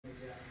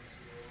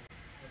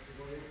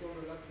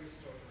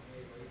Kristo na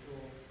ito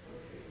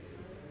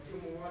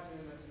kimu watu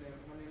na tena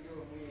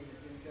manengeo mwe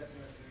inatimtia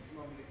tena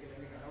kama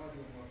mlekeleka na wadi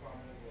kwa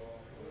Mungu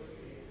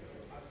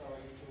asa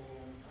waitu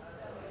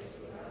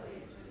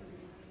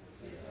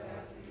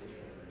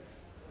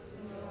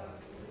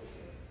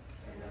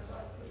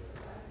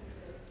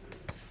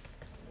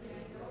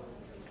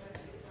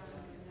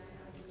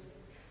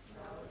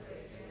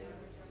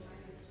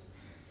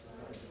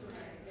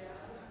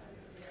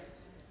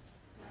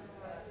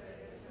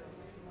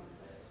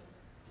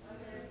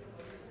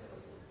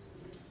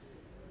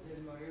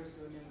Maria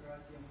Sonia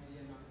gracia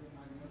Maria na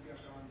kumani mpya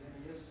kawaida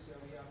Yesu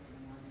sawia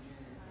kumani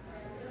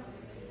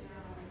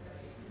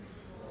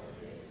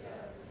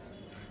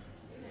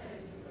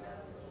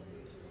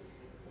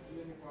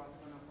hiyo ni kwa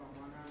sana kwa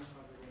mwana na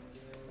kwa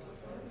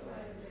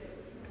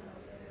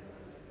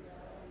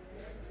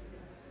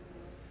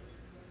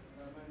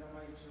Benard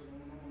maicho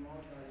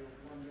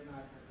kwa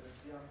Benard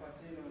Theresia kwa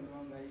tena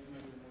ndonga hivi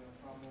na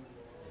kwa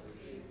Mungu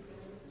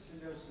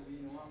usinde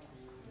usubini wako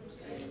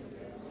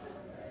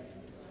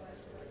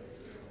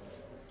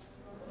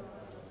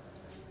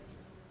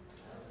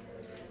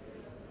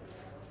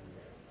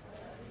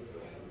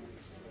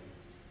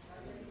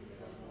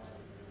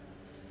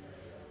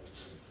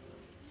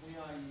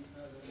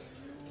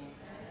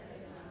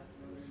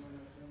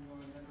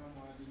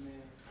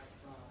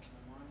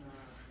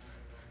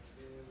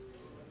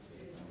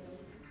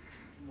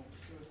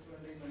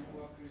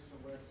Kristo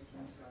basi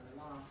tumsala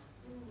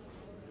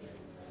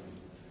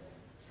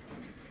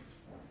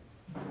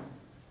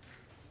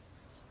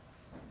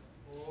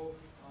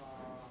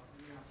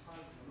ni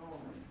asante no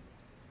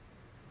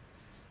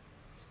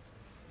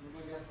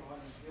tumeongea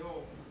swali sio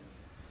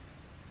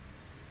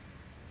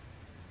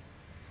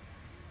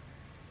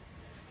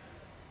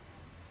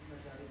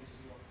tunajaribu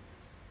sio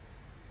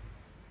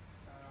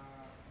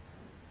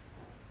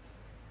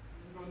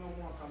ndio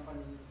mwa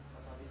kampani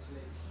hata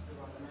vitlate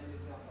kwa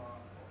tunaeleza hapa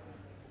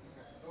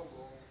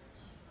kidogo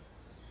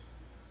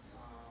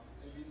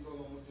even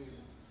though Mutio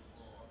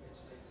or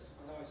vitlate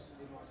otherwise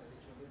they know what they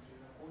do.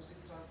 All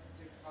sisters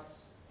take part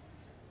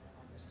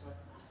and we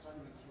stand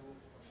with you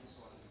on this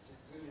one. It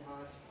is really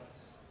hard, but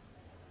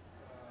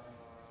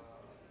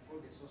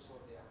God is also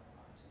there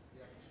and is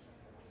there to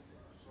strengthen us.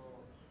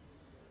 So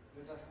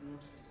let us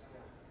not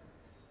despair.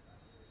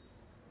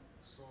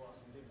 So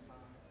as indeed son,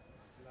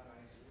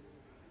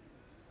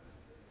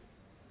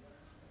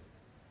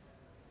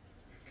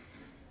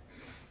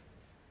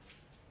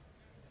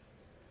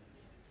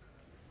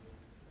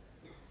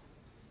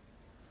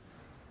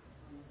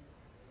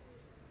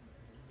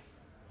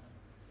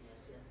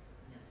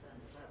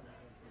 Asante sana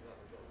kwa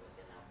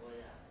kutuongoza na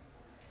boya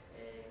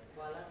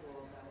kwa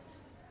lakoka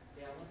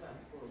ya mtu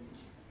amkoyi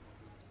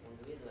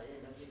mundu wetu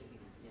ayenda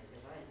kwikinya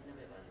sebai tina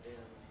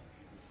bebandeo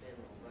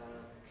tena nga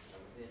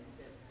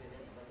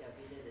abene basi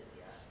apite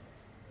Theresia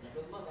na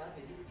dogma ba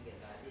bezi pige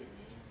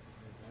kadeni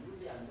na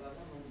ndugu yangu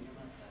hapa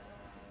mnyama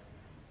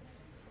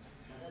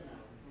na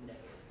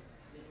ndake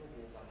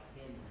ndio kama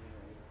Kenya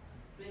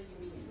 20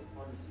 minutes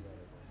policy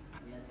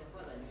ni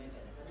asafara niweka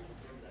na sana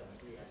program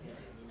yetu ya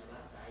siasa ni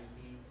basa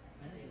hivi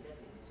na ndio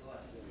ni sawa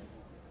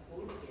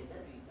kwa kenda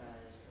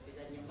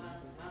tuika nyama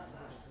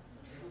masa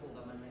tuko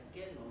kama na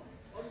Keno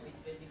only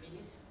 20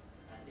 minutes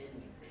and then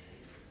we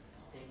proceed.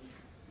 Thank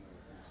you.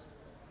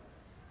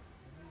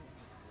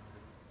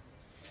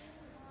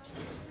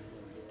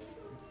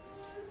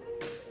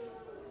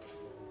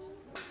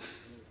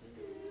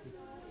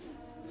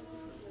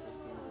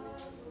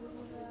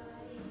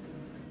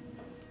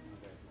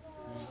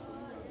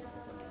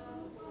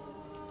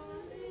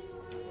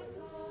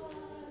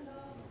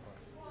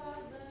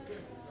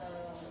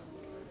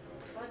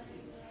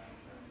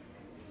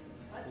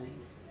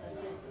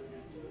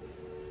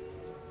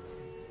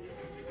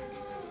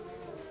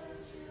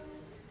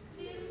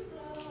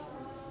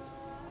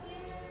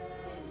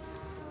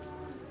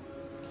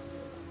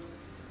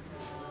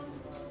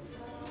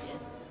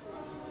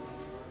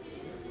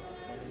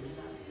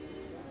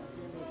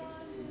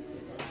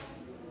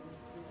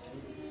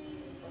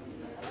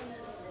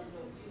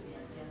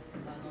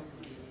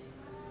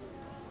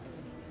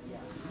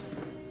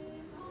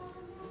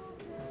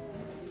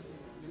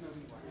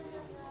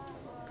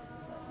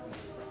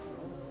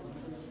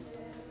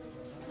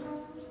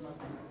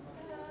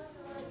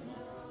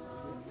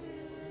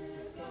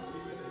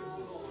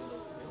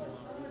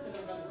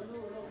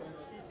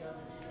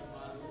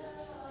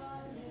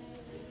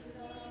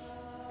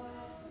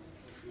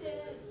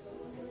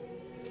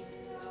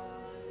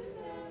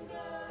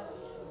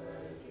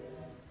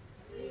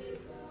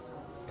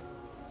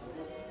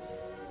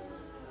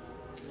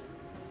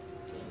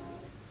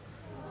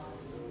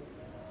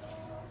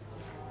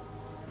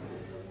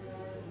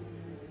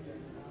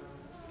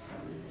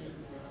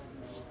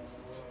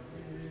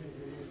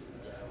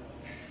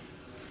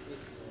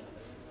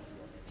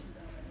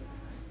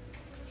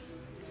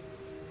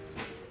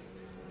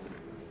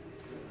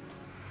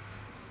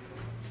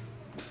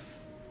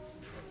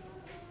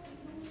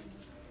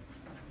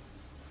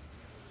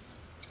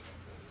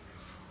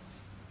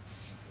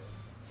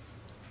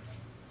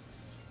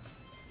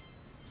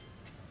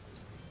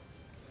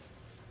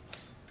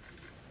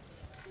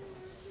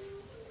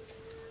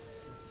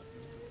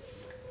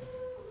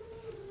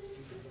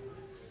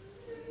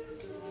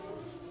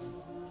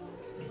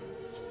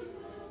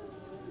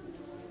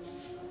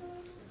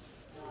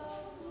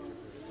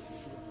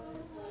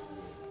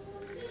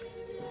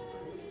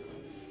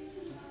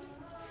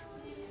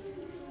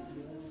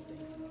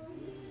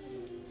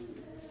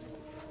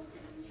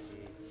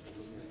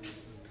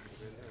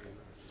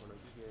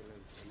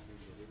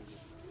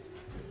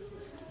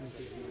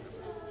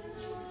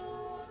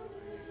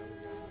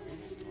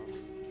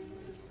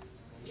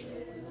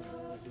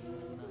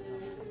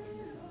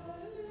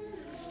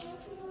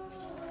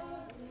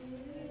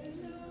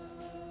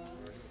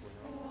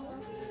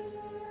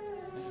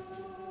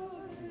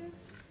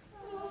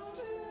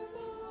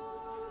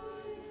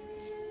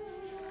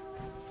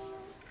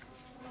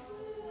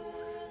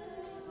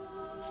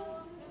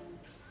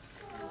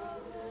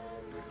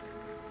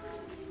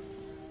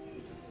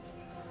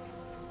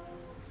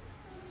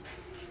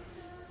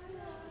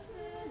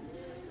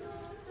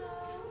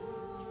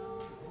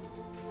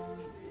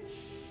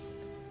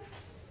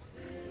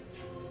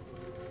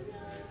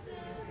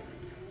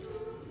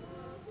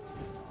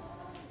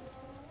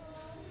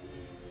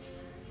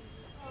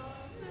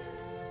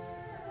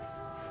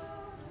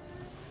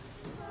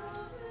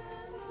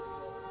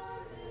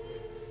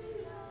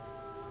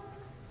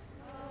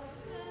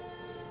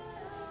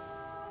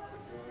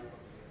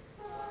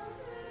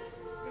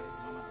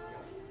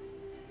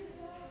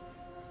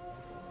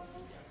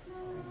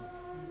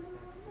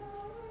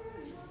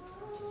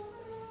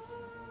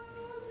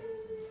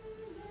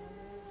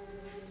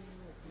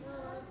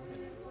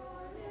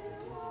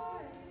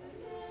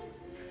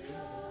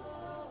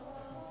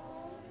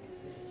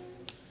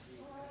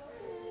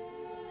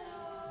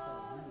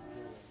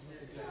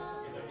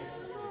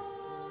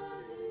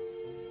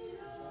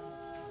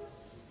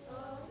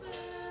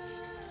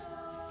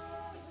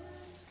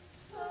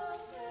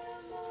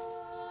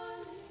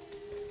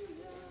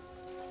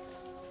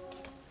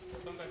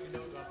 Inuka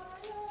kidogo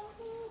hapo.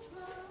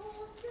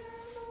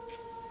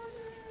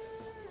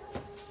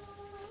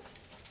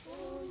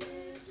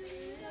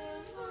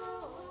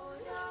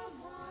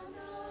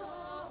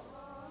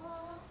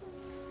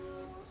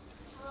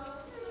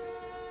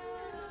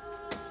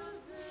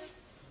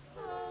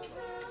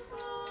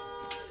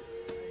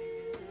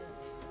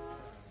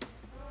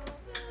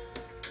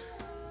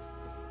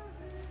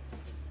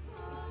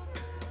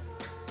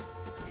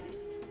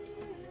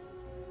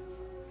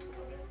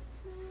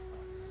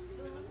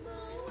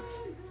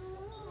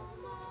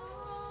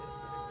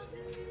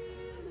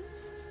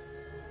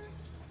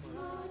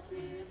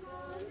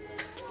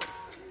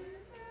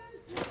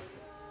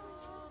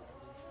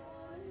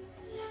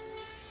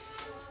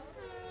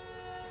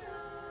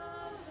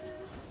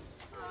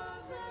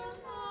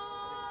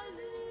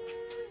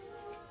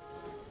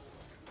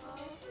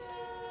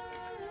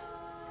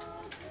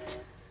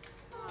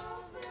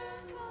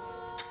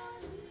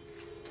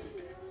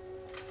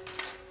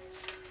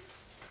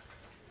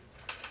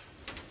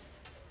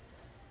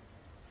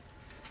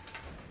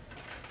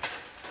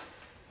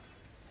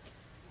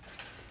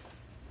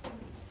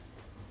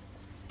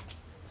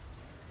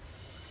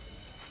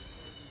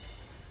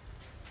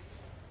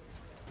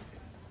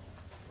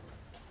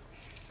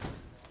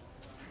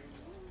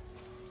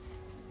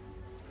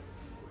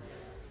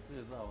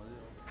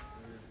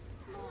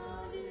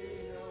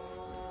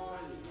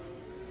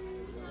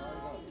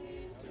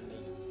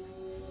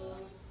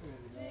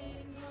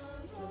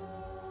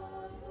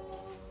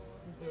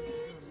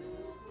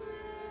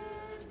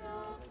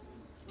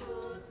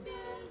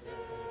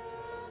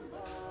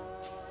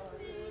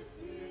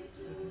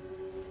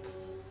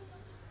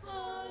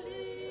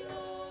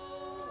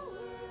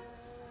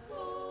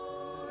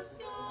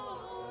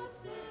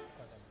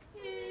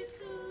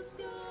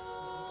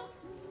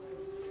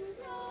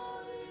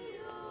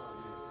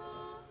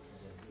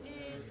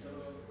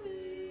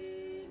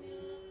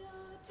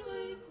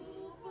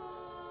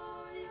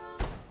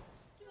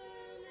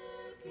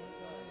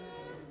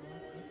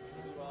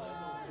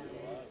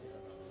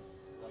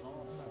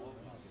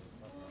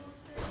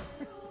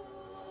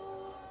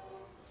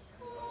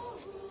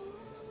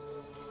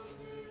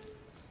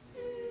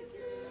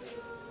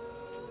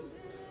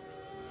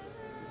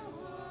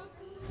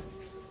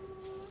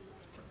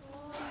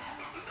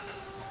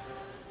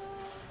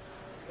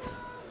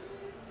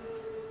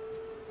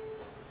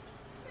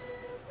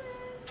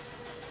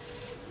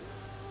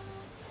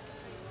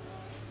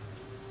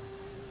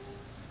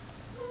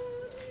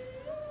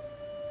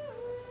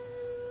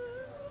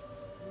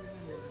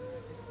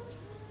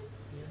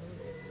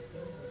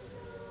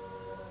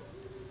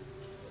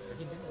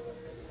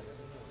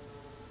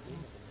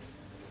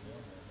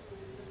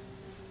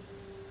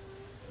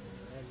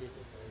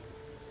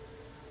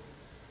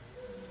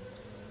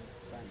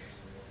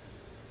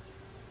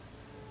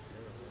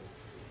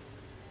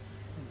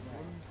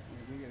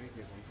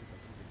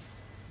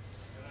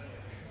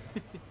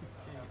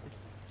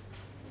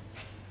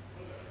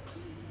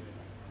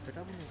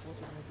 Kitabu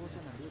nimepocha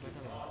na ndio baada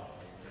ya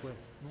kwa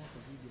nota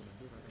video na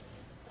ndio baada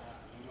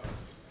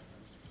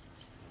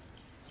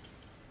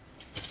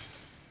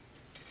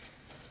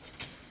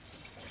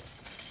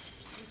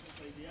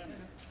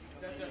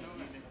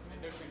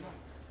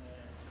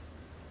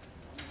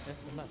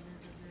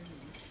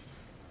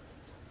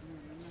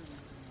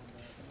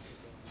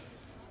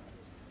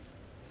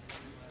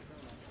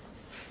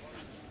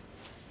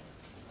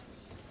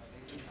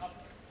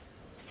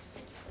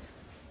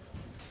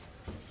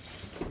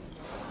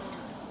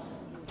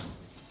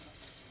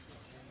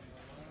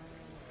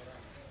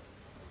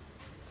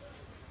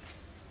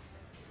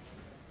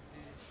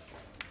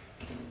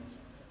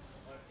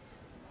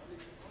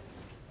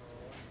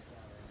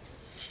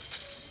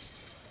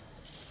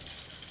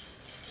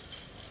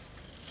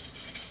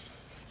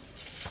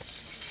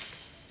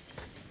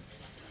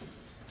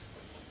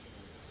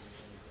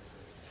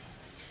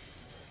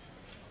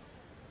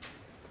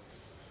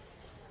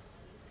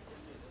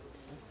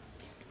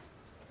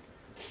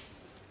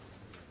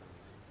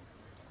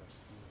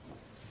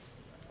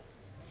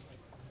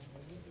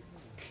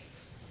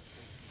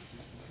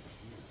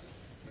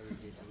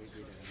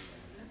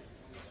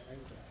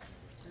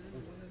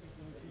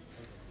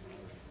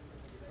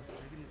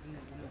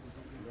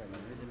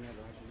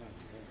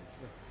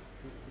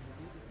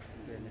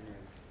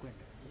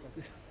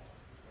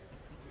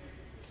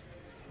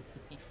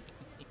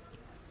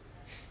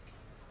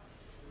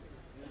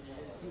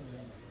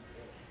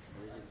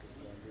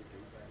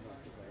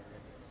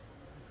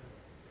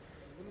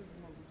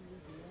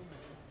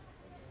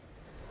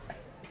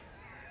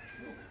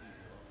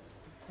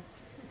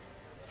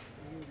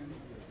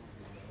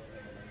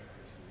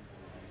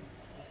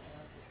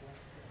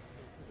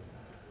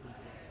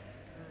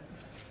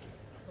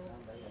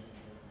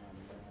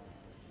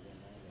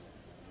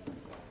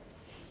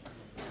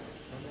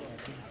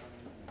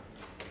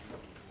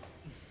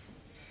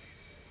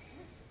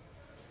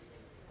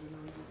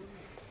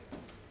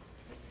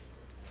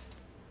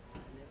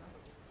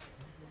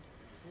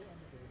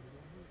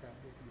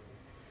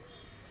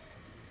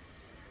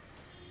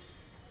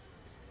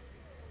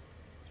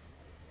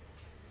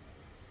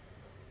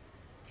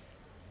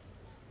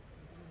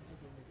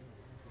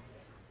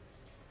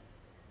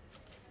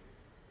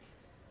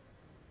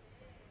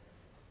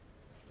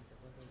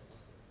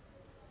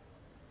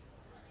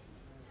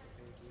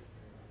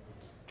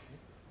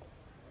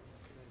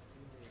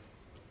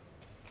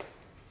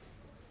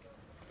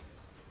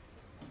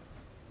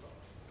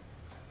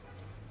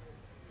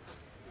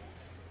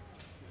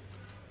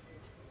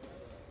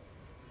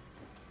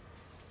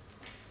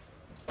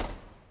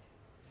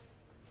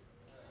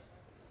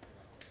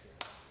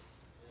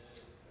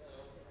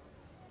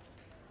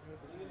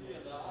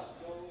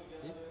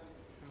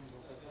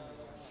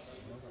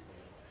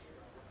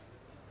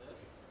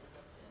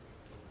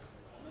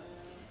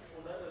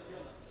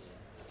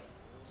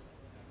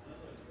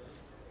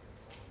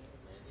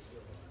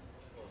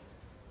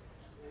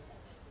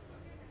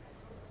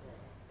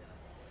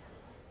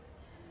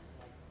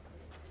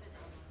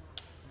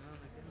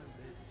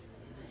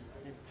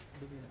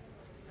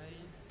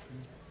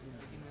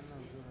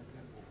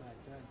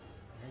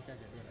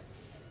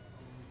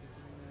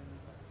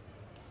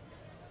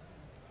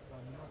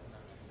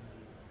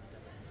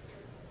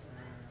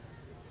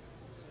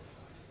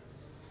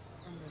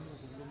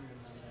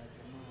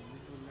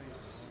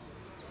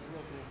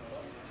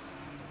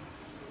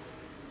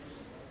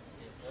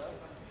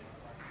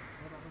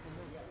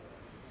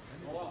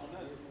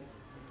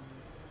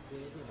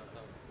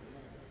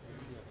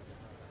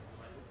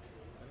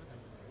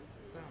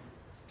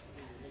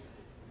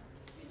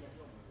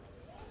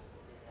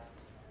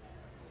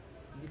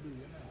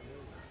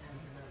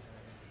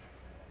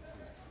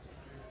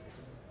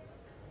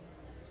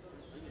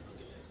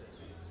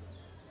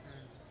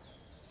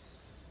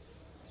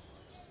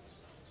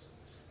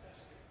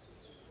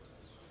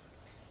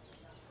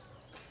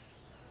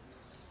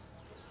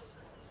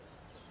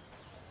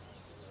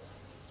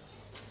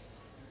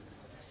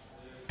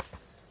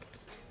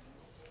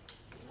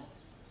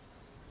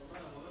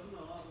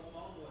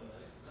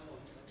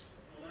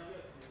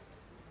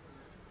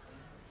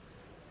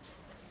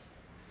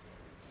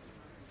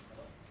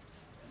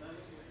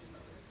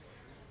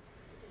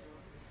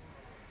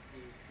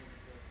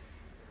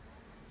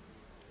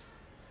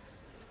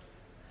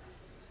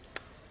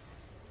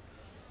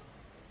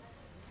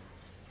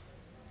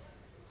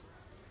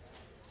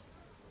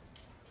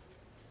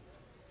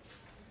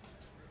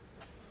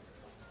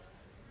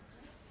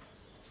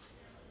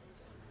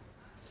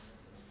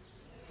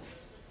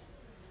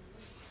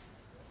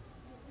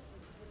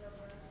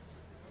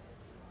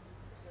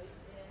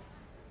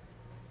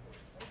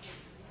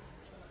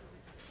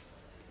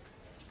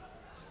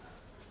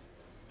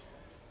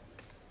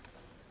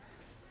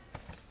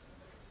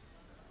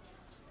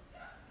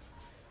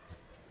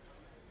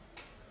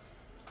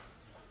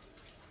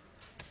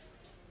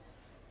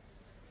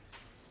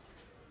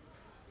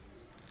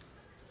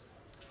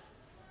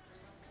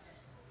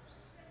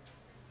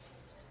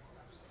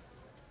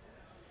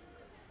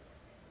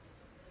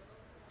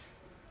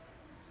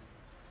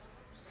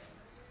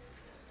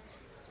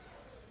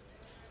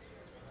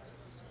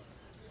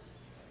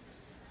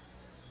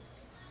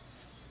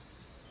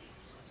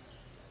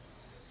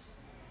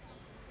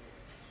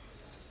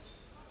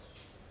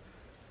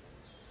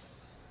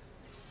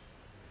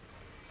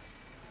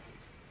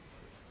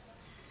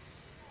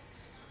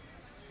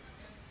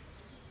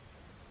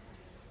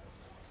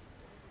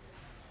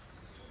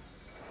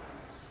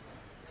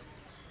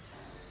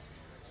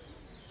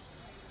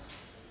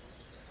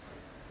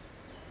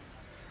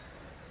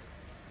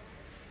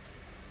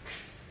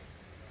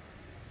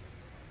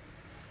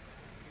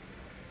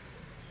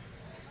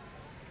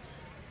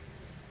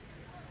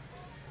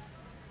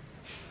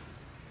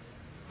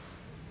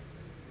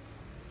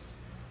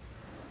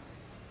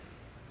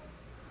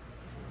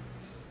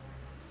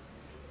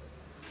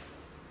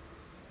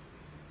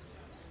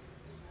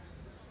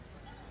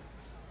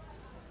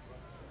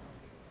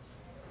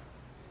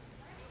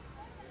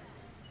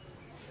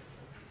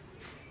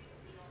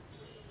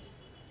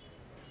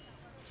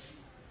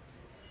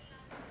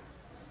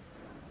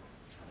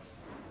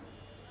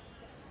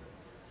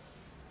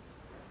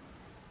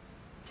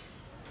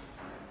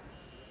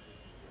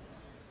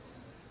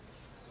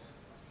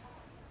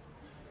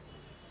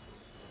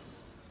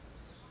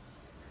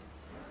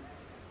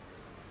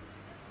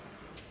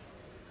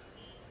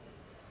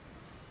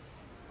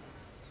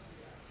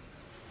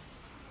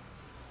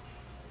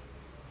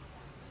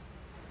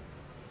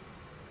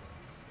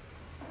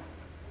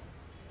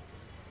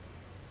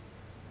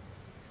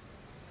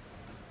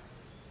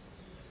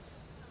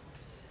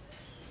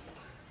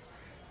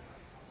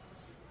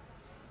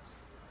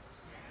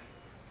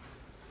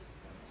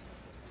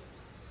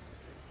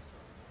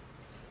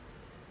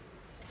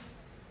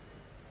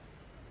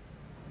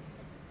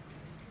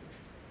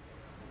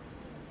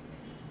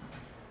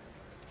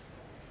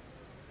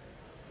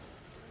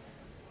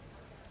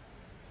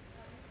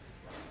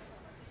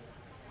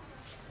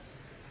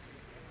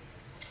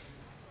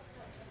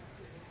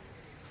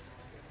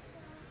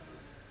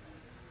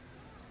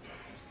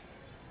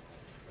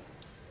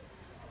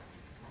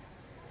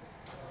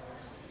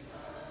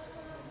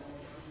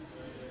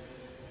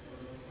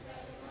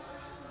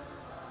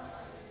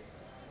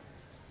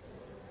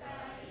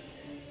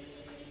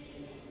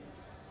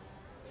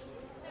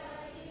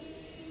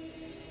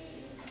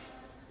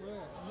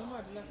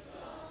Adalah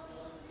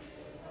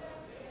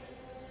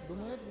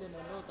bunga dia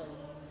nak tahu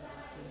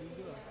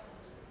video.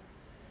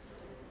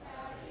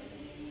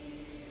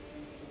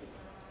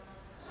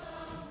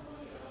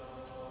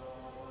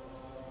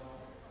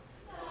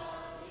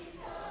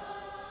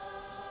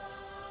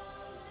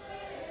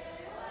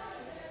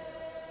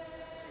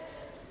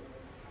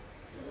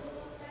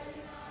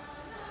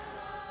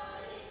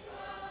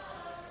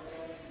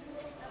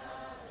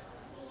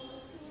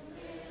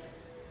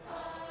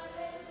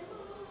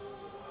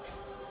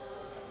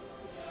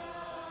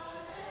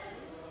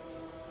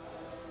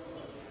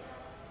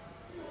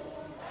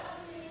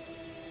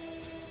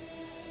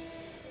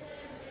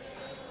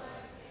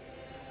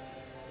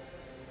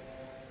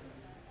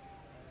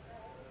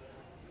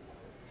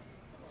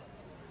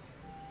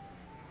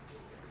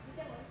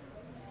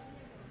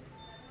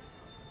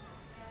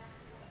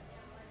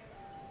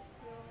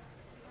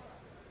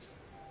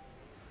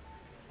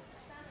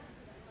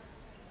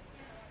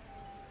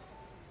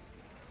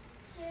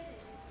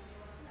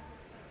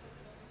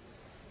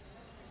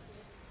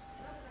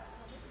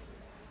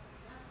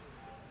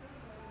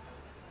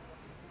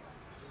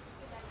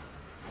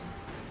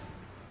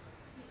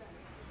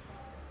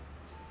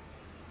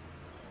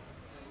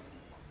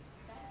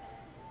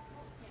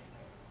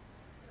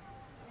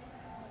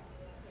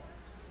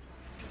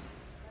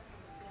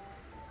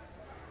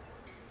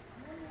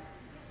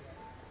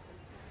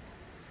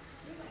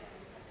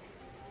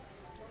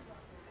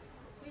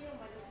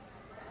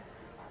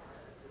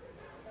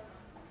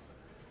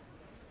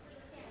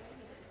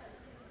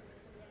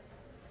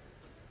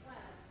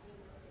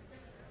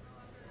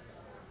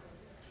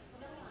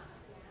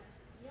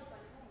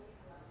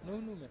 No,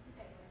 no, man.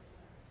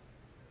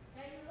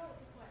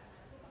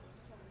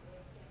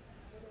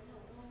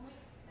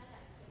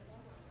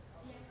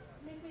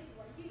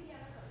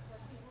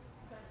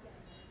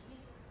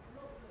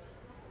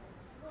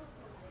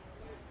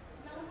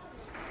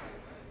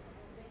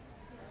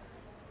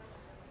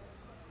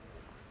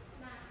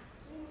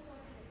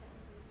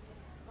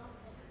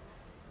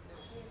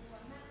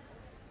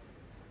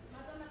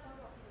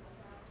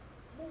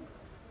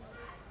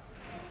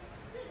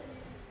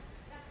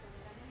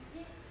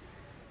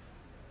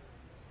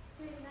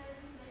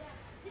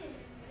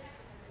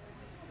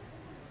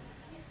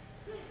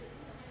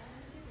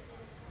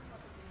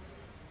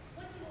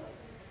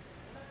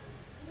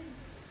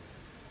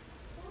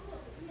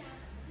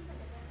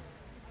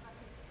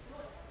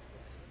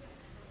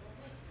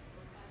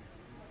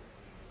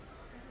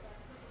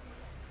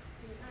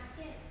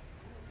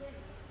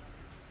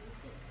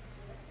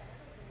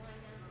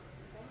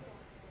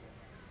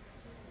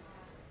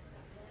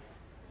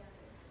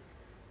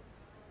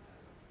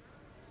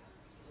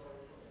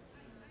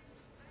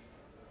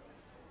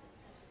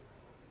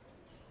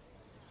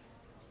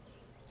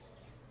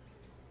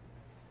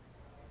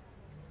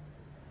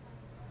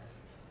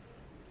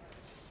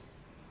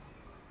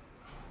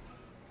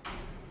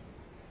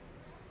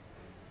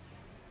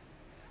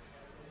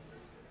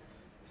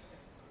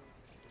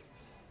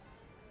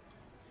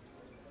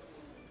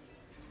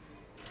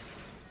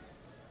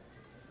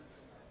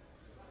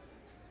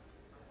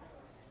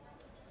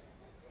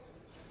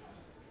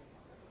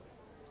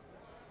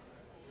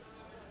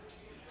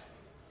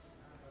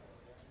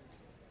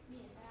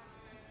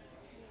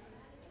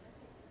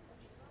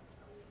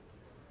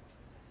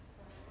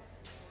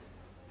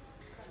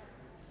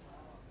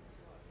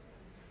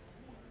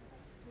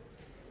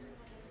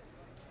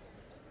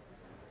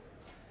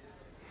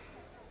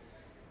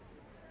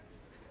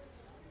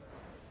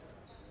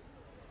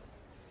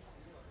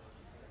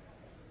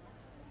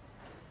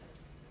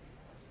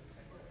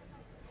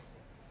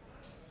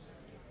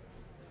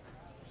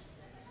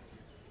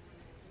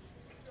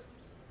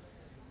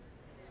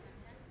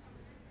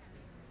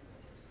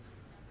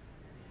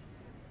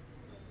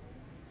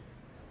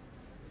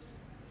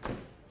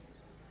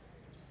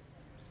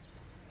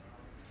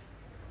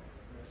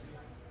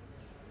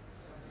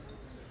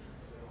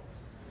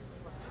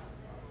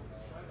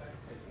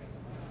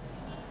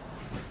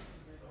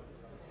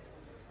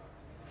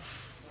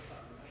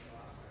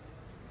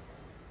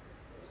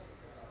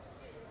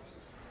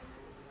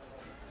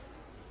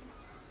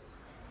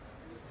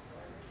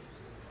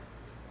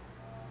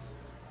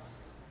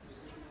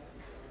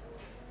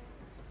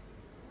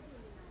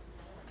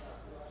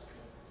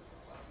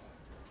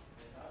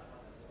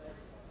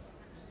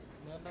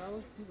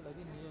 Now, people like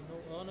in here,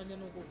 no, on and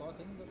no go back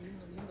in the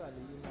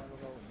valley, you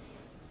know.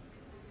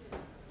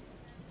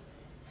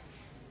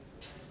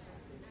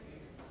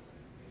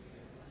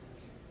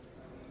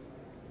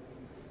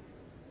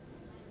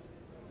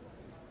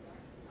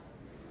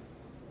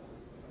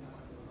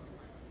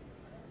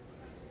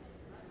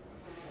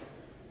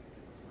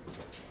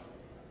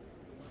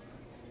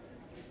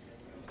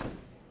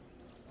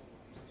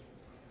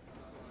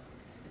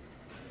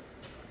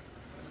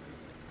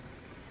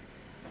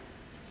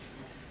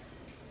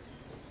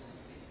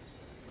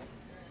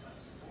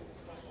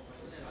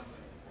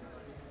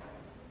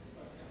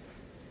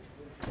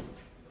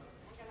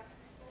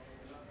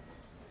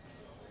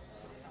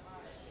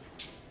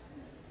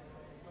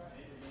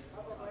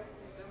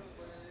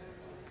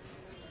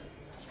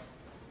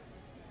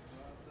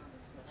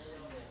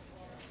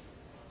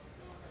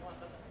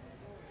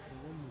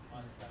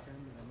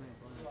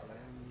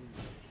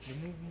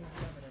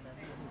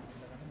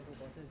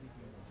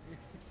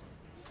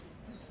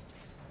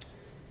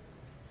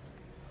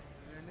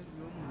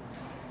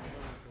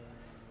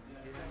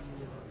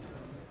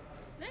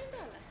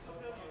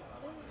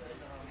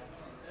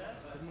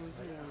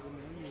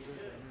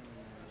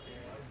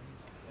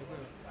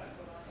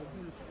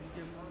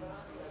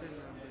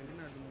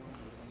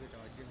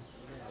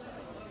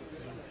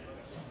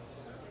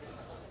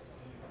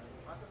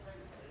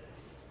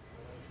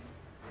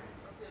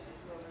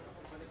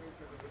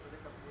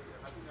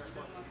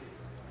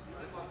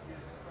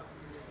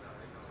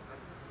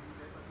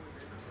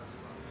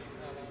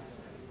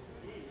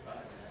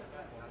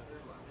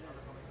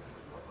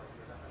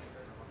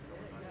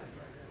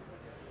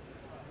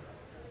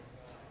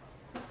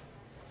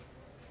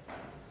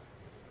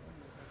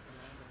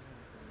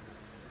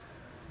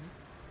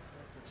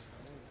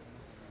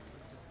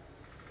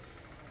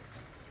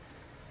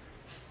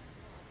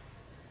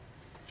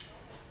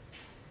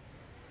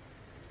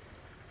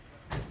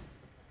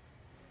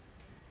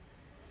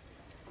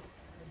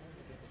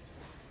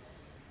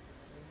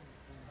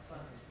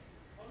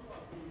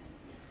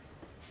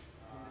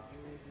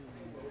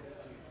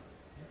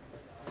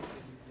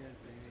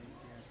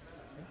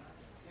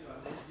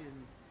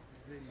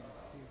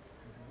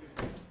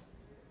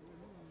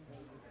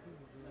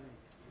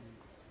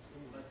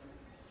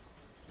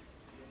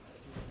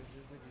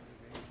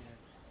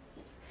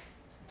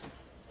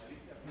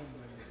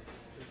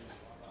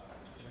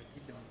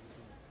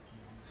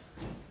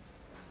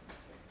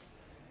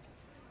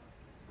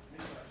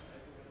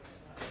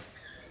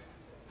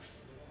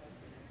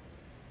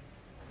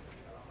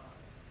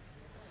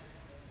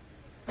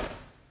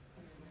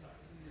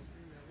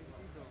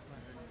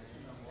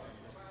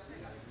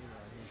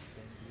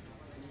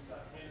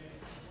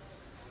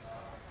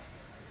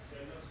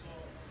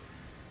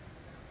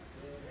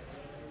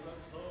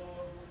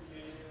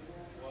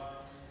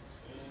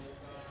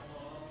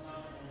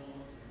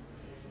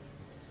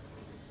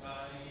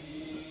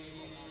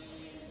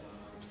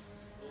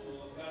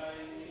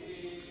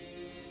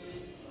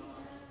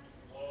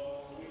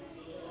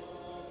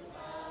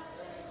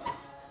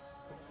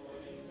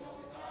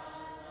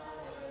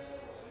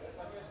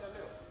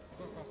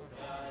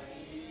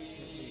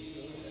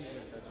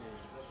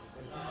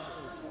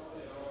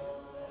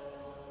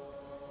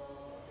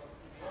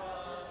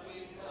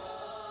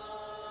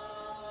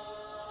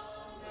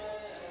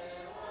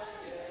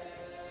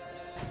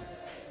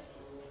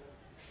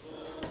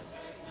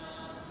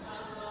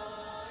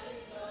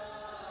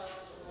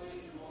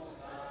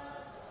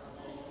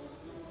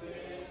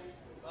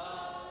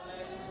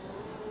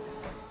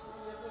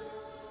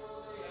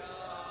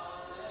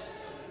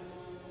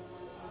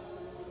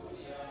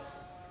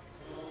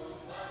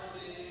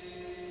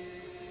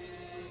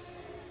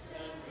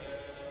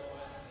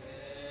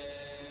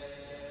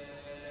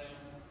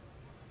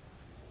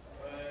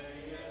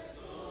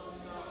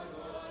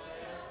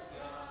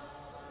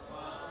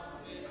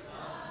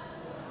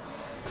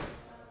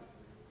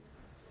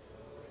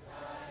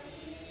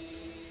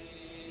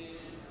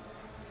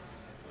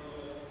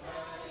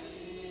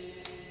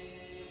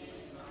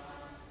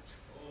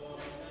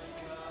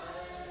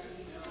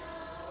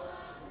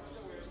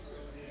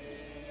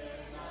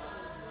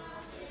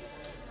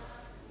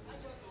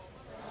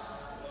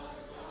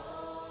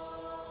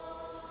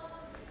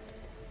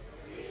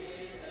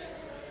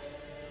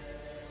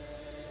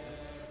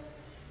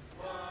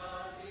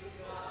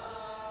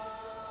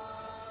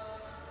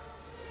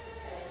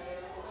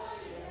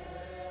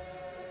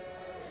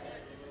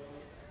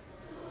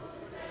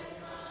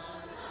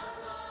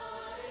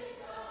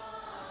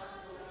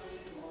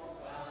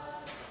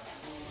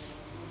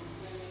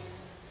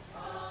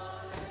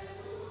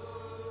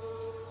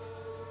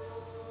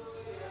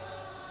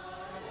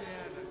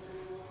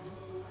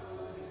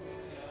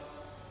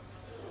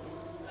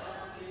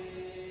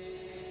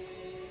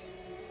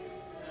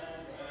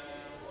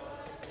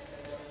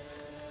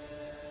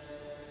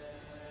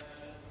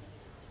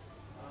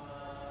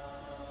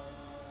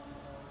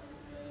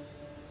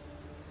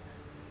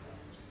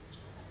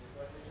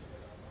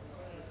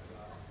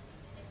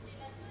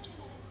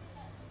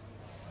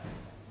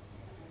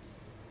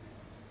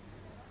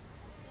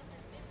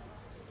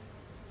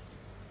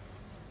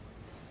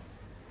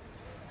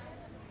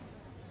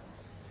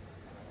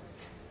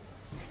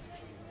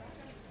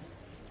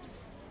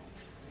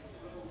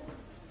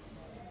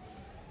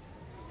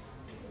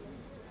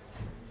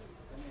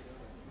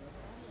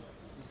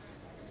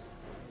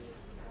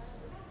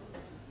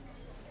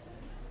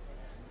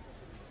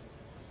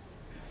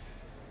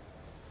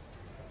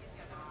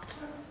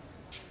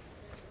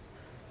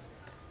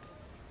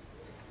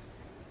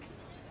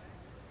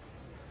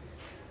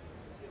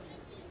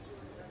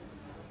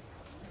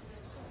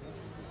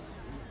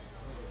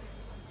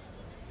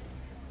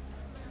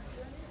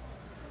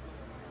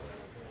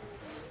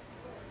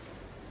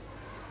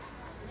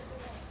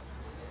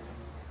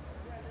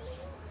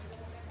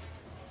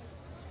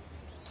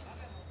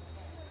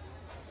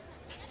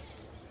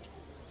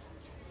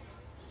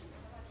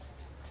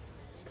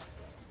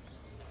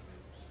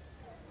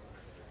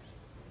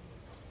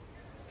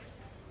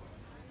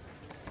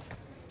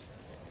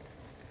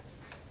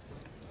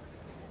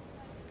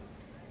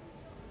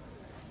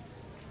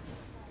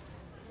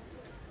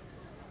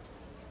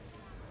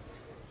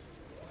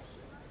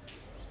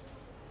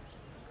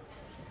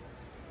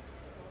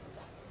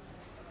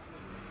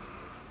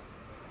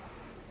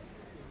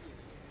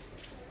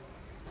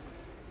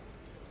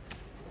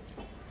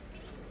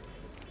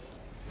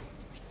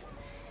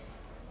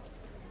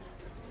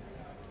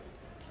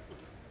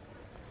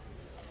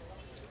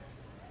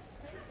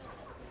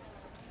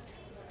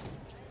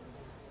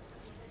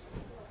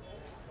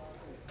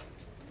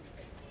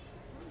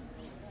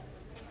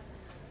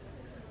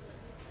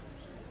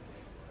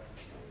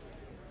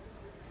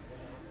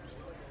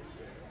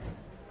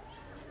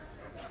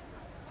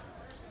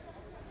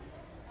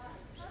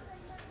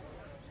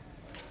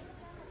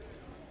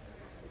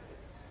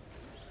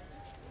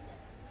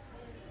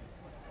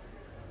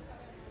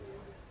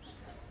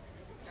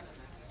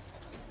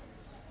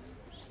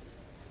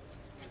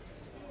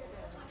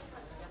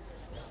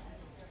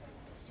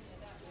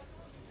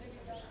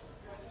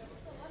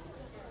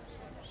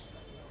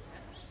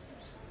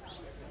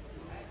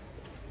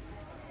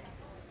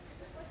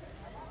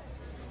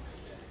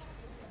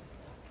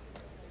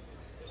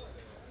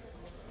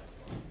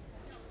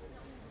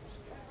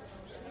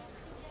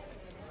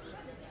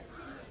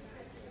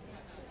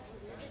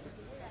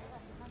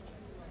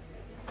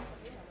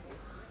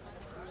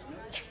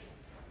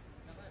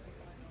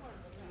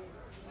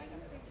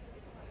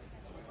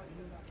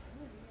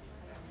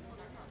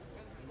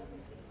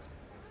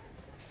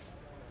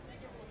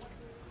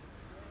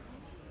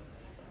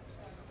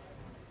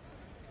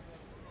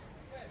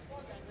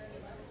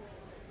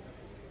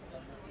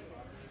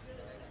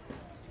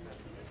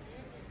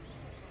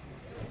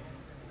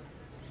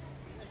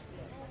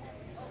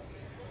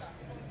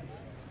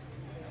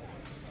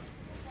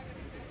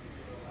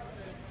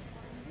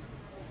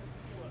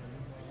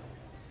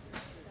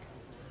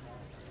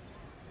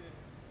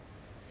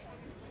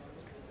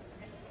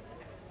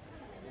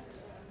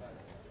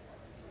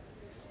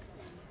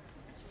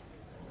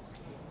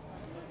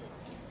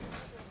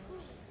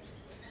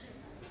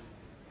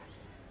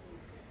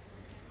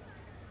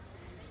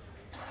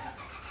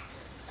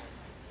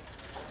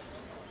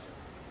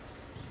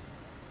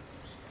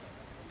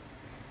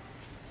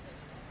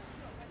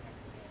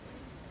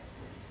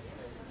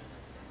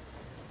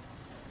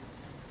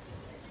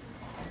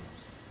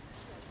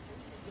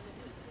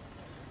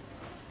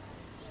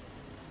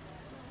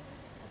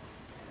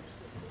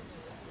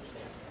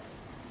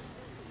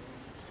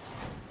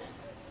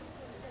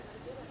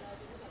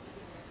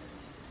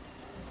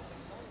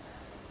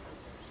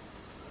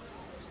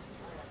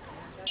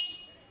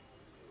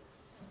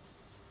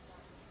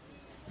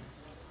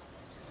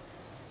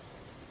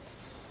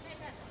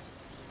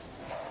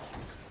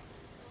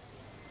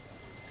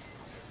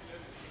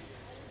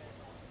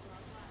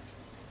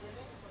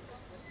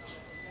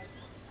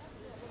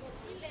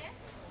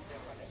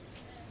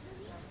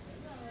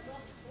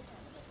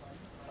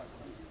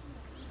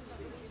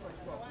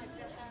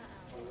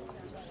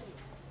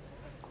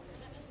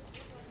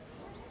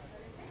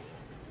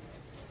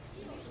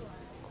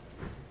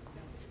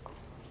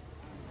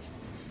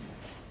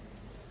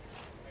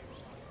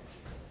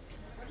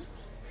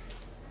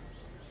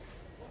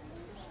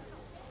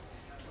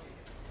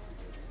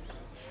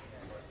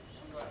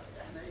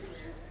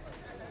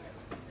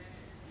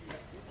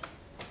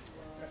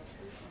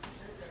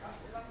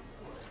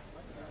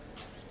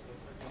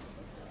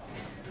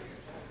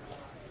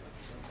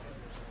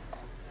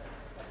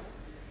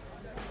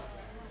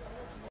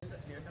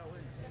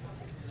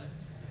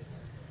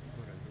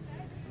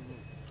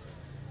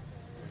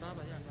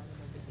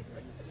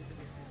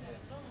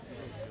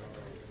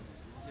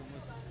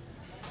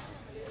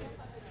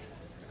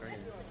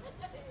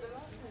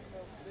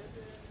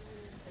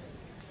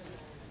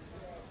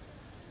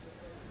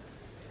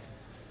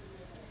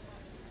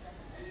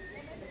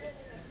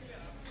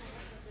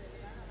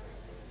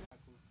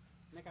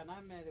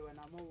 amedhi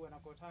wena Mungu na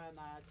kutana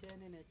na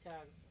acheni ni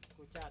cha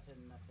kuchate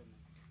na tena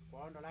kwa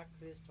ondo la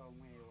Kristo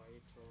mwe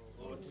waito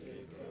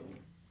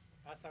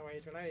asa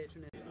waito la yetu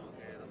ni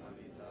Nongera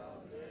mabita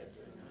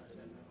yetu na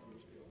tena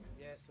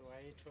Yesu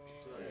waito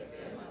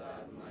tuweke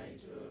madhabu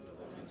maitu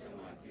tukomete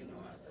mwakino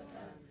wa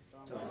Satani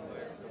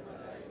tuongeze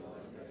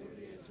madhayo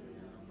ndabuli yetu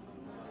na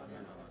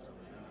mwana na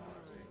watomena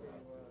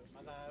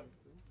watengwa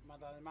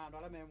madhayo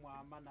mandola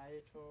memwama na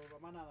yetu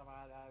bamana na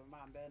madhayo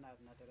Benard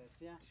na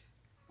Theresia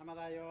na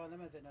madhayo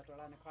nemethina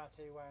tolani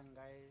kwate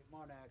iwangai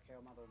mona yake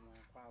madhomo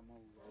kwa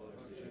Mungu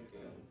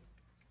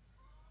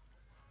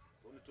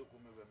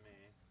unitukumiwe me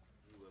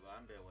iwe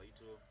bambe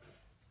waito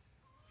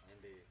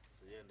ende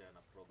yende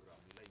na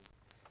program ile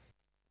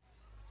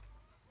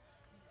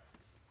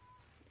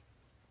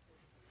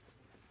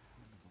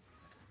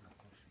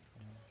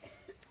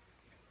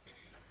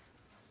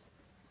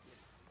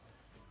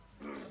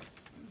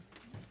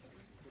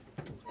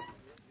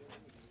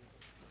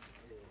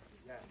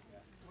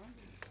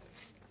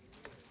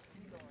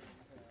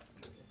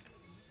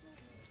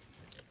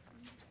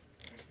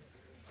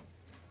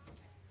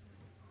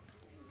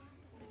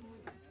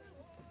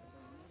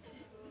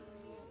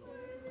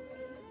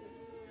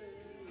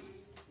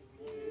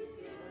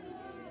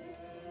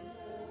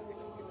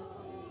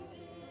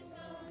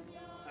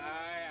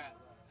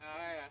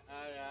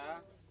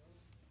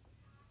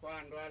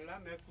Kwandwala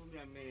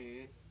mekunya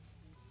me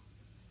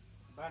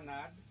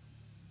Benard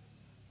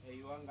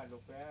eyuanga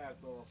lokaya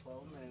kwa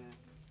ume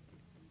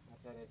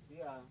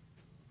Theresia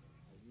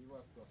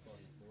ajiwa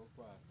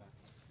kwa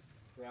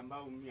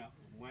kwamba umia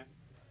umwe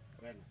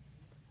bena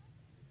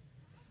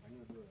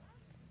ani dura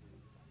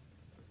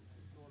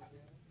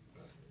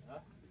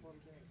ha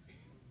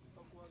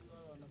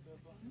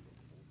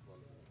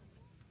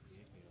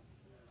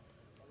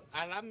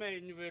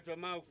alame nyweto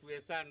ma ku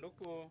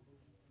sanduku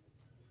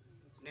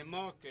ne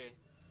moke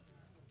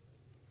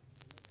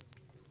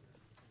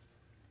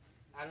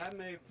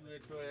alame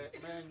kuetwe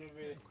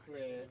menywe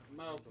kwe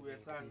ma ku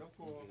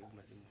sanduku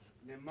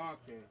ne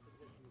moke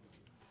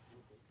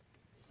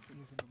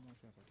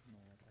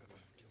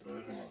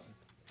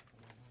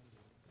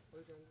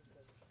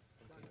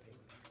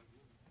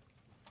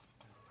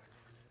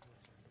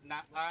na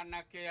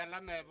anake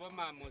alame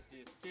voma musi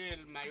still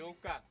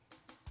mayuka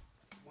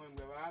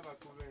mwembe baba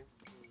kube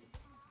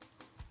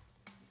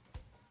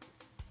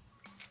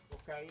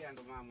ukai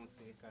ando mama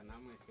musika na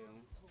mwekeo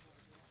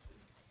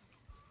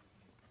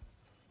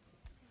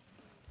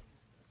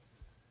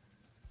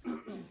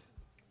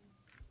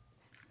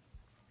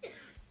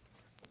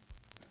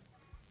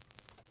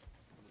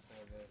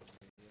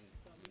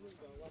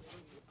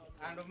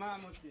ando mama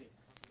musika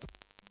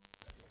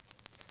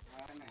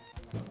ana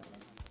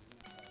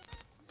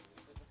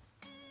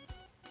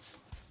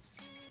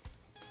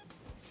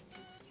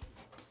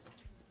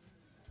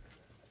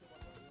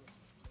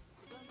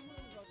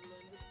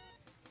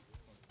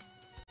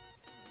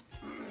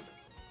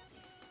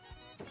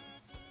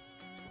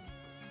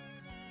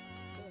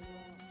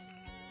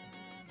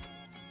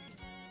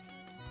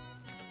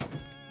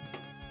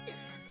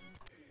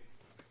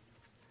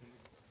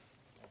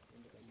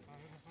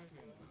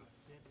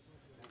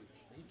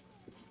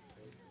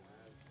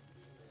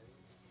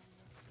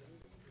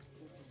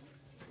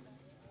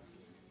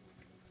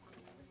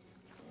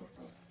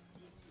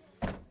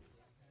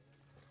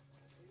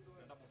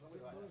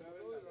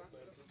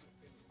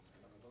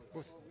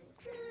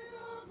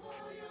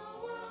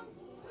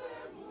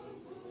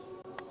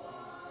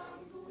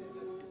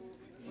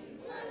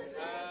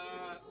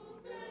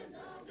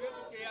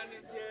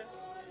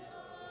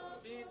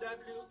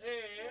C.P.E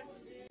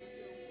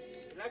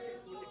laki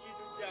kundi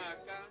kitu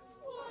chaka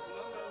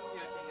mama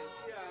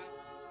Theresia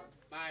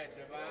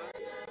maeteba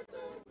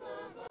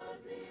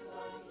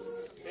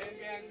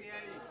denge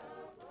angiali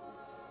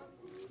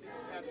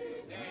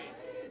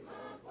C.P.E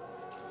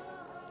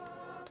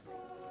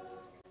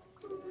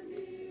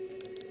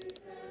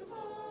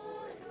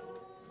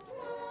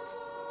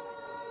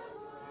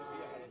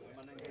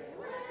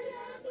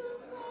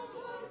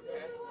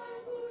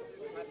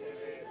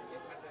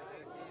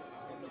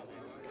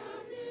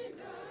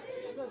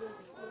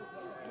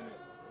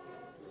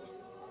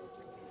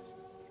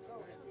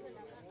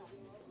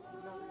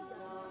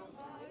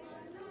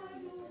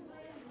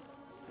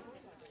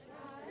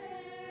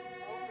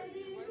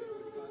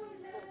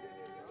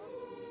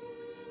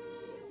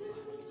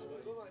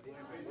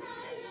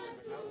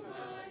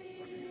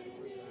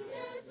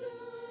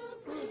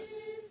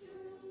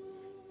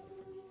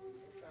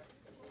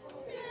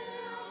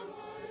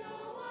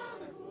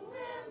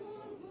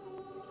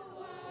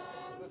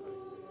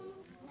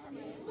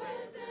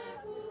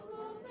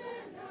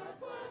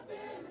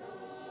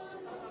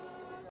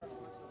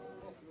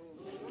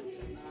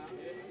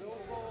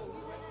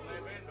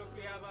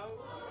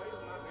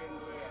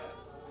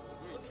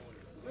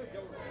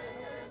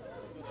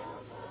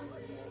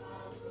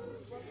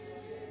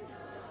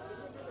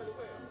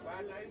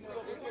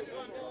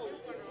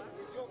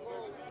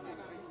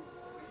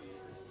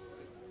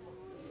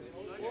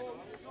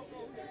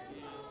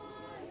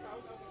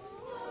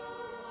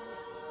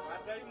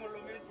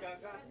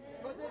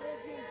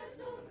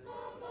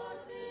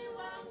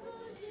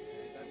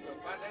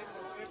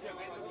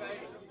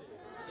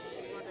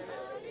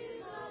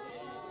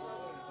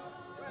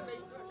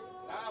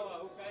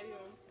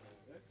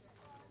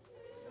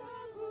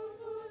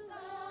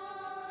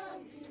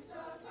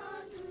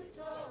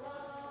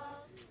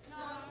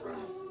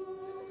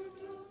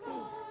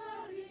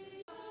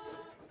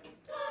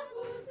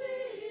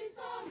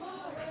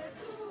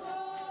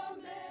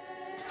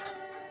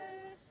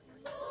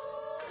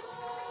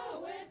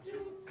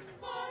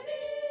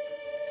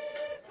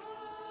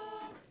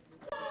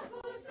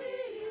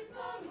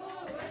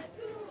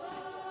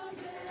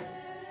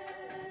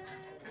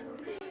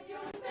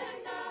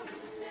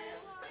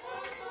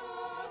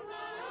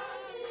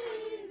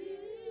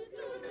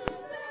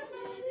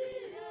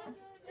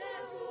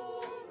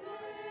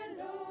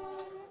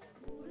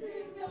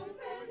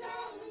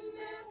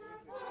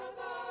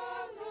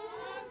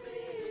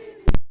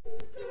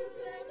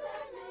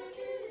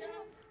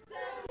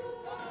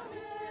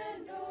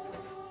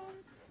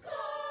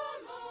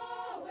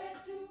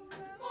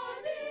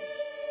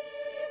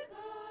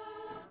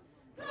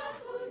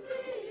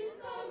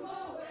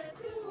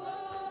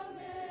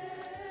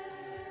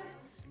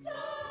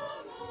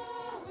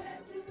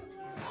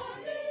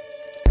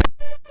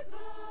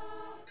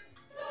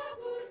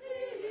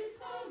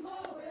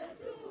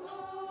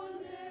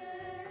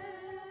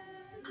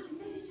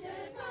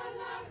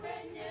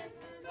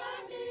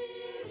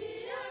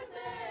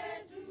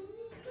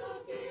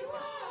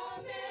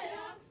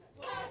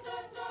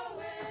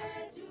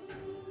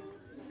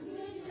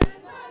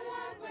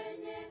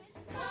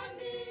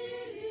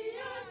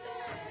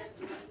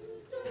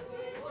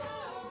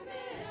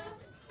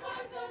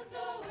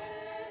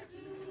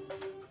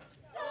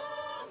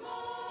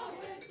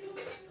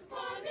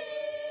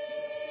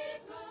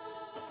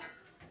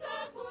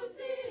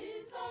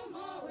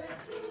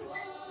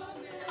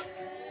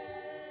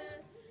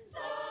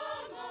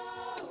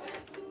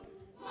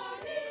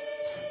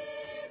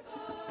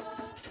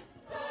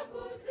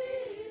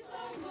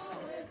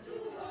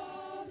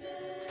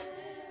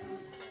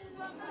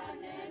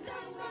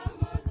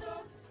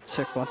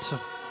Check 1 2.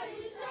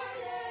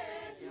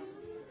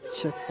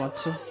 Check 1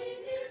 2.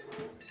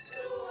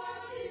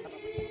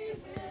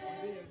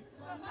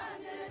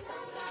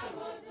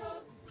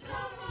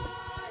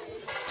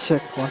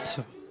 Check 1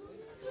 2.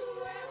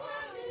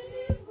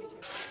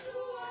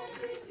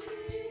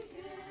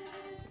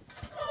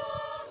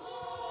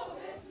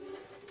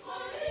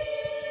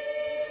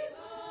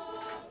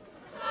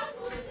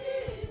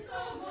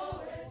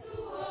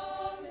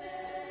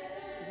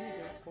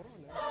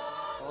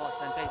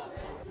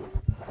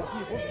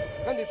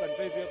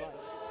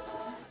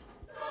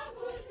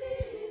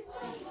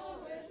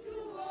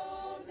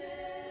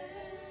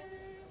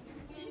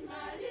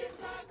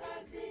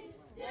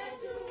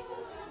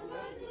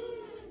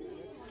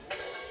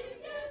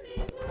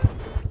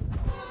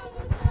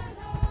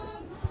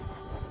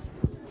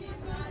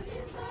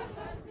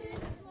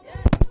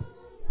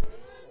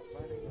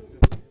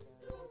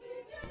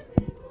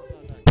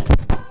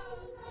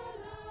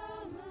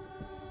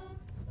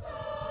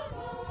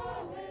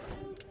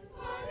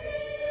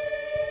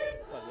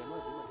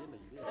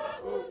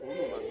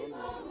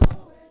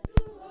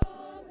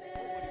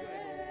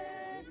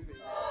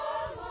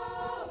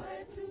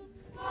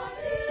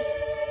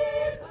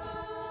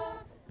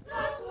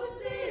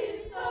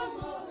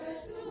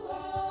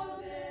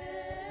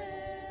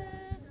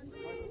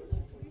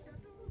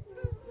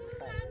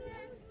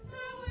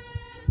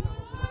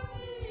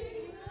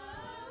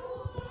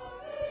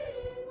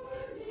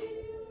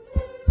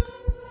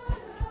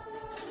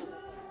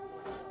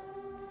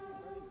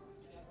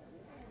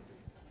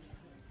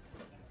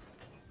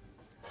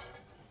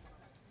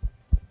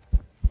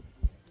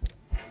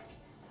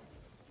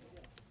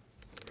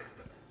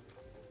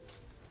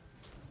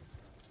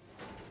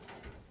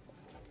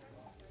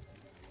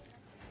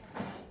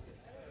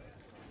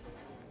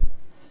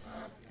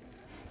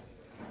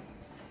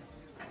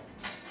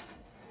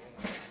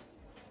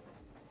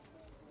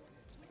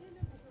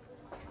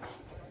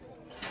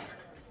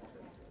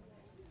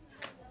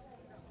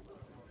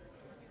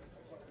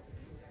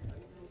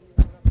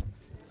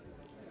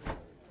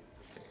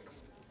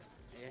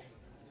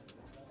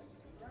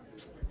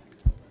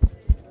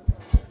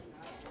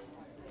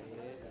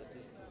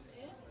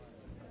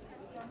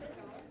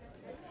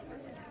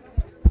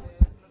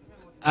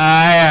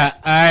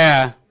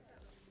 Aya.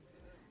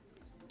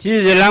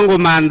 Chizi langu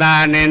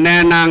mandane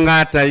nena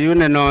ngata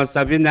yune no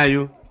sabina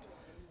yu.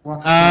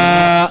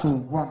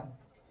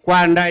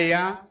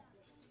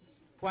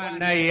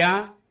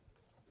 Kwandaya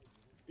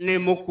ni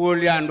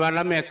mukuli andu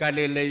ala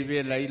mekalele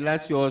ibela ila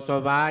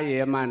sioso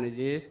baye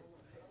maniji.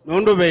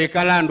 Nundu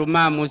beikala andu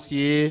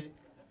mamusi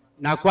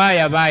na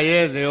kwaya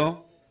baye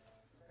dheo.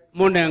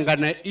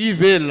 Munengane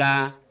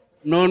ibela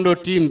nondo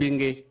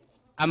timbingi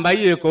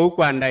ambaye ko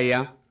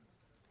kwandaya.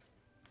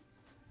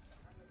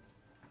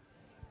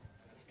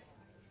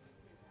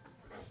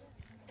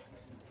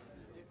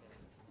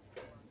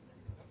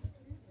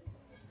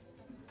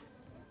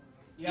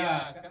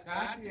 Ya,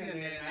 kati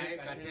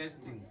na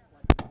testing.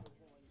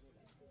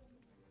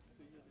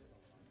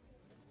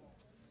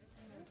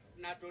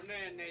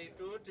 natunene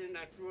ituti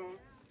natuo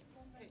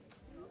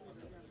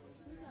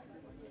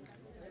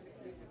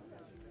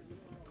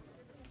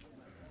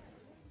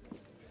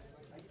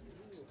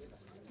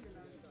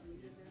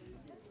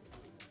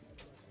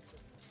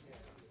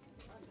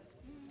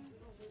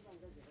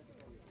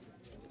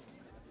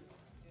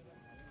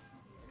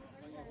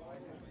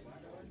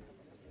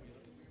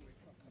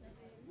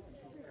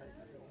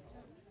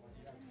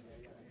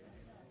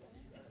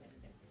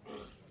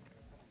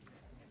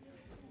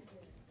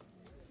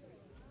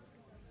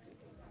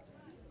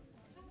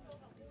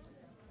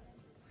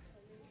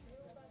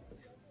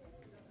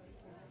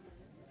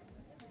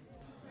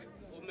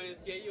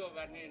Mesio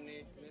vanene,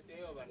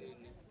 mesio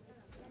vanene.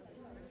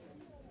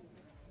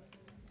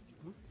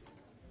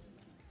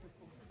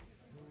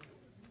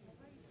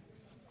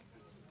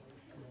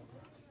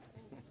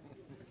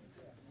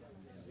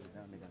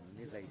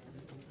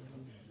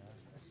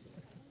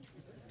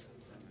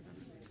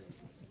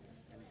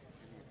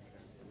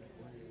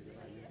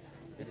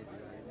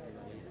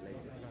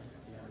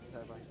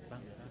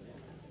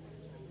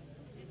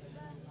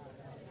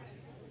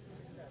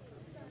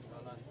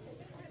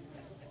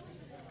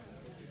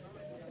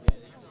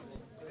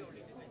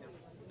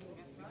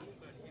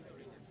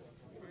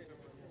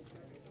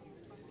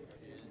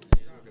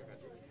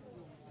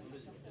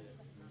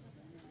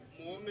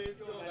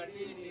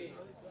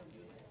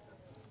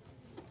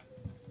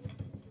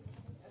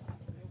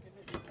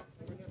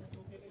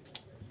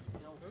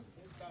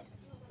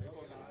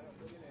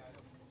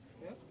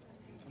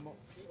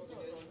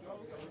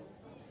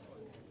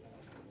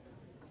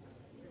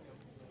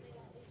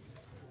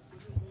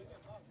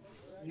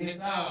 Ni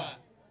sawa.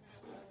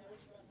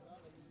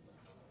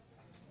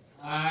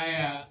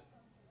 Aya.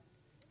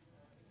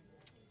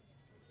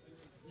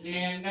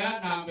 Nienda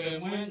nambe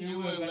mwenye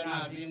wewe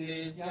na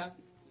Theresia.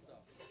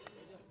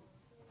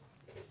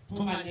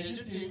 Tuma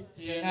jejuti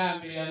tienda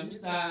mbele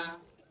misa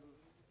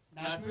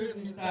na tuwe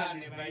misa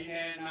ne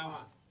baine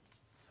nawa.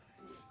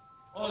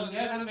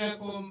 Ongea me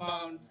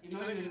compound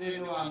inori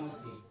neno wa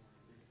musi.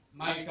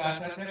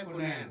 Maikata te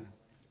kunena.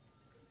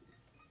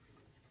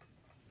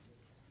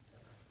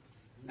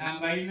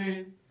 Namba ine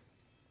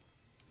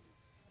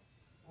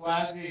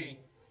wazi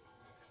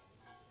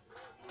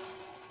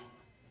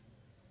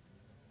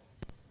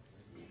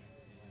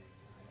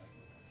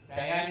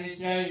tayari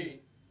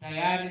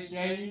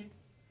chai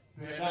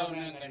tuenda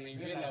unanga ni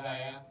vila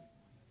baya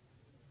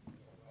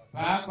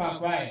kwa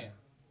kwaya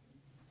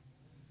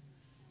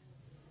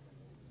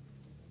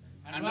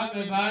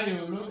anwabe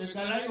bayo lo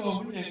ekalai wo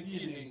bunye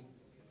kini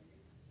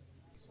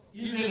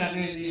ile la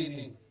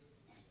nini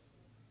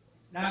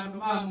na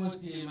nduma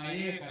musi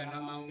mayeka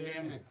na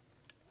maungeme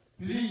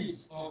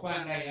please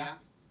okwanda ya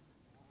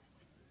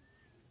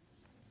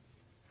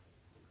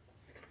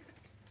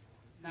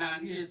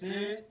na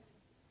ngise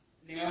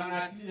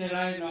niona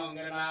tijela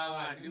inongela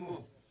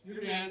wadimu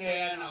yurienge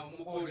ya na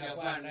mukoja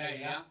kwanda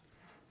ya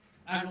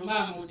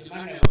anduma musi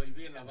mane wa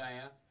ibela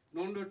baya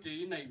nondo te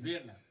ina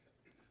ibela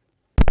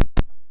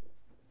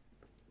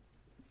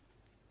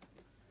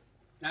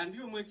na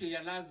ndio mweke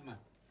ya lazima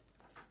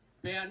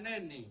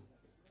peaneni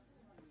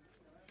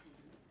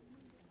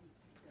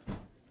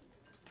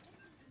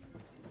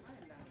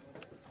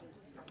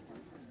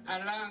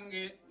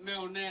alange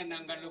meonena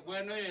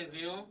ngalokweno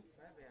yethio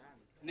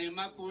ni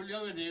makulio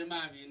wethe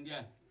mavindia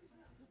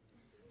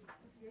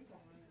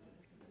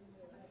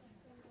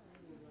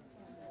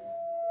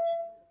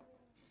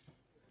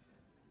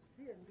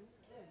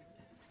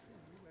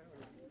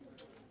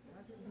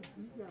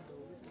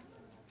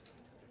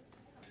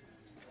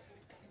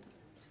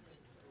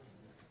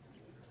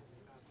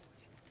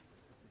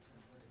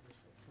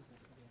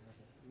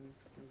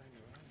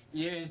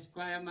Yes,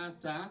 choir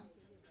master,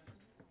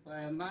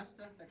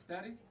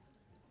 daktari,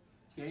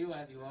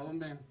 keiwadhi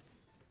waume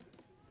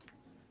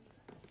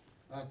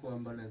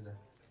wakuomboleza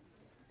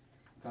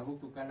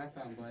kabuku kala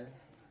kangwaye.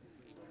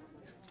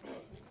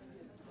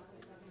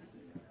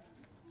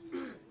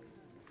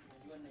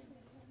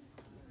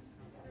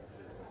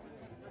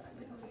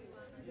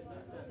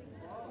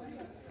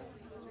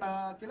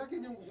 Kila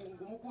kinyi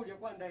ngumukulia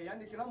kwanda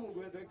yani kila mundu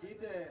wethe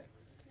kiite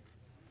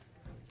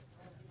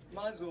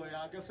mazo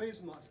yake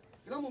face mask.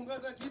 Kila mundu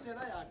wethe kiite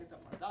la yake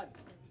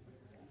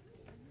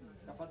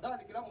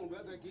tafadhali kila mundu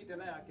wethe kiite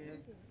la yake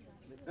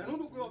na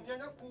nundu kuyo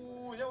myanya ku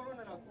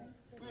yaulona na ku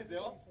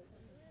kwitheo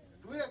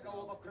tuweka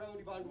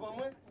overcrowd bandu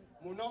bamwe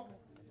muno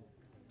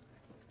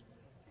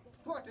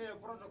tuate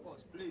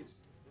protocols please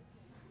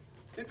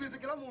nitwize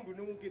kila mundu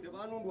ni mukite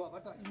banundu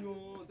abata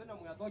inyo thena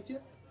mwathoche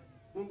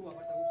nundu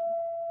abata usu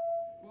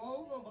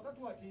wao no mpaka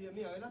tuatie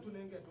mia ila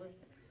tunengetwe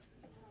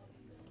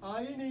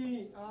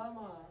aini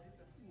ama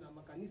na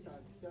makanisa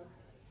ya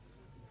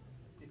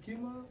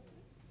Kikima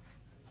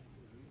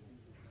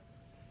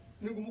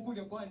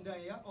ningumukuja kwa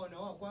ndaya ona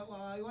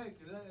wa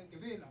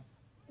kivela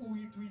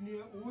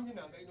uitwine unyi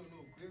nanga ino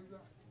no kwega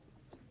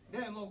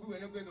dema kuwe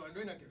ne kwega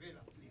ndo na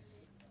kivela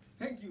please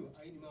thank you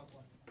aini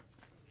makwa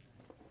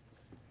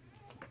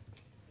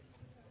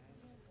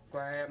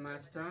Choir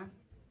master,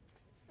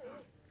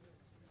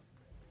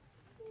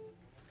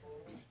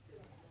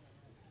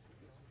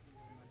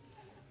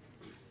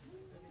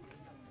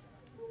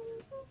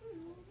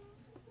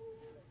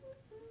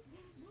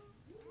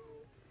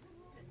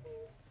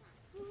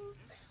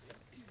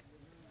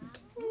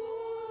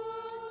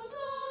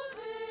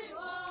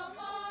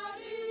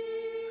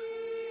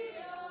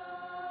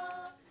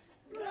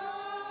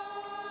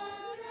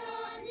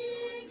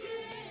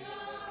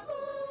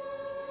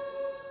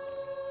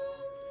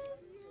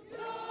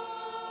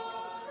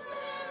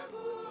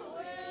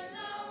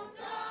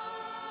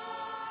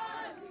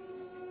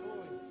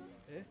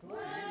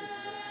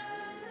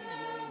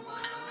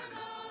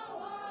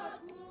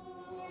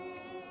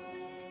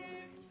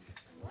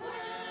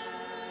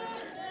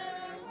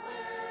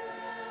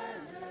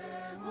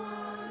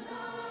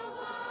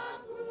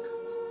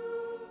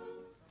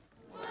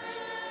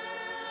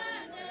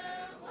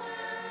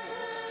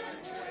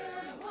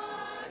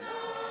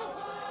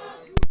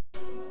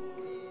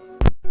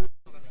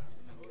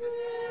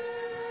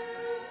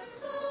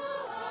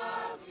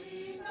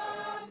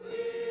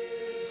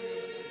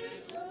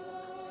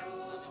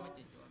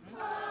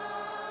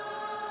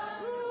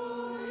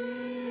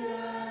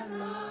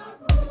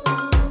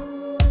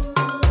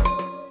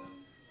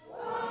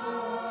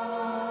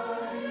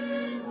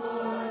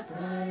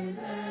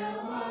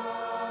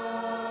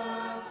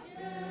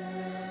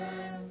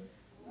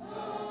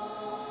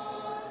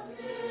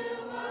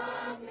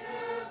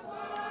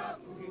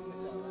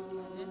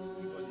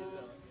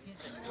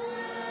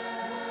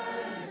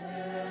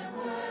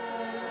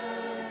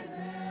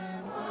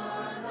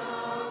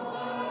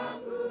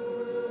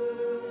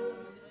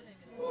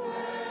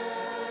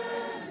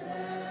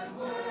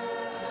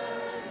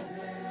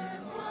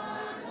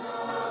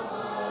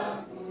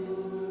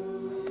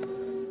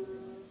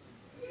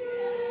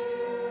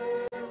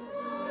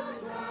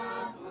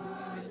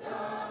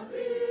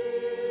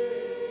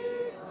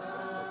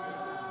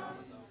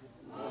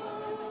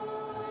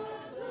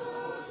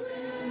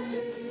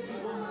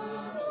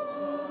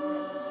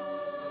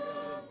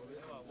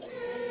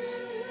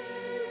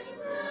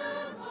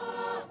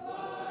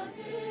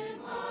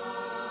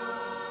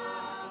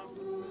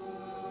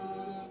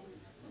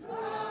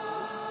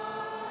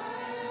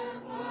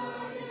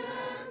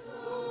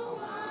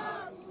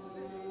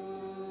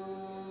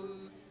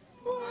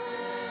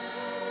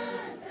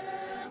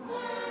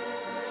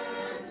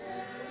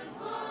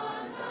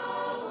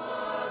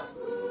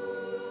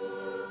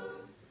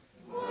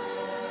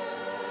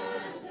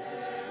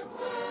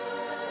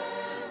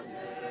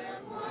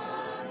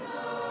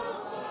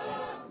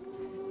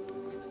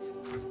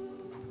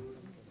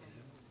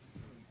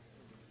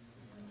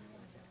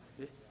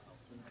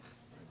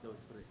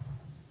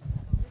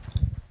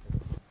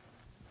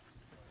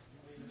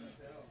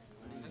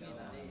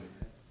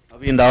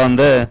 Winda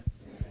onde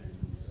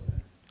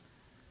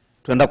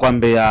twenda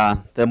kwambia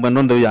themwe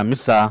nonde ya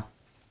misa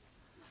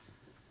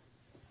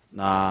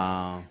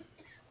na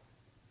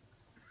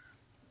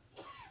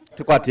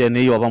tikwatie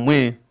ni yo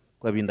bamwe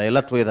kwa winda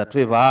ila twetha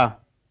tweba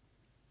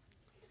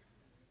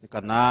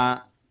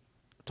nikana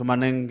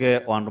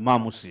tumanenge wandu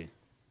mamusi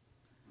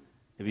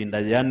winda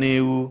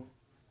yaneu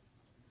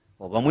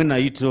obamwe na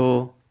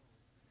ito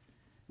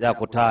ya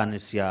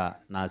kutanisya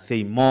na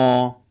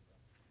seimo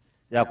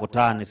ya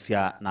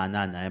kutanisya na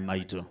nyanya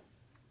emaito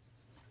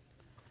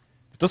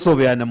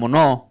tusobeane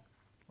muno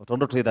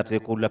otondo twitha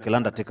tekula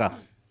kilanda tika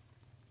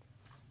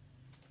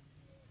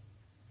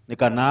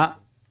nikana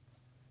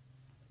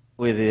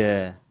with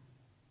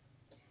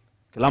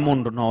kila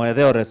mundu no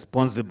wethe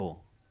responsible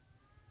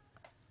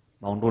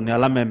maundu ni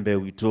ala membe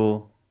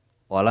wito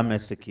wala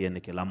mesikie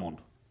ni kila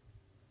mundu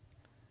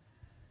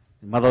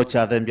madho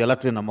cha thembi ala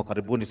twina mo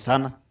karibuni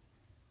sana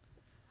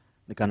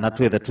nikana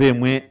twethe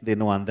twimwe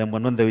thini wa nthemwe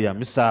nonthe ya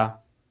misa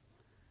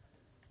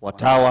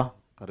watawa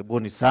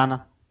karibuni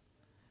sana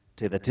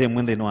tethe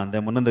twimwe thini wa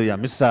nthemwe nonthe ya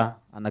misa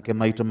anake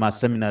maitu ma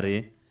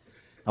seminary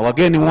na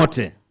wageni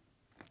wote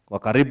wa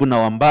karibu na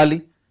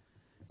wambali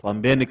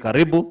tuambieni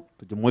karibu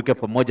tujumuike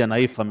pamoja na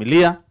hii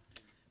familia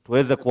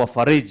tuweze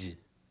kuwafariji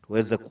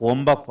tuweze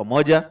kuomba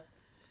pamoja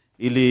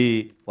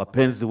ili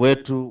wapenzi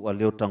wetu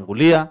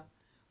waliotangulia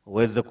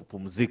waweze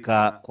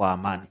kupumzika kwa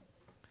amani.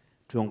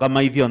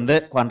 Tuungama hivyo nthe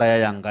kwa ndaya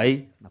ya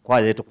Ngai na kwa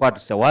yetu kwa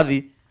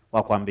tusewathi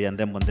wa kuambia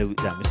ndembo nthe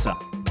ya misa.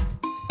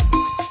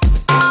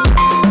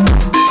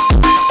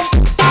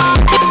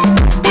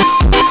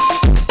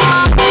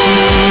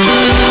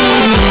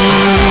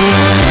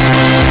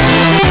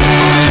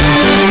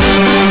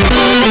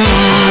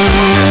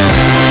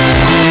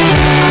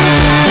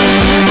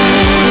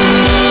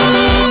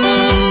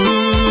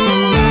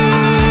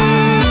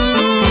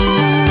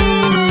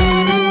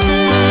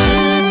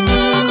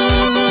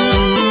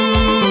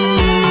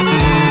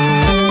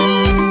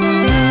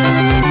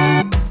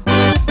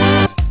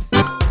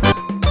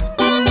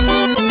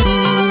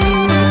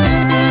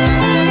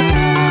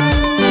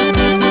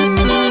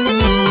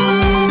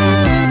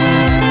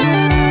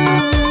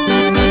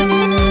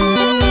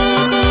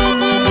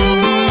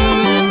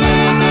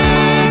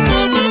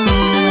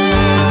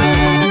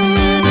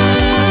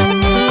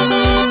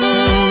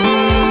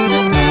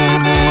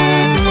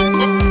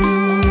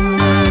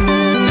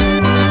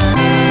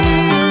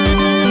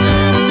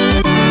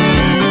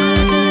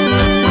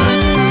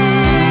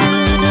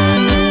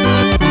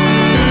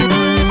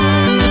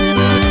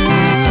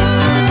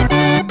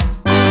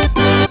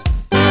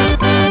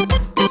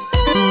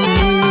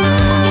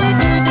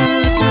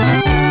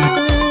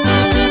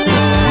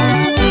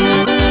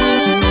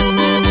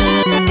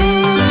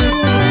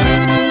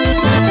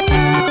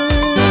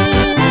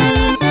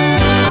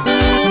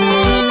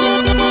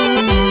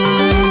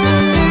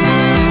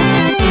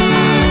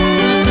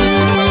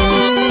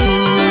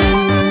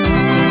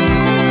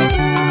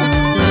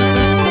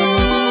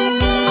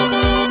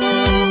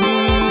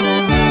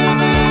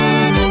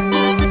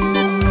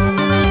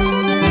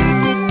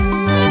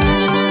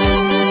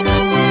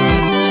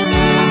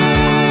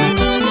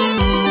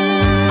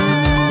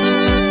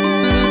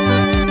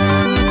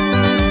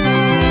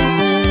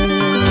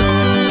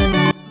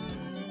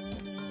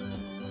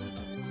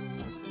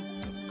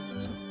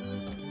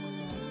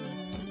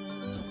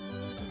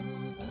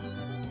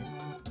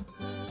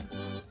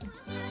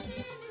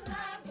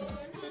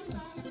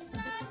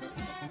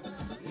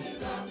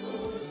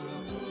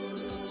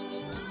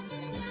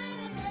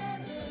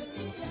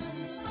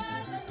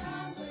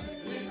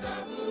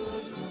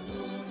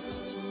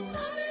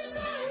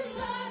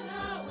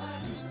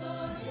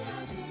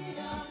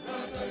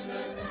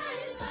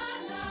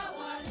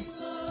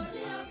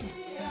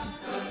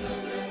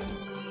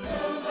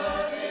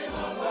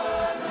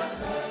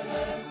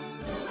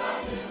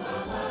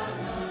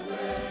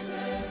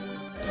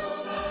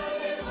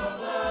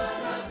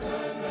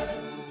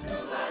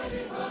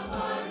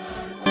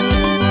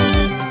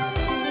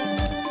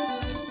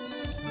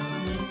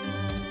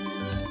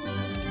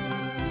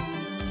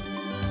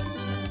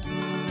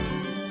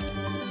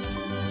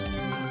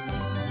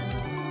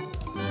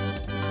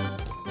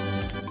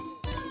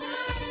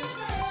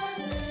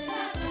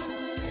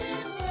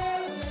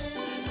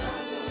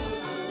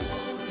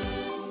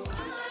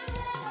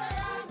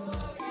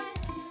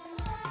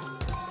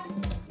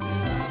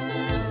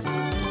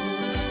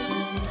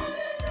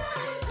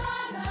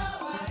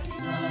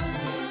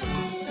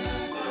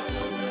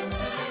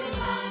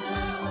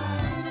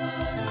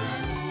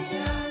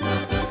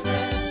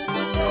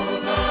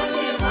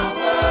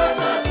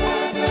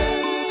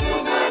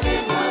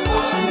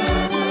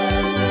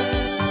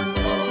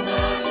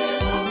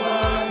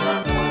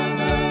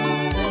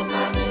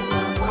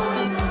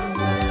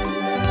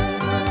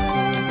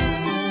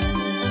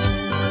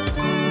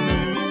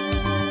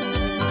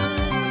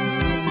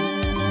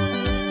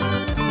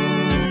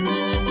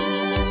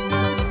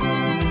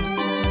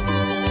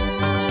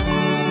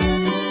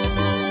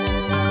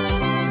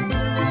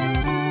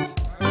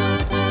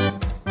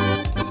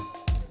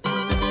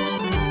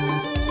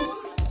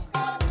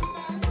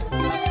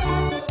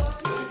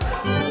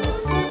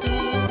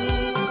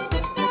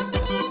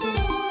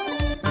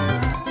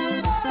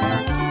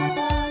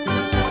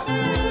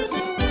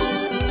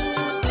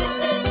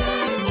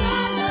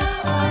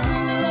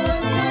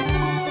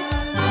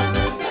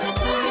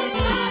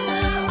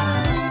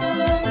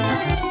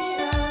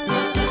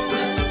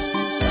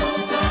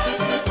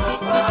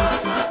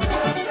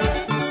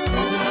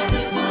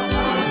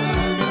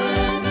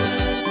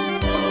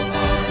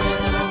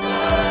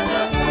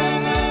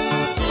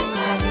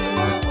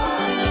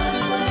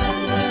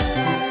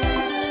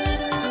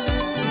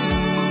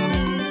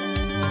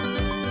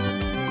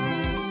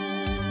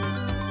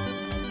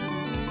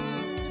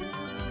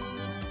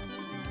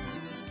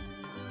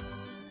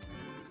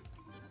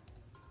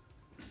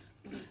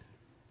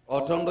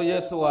 otondo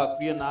Yesu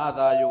wakwie na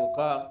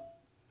athayuka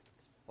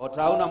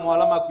otauna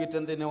mwalama kwite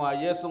nthini wa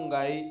Yesu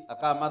Ngai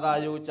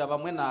akamathayucha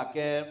vamwe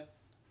nake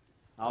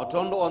na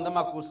otondo onthe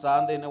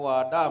makusa nthini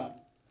wa Adamu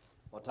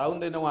otau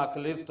nthini wa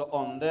Kristo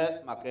onthe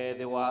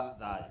makethi wa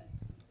thayu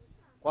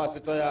kwa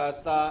sito ya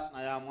sa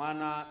na ya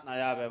mwana na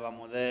ya beba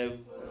mutheu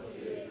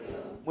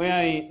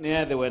mwai ni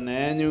ethiwe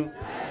nenyu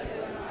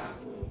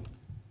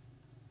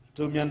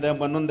tumia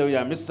nthembo nuntheu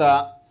ya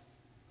misa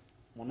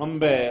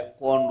munombe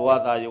kuondu wa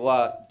thayu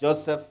wa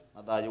Joseph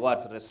na thayu wa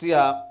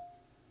Theresia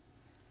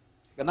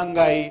kana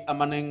Ngai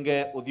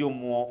amanenge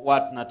uthiumo wa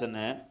tena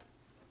tene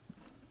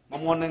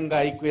mamwone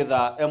Ngai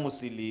kwitha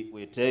emusili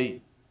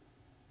witei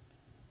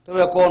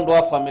tewe kuondu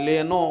wa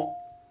familia ino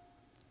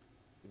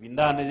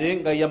ibindane ye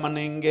Ngai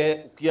amanenge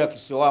ukia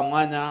kisio wa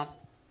mwanya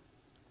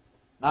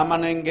na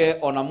amanenge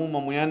ona muma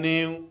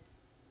muyaniu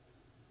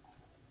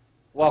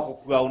wa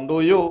kukua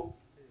unduyu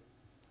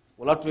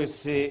ula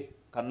twisi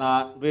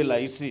kana ndwila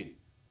isi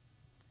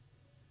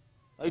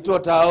aitu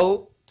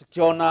otau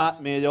tukiona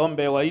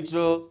meyombe wa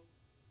itu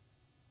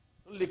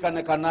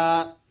likane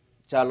kana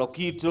chalo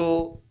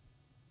kitu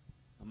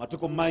na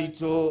matuko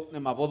maitu ni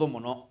mabodho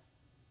muno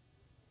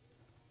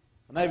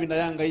na ibinda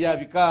yanga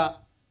yabika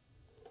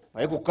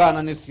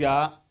paikukana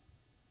nisya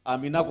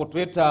amina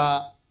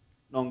kutweta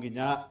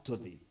nonginya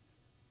tuthi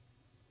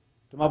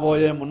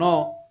tumaboye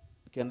muno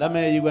kenda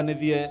meyiwa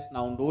nithie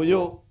na undu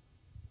uyu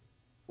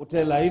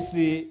utela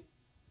isi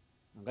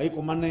Ngai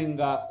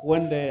kumanenga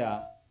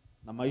kuendea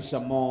na maisha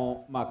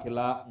mo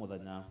makila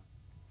muthanya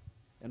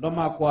endo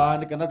makwa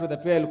nikenda twethe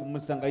tweli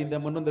kumisa Ngai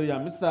ithembo nuntheu ya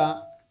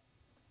misa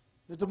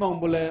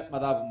nitumaumbule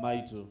mathabu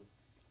maitu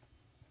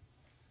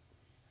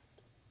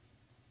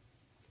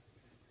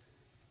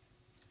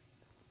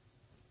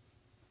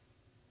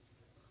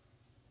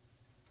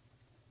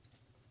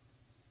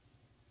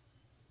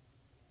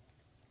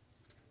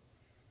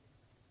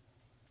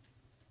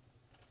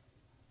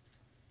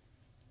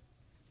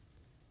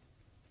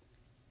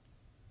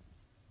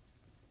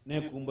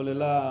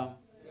nekumbulela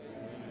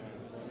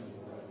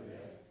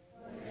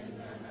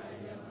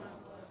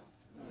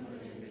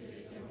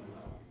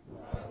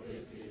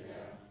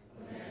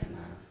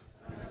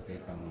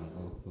anapeka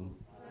magofu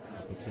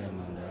akutia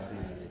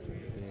mandorana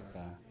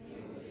alitupeka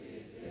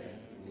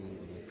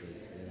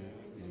ningulekese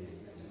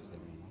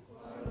mno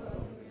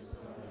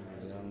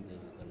mliamde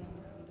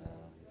vikalambanda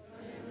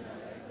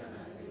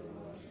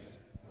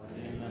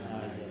wanena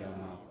naye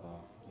yamako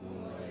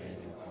munga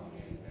yenu kwa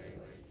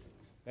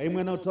Ngai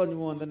mwena utonyi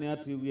wonthe ni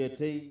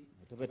atuiwietei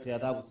tupete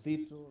athabu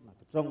situ na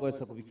kitongo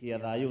esa kubikia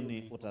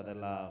thayuni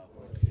utathela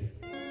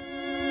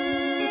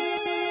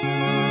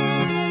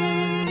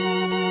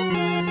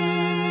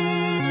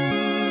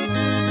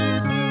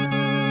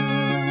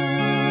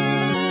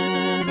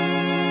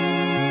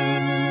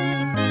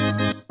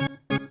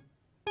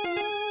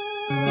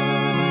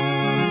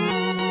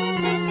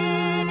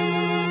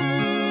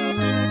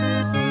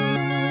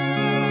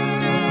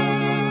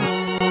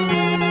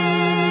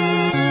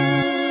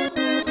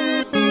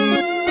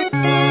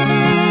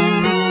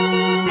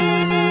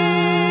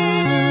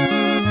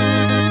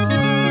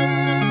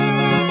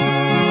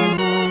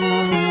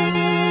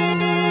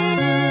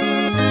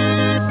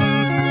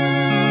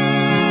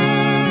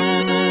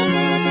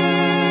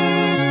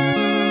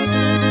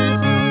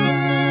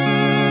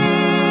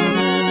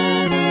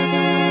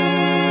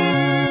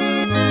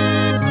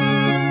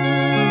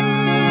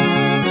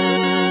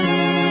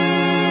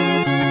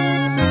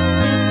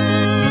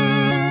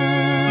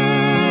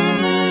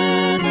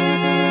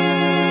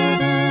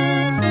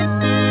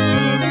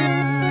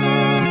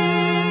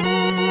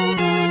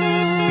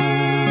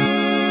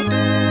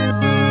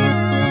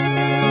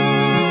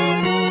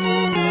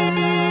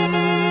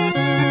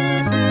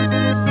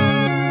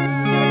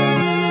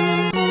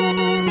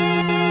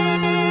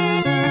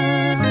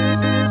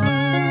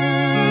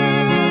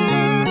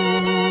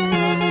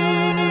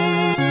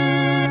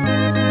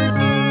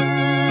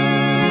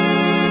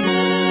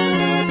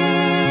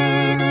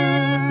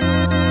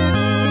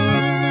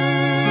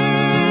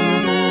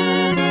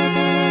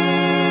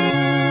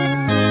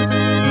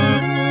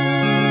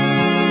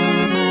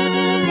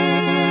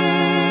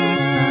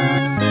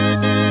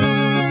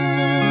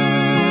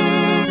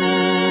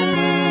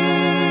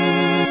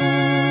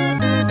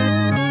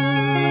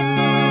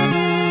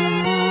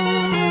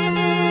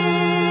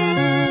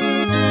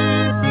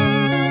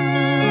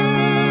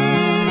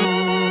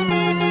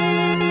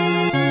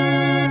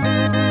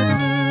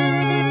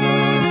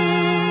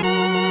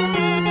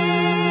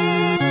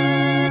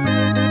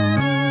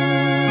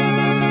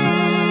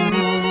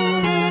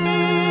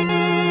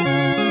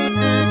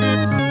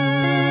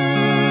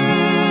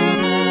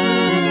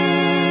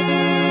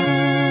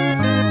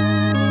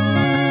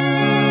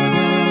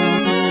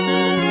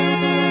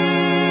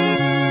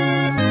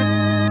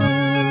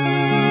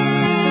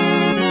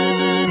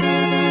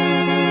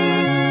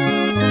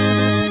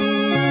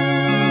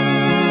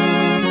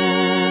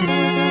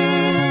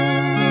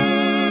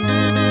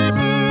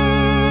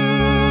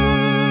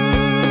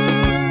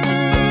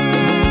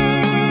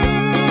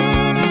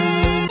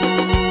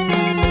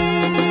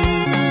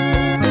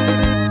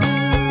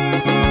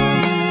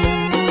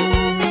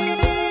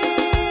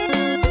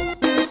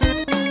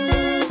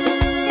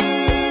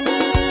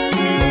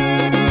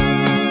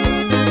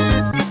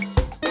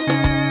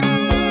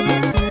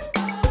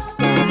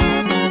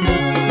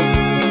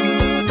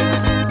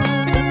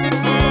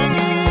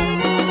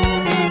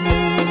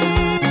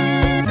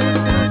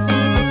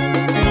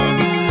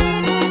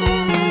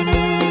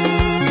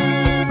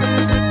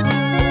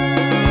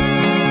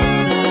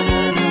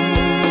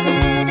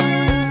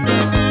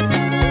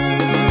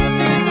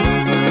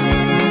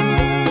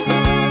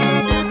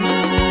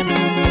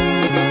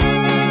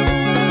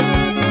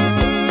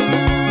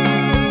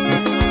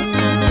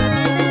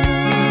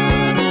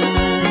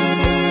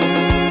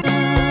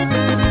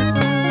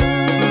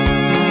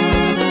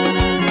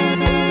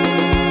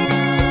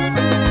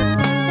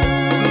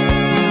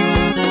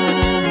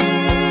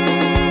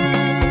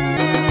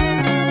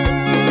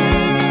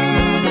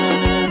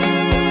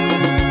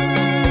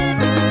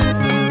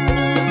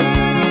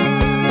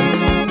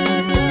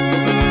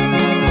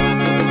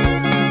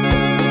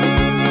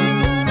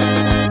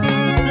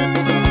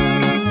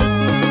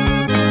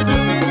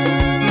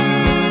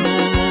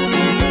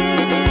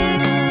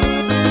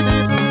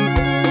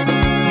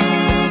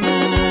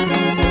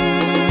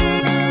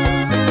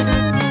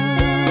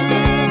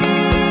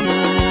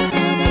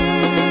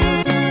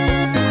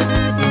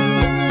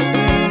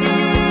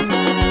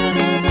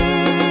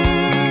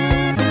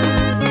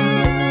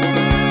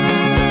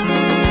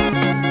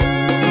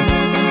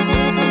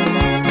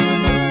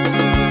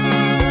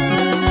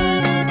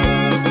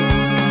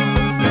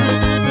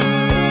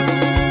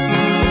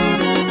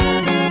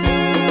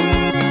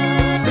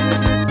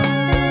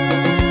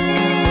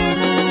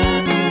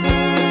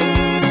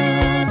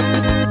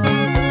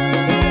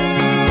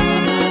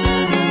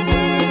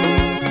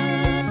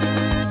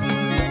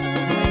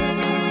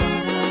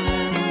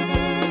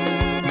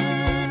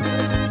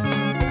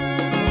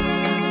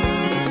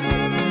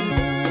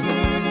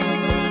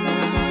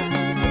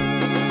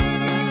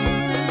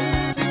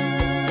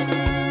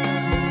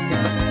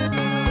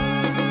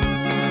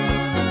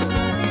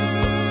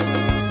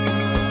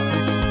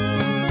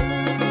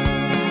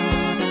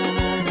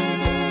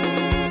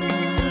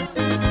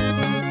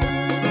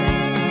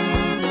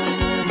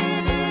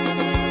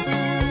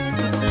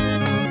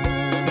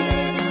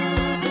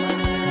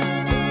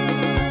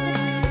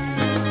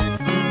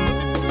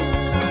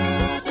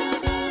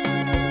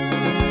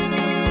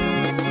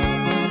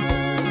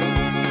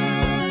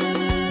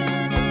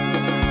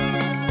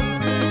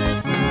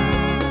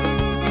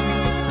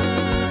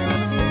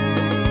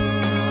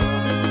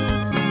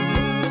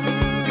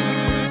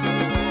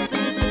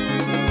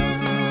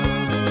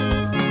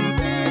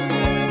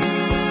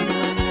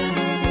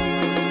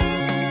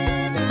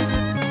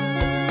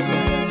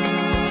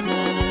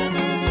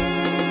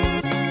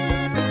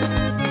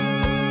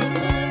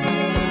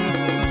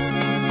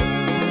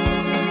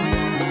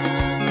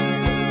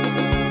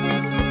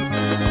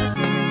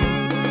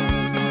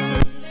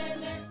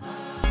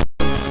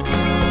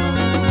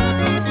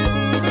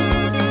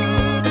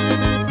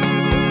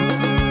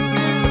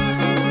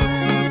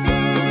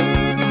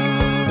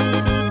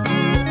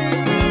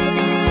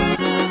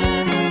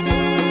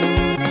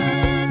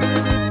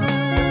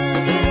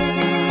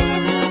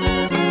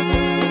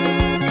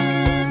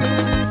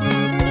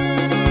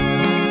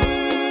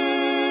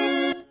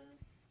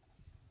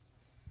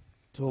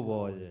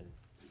tuboye.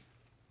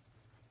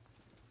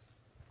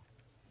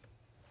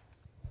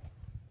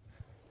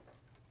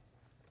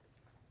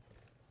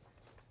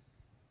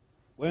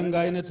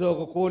 Wenga ine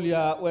toko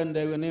kulia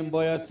wende wini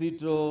mboya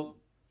sito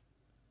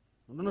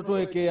nduno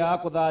tuwekea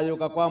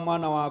kuthayuka kwa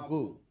mwana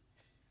waku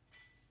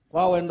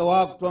kwa wendo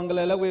waku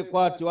tuongelele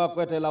wikwati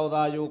wakwetela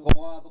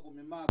uthayuko wathu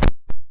kumimaka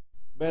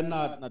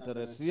Benard na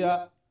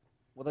Theresia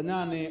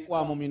muthanyani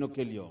wa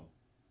muminukilio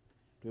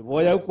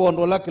twivoya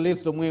ukondola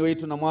Kristo mwi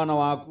witu na mwana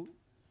waku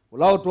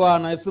ula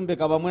utwana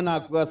isumbika vamwe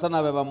naku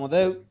asana beba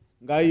mutheu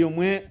ngai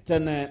umwe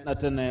tene na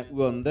tene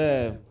uonthe.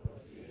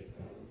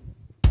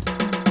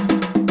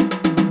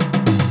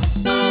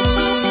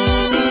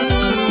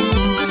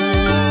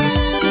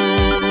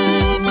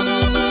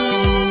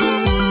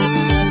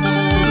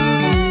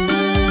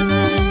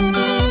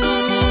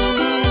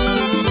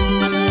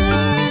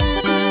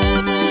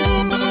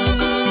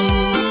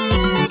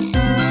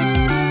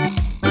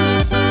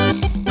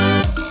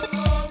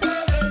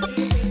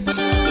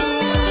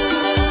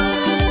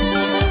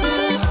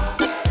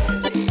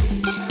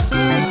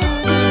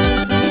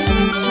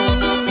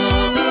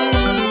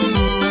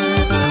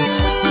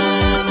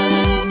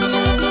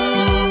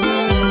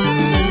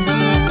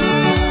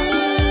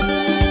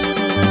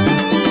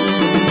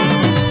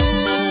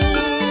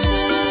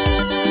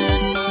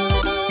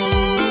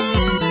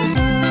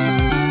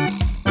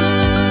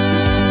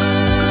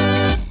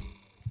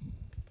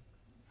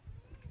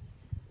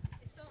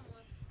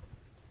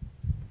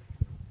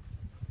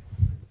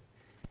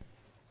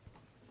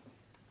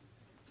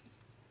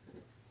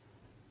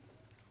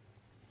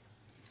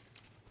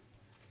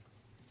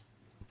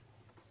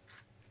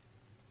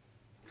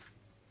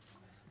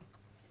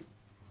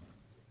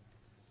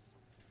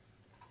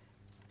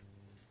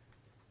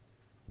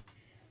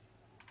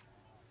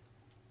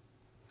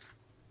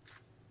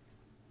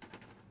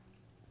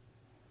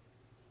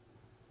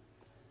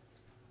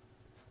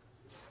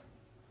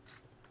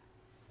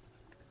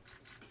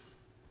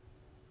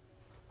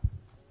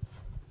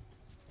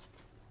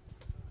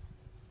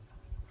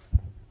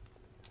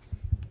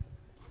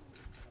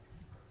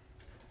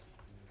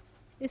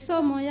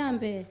 Isomo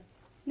yambe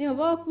ni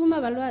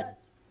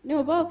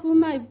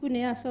obokuma ibukune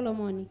ya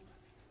Solomoni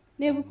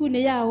ni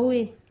ibukune ya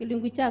uwe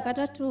kilungu cha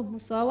katatu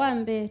musoa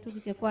wambe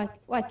tupike kwa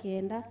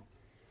wakenda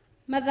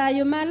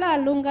mathayo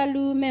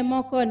malalungalu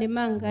memoko ni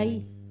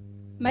mangai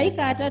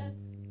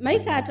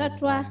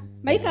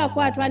maika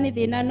kwatwa ni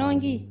thina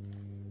nongi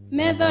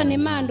metho ni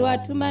mandu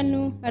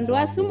atumanu andu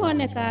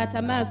asumoneka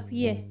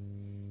atamakwie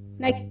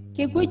na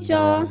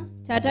kigucho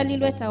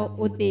chatalilwe ta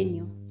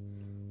uthinyo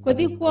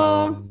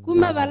kuthikwo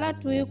kuma vala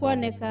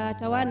tuikuoneka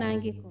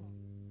tawanangiko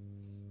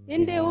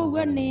indi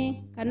uguo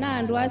ni kana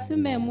andu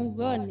asume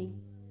mugoni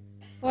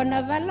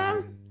ona vala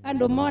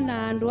andu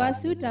mona andu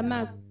asu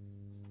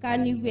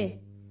tamakaniwe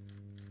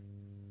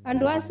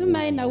andu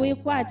asume na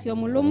wikwatio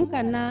mulumu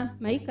kana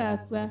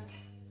maikakwa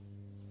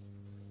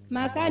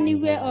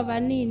makaniwe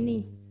ovanini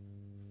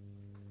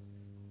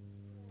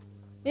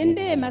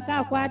indi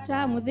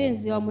makakwata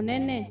muthinzi wa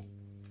munene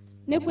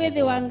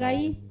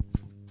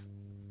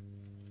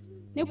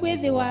ni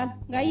kwithiwa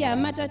ngai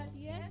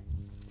amatatie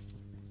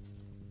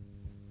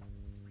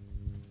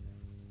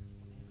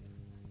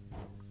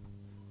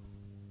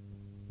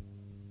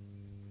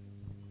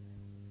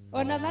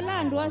ona vala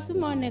andu asu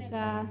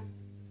moneka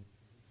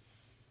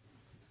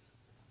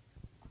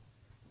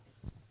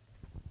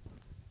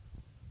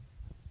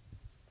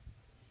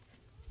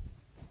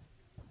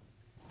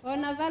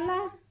ona vala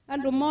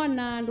andu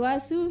mona andu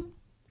asu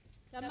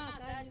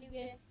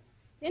tamakaniwe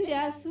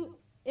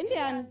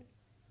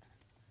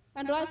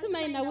andu asu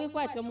maina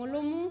wikwatio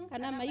mulumu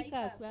kana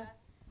maikakwa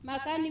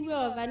makaniwe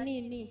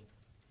ovanini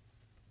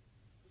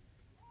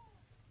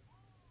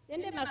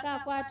indi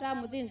makakwata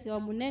muthinzi wa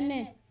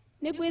munene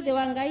ni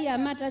kwithiwa ngai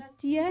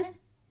amatatie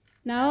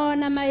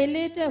naona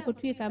mailite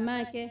kutwika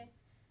make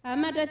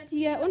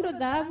amatatie undu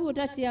thahabu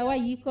utatia wa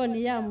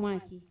yikoni ya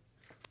mwaki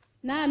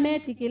na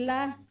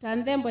ametikila ta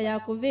nthembo ya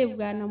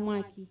kuvivwa na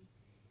mwaki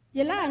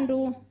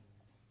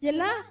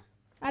yila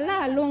ala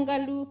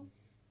alungalu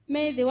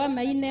meithiwa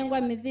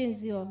mainengwa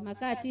mithinzio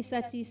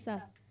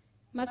makatisa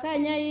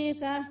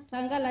makanyayika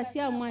tangala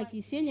cia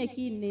mwaki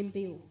cienyekine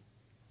mbiu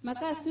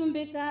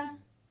makasumbika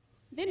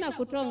thina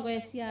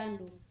kutongoesya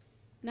andu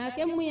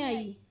nake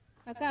mwiai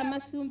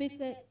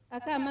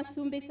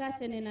akamasumbika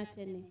tene na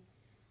tene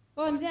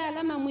onthe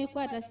ala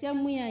mamwikwata cia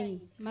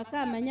mwiai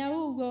makamanya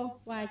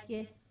ugo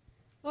wake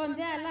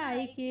onthe ala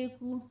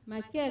aikiku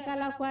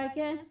makekala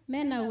kwake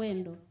mena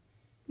wendo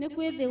ni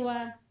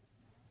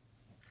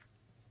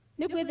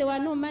kwithiwa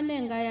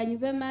numanenga ya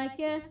nyuve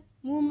make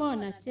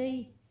mumona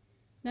chei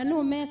na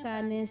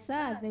numeka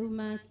nesa theu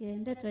make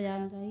ndeto ya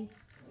ngai.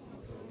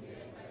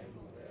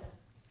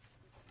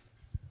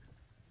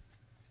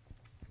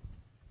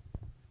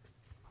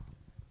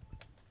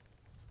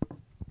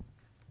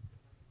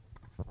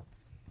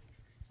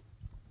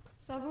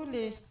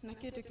 Savule na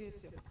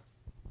Catechist.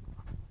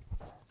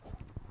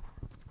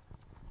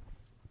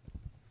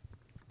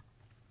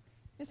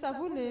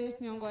 Isavule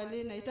miongo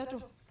ali na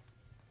itatu.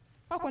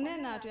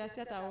 Pakonena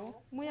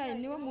tuyasiatao muya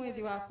iniwe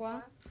mwithi wakwa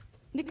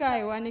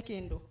ndikaewa ni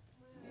kindu.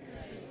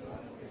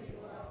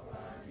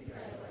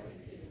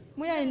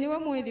 Muya iniwe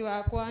mwithi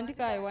wakwa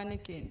ndikaewa ni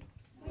kindu.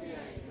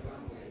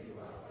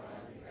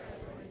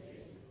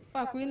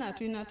 Pakwina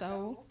tuina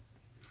tao.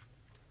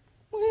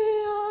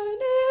 Muya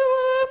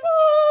iniwe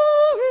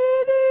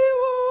mwithi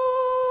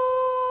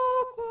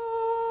wakwa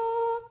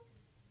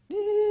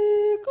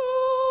ndikaewa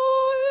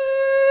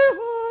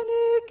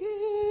ni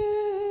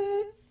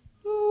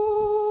kindu.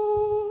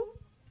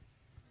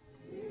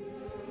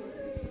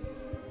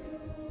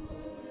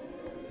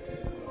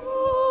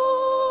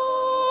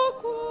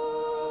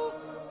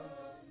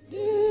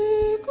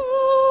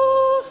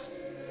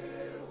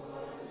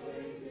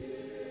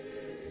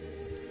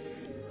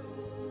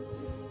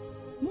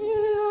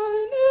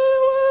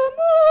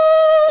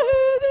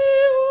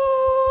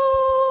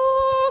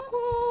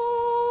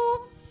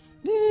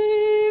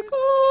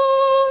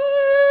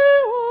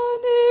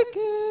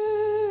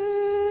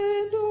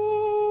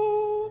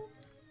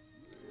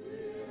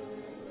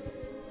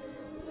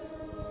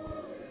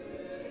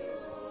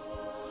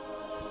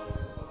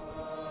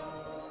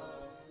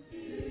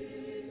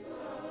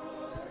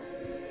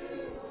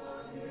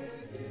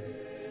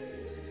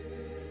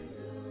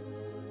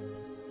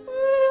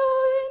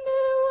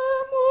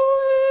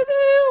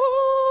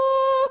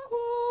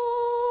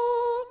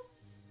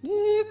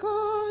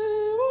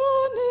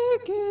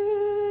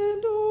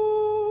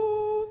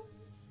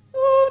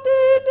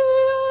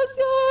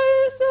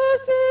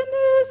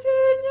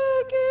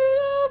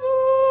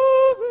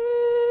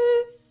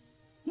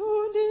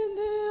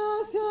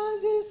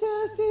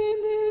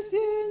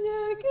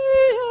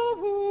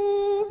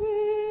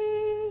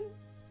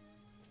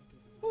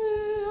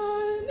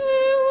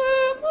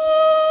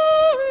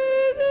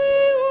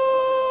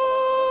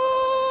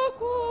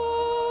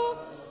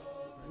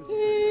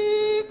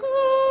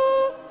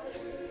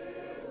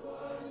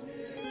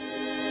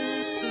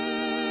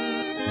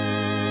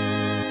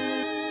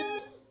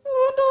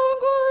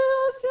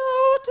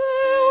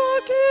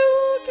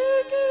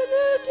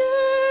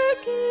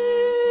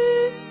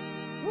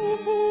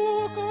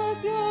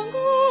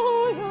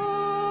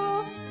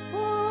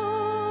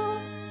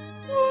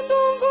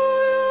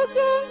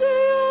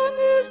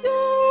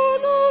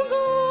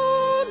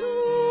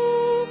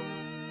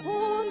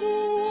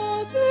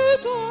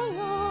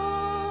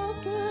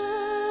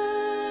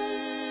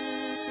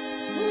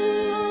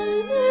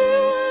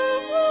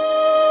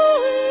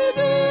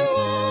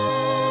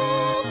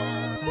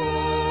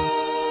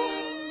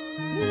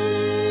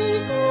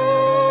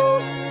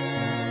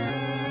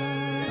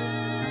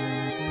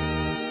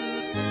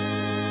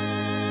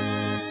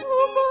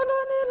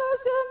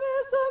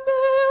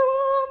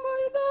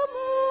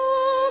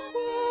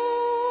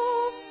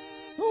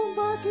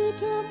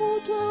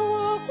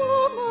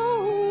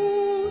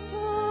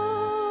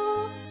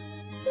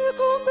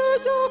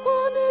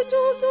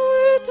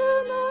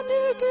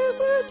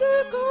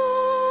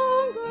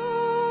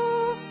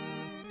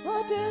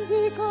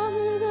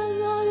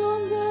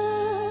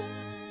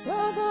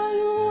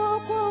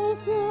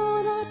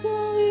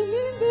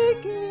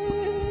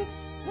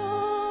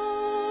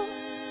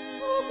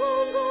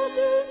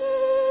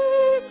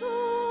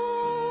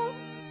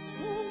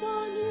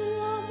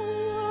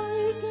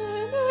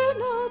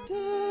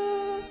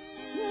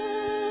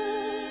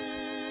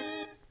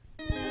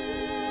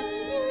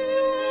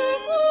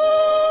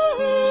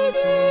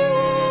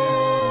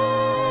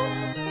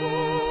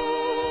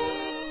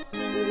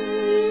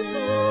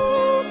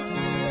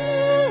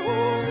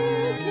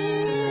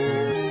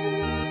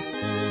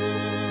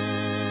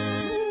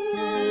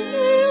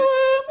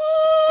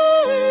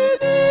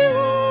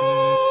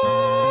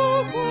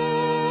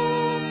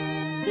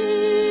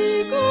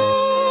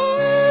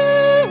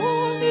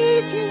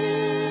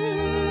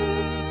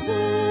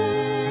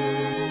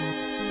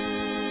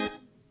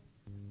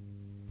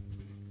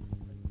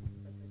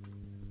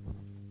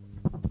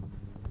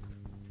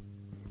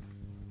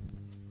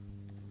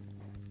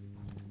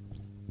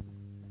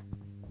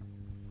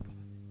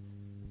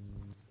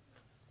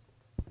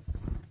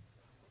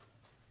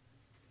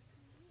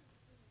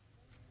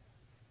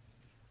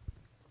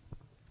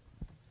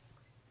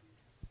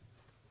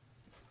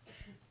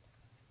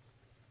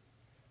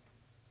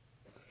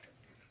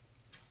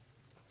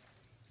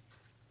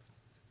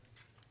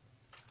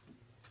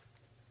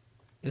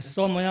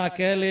 Isomo ya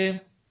keli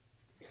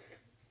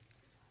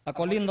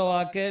Akolindo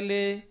wa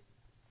keli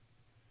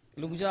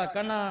Lunguja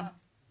kana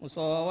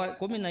Musowa wa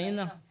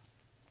 14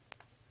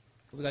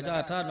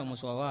 Kubigaja 5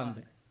 musowa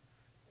wambe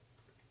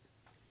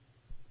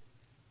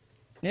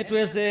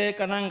Netweze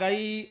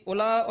kanangai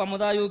ula wa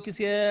mudhayu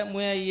kisie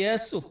mwe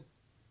Yesu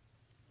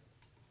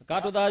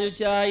Kato dhayu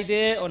cha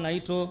ide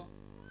onaito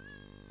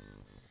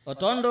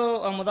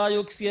Otondo wa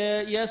mudhayu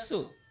kisie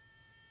Yesu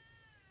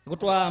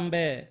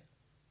Kutwambe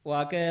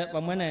wake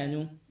pamwene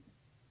yenyu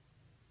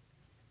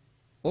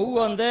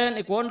Uwonde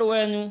ni kuondo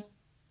wenyu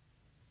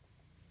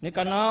ni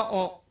kana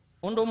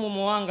ondo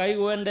mumo wanga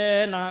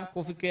iwende na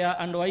kufikia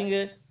ando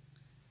ainge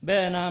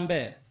be na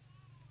mbe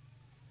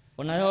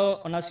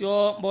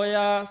onasio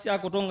mboya sia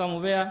kutunga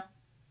mubea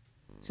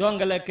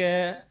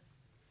siongeleke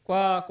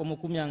kwa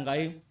kumukumya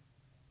Ngai.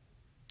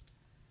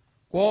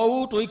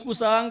 Kwa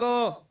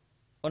tuikusango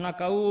ona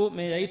kau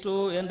meya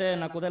itu yende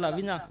na kuthela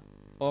vinya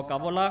o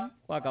kavola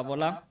kwa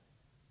kavola.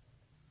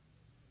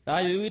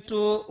 Tayo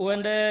witu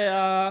uende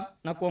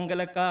na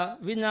kuongeleka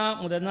vinya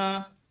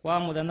muthenya kwa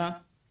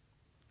muthenya.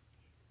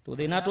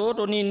 Tuthina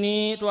tutu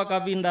nini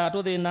twakavinda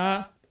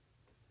tuthina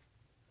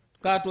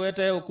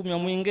tukatuete ukumya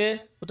mwingi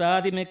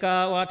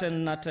utathimika wa tene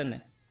na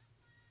tene.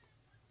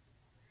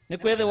 Ni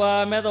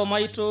kwithiwa metho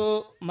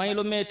maitu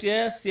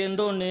mailumitie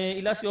sienduni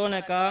ila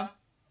sioneka,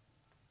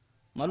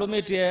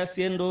 malumitie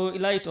siendu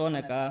ila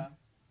itoneka.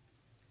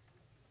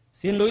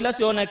 Siendu ila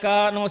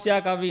sioneka no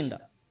sia kavinda,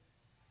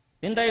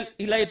 inda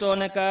ila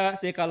itoneka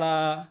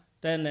sikala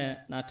tene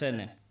na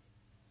tene.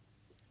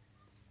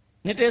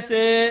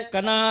 Nitese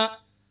kana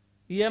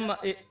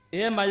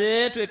yema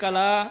yetu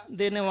ikala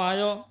thini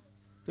wayo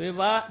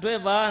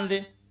tweva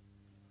nthi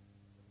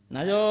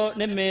nayo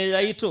ni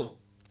meya itu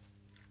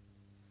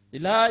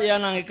ila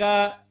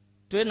yanangika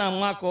twina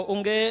mwako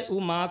unge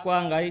uma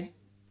kwa Ngai.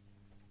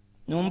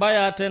 Nyumba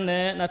ya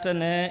tene na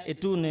tene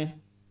ituni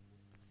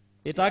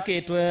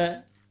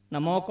itakitwe na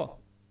moko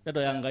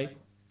teto ya Ngai.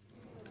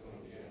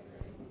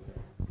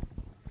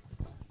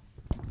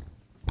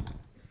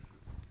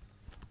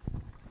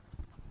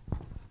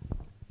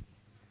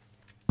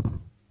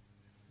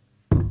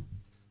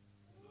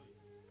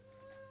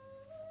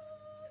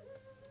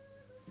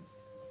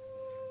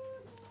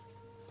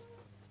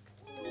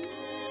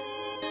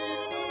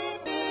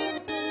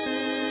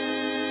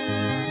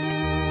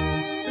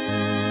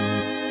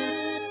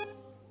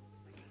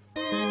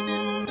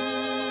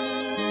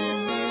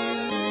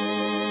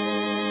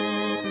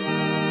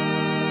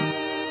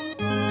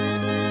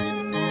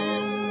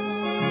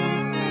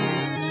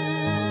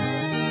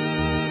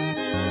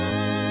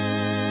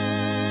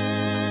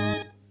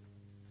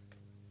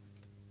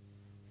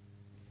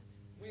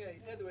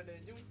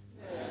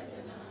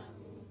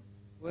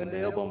 Wende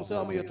yobo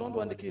musewa muyotondo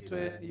andikitwe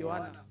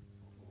Yohana.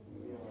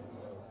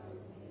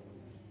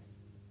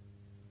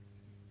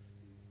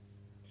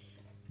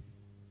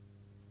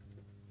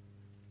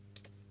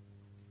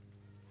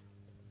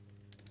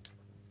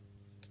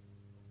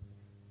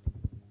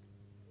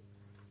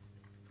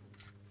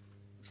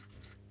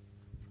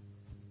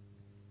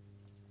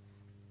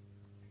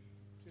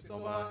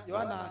 Tusoma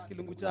Yohana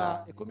kilungu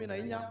cha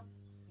 14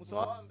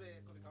 musewa mbe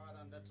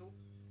kubikawa ndatu.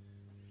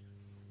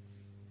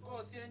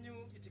 Ko sienyu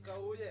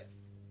itikauye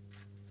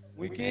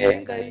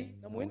mwikie Ngai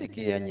na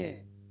muindikie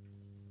nye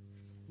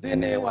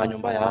thini wa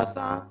nyumba ya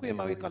asa kwi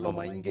mawikalo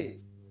maingi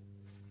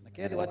na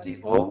kethi wati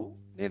ou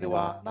nithi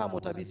wa na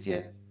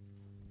mutabisie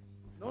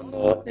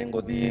nono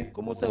ninguthi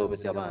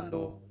kumuseubisia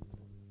bandu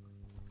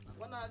na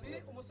kwana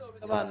thi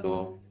kumuseubisia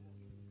bandu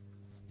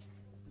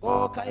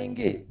ngoka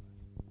ingi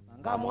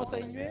ngamosa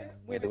inywe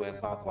mwithi we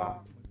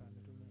kwakwa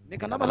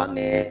nikana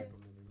balani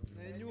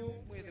nenyu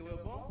mwithi we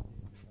bo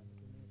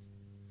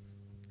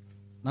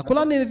na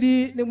kula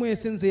nithi ni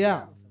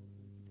mwisinzia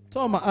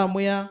toma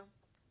amwia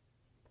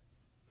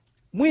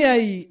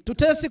mwiyai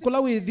tutesi kula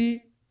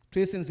withi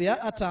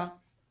twisinzia ata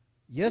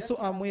Yesu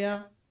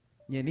amwia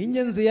nye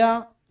ninye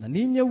nzia na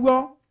ninye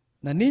wo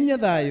na ninye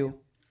thayo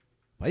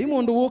pai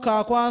mundu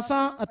wuka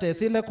kwasa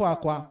atesile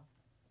kwakwa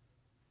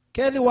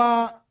kethi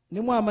wa ni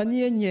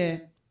mwamanyie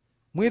nye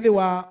mwithi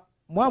wa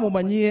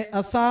mwamumanyie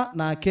asa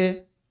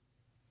nake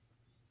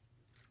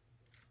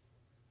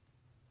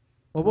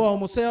obo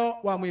museo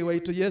wa mwi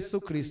waitu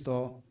Yesu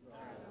Kristo.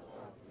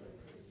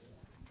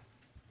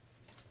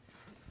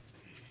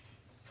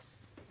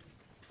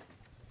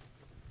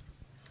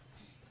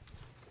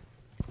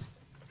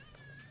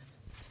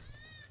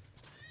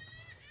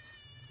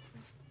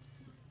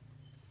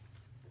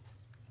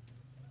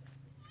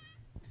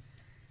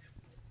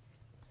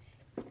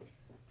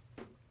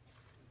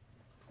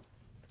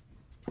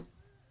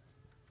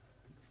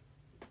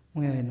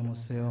 Mwe ni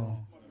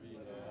museo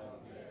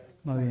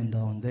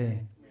mawinda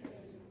onde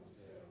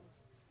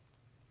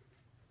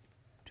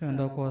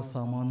twenda kwa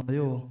samano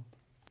yo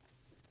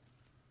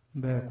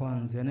mbe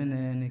kwanza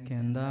nene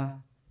nikenda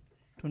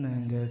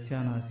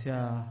tunengesiana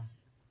sia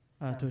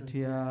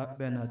atutia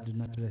Benard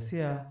na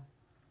Theresia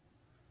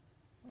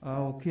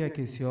au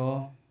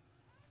Kyakisio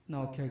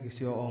na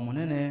Kyakisio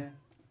omunene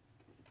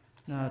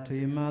na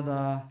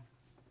tuimadha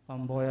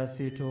amboya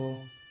sito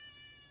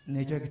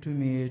nicho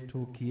kitumi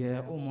tukie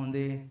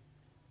umundi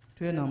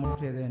twena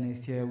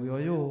mutwethenesie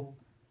wioyo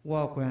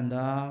wa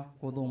kwenda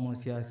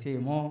kuthumusia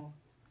siemo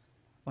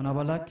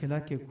onabala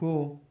kila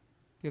kiku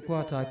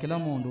kikwata kila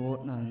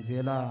mundu na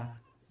nzela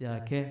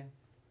yake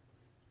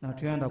na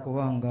tuyenda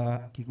kuvanga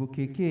kiku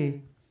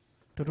kiki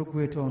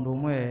tutukwite undu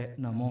umwe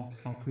namo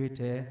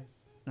makwite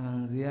na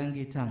nzia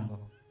ngitango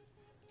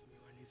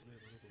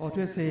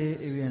otwese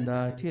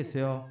iwenda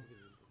tieseo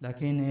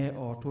lakini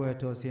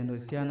otweto siendo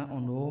siana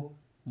undu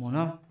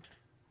muna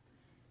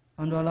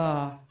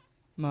andwala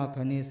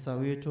makanisa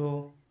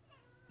witu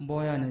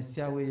mboya ni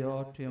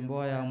siawiyo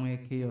tuyemboya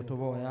mwikiyo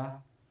tuboya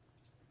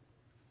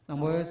na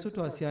mboya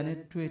sutu asiani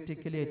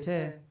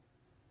tuitikilite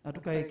na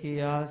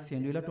tukaikia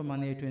siendu ila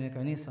tumane tuene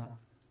kanisa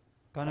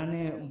kana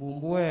ni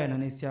mbumbue na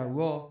ni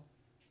siago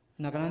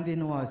na kana ndi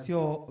no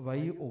asio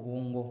vai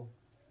ubungo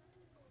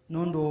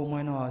nondo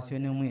mwena wasio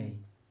ni mwe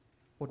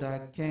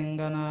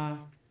utakengana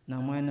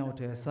na mwena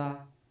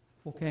utesa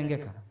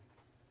ukengeka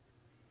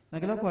na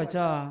kila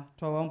kwacha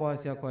twawambo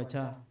asia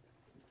kwacha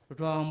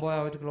twawambo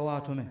ya wetikulo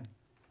watume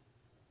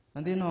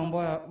andino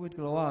ambo ya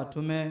wetikulo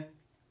watume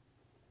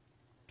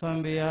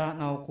twambia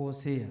na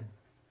ukusia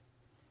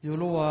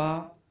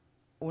yuluwa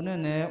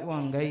unene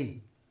wa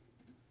ngai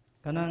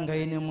kana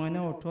ngai ni mwene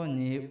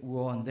utonyi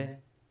uonde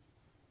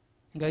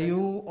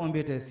ngayu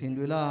ombete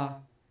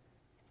sindula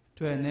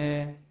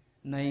twene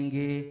na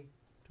ingi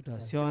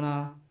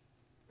tutasiona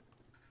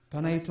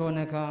kana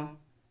itoneka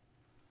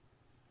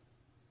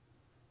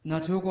na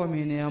tuko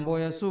mine ambo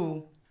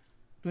Yesu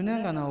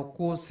tunenga na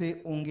ukusi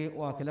ungi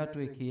wa kila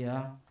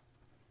tuikia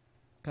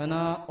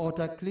kana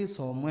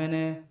otakliso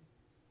mwene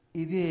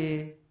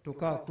idhi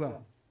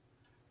tukakwa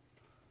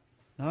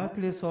na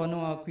kliso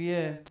no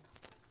akwie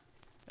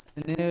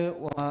ne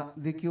wa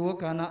dhikiwa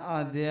kana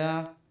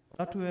adhia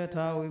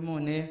atueta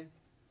wimone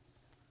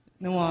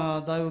ne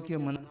wa dayuki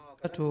mwana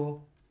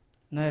wakatu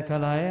na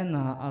ekalae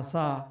na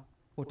asa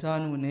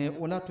utanu ne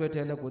ula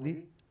tuetele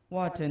kudhi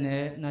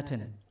watene na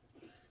tene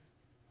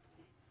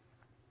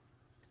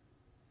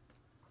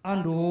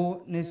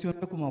andu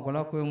nesione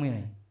kumakola kwe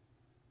mwai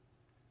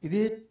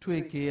idhi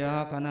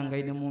tuikia kana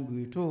ngaine mumbi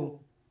witu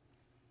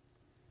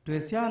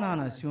tuesiana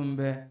na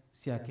siumbe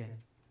siake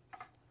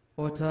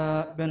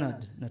ota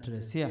Benard na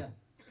Theresia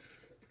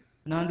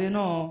na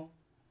ndino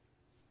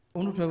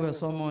undu twewe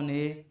somo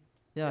ni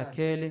ya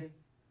keli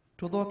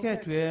tuthoke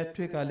twe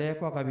twikale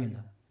kwa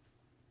kabinda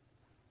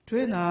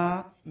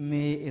twina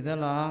mi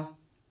idhala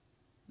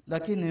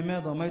lakini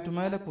medho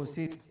maitumaile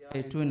kusisi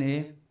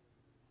aituni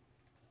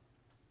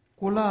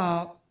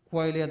kula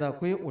kwa ile da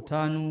kwe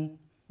utanu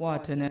wa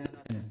tene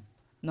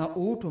na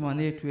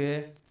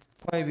utumanitwe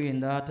kwa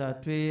ibinda ata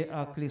twe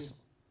akristo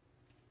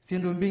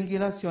sindu mbingi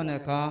ila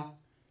sioneka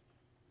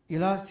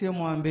ila sie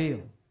mwambio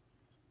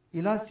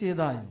ila sie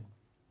dayo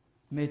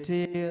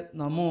mete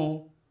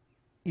namo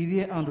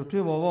idhi andu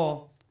twe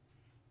bobo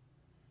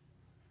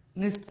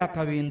nista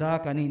kabinda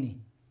kanini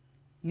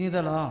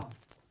neither la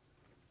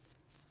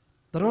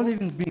the all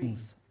living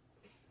beings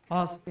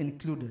us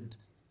included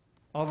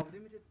of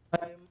limited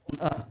time on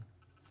earth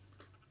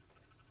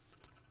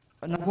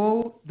and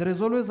above there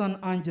is always an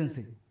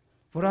urgency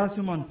for us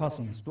human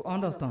persons to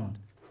understand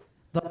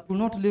that we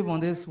will not live on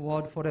this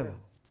world forever.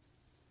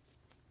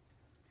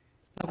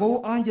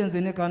 Nako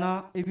urgency ni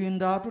kana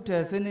ibinda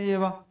tutese ni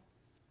yeba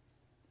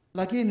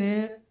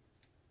lakini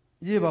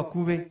yeba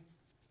kube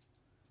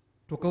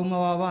tukauma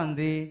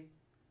wabandi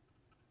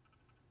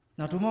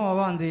na tuma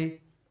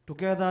wabandi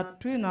tuketha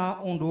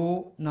twina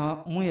undu na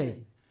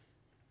mwei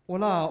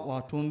ula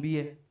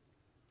watumbie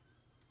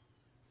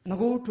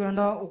nako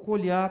twenda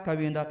ukulia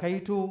kabinda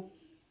kaitu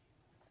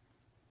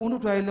undu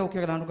twaile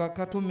ukegala nduka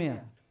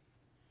katumia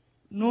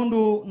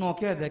nundu no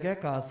ketheke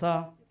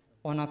kasa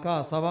ona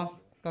kasaba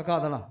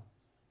kakathala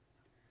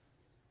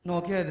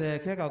no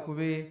ketheke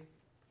kakubi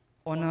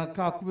ona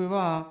kakubi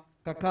ba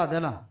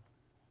kakathela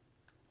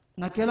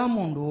na kila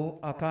mundu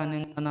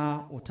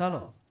akanengana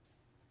utalo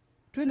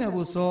twine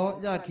buso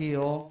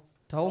yakio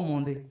ta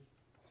umundi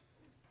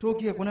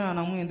tukie kunena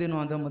na mwindi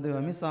no ande muthe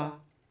wa misa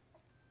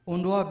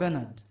undu wa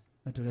Benard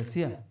na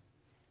Theresia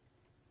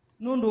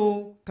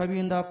nundu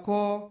kabinda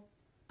ko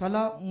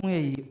kala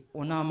mwei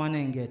ona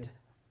manengete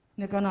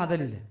ni kana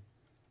dalile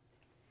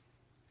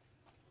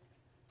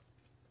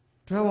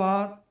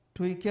twewa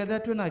tuikethe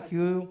twina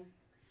kiuyu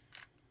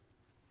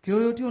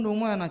ti undu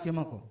umwe na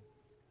kimako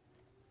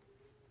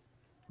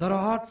that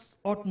our hearts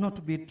ought not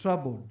to be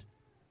troubled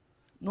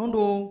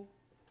nundu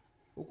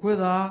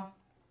ukwetha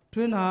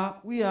twina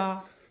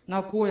wia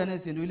na kuya na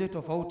sindu ile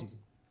tofauti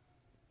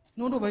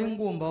nundu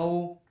baingumba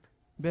u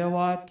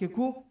bewa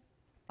kiku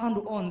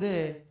andu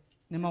onde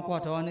ni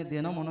makwata wane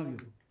thina mono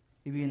byo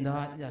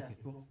ibinda ya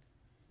kiku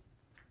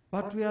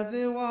but we are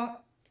there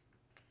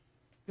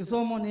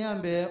isomo ni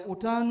ambe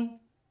utanu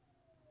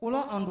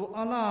ula andu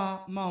ala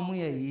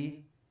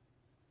mamuyei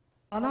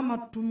ala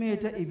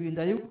matumite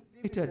ibinda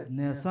united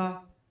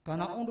nesa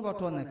kana undu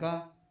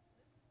batoneka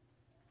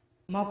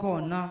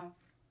makona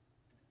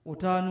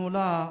utanu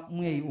la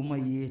mwei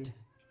umayite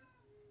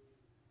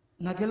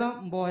na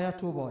kila mboya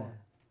tuboya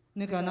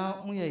nikana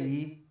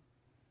mwei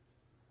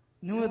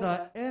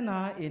niwetha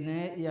ena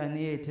ine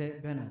yaniyete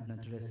Benard na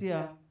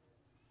Theresia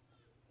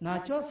na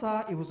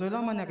chosa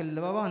ibusoila manya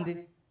kalile babandi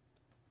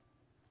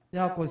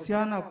ya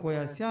kusiana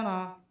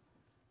kuyasiana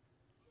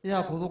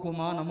ya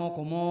kuthukuma na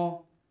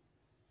mokomo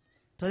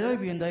tayo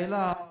ibinda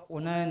ila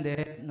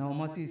unaende na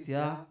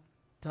umasisia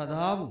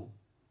tadhabu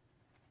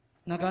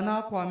na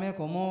kana kwa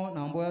mekomo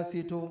na mboya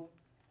situ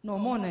no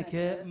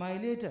moneke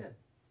mailite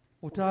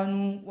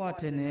utanu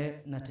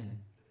watene na tene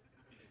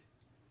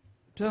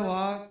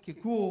tewa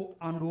kiku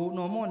andu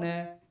no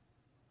mone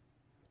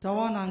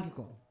tawana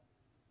ngiko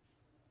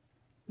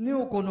ni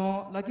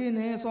ukono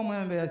lakini somo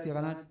yambe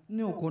yasikana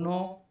ni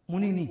ukono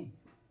munini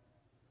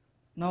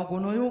na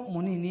ukono yu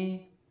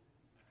munini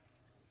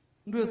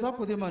ndwe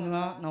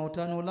sakuthimaniwa na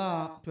utano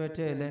la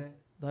twetele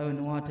thayo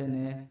ni wa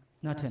tene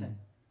na tene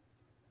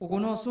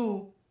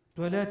ukonosu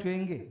twele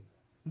twingi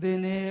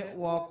thini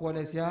wa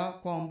kuolesya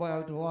kwamba ya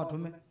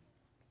watume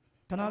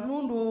kana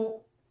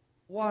nundu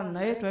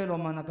wanae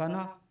twailomana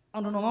kana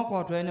andu no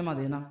makwa twene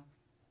mathina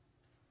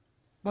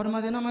bado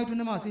mathina maitu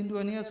ni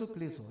masindiwe ni Yesu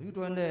Kristo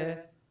yutwende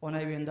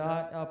ona iwenda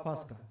ya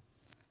Pasaka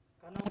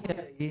kana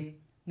mutei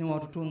ni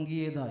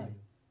watutungie thayo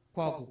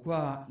kwa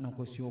kukua na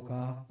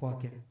kusiuka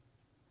kwake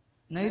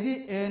na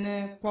ithi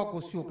ene kwa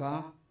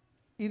kusiuka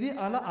ithi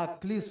ala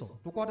akristo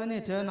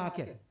tukwatanite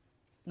nake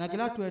na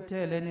kila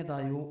twetele ni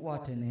thayu wa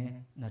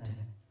tene na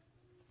tene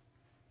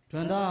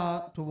twenda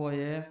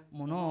tuvoye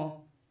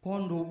muno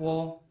pondu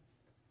bo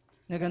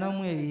negana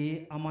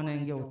mwei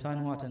amanenge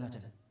utani wa tene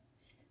tene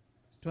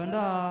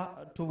twenda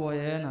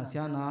tuvoye na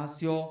siana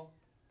sio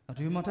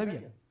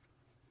atuimatabia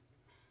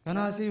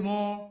kana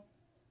simo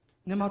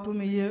ne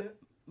matumiye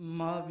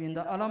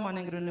mavinda ala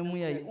manengere ne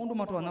muyai undu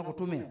matwana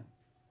kutumia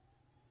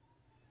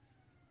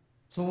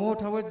so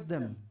what awaits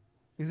them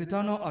is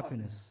eternal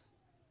happiness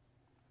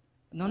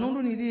na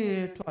nundu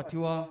nithi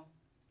twatiwa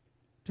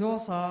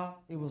tiosa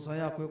ibuso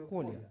yakwe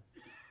kulia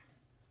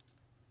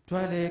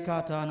twale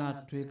kata na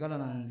twikala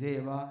na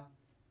nzeva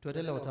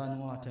twetele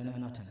utani wa tene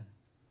na tene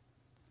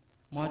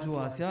mwatu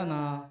wa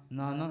siana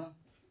nana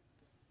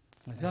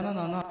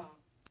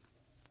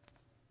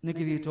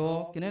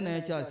nikirito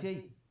kinene cha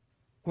siai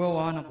kwa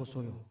wana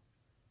kusoyo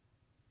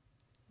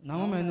na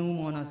mumenu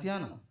mwana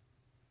siana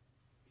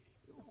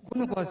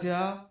kumi kwa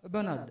sia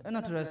Benard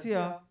ena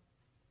Theresia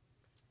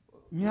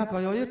miaka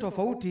yoye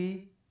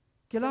tofauti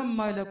kila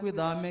mmaile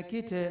kwithame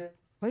kite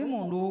pai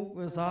mundu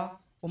wesa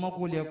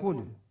umakulia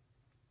kuli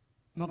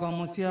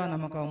makamusia na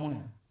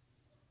makamwe.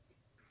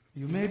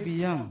 You may be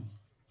young,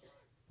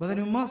 but then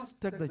you must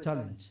take the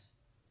challenge.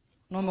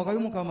 No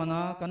makayu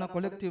kamana kana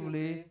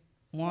collectively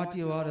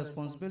mwati wa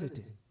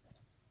responsibility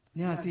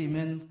ni asi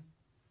men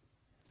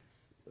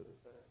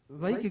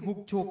vaiki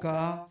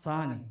kuchoka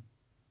sani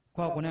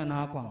kwa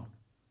kunena kwa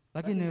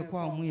lakini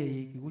kwa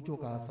mwiye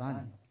kikuchoka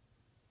sani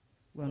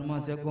when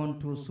must have gone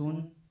too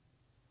soon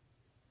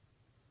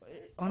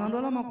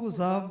onandola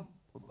makuza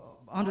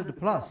 100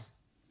 plus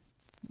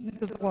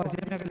nikisa kwa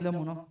sema kile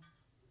muno.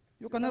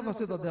 You can never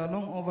say that they are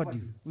long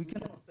overdue. We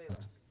cannot say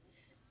that.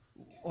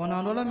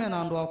 Onandola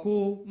menando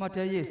aku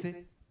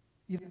matayese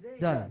if they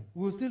die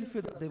we will still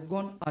feel that they've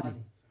gone early.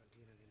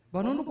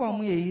 Banundu kwa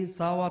mwiye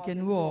sawa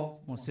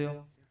kenwo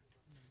museo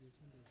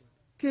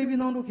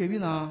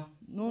kebina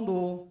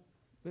nondo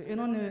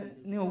eno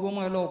ni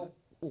ogoma elo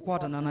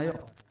ukwata na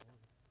nayo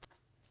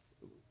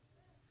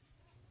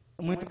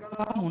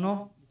mwekala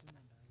muno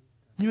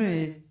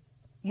nywe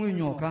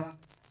mwinyoka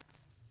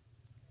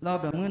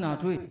labda mwina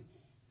atwe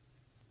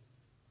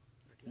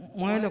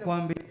mwele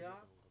kwambi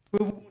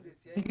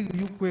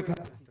yukweka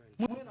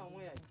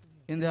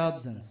in the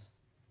absence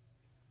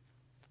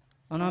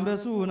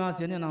anambesu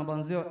nasi yenye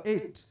nambanzeo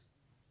 8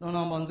 na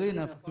nambanzeo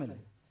ina family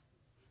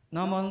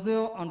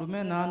nambanzeo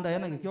andume naanda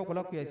yana kikyo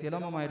kula kuyasiela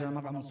mama ita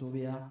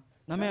makamsubia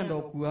na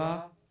mendo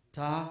kuwa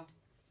ta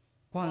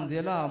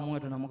kwanzela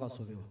mwetu na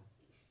makasubiwa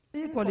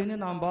equally ni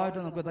namba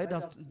ita na kweta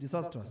ita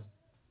disastrous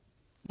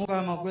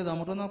muka makweza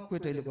mutona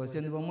kweta iliko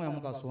siya nipa mwe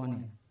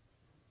mukaswani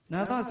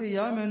na thasi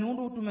ya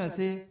menundu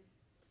tumese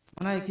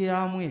anaiki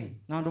ya mwe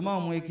na nduma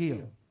mwe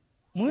kiyo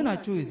mwe na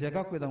choice ya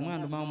kakweza mwe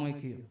nduma mwe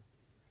kiyo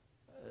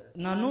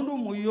na nundu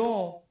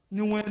muyo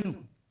ni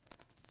wenu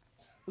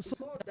so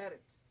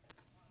direct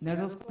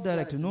na so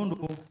direct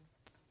nundu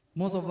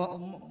most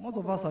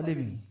of us are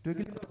living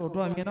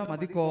tukitoa mina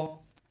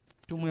madiko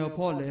tumwe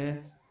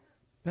pole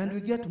and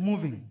we get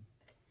moving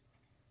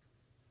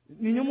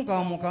ninyo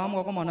muka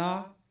kwa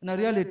mana na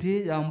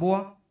reality ya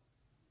mbua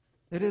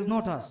it is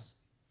not us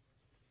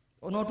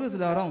or not always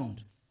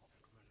around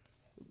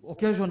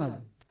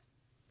occasionally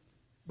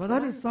but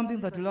that is something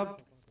that you have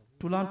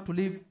to learn to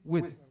live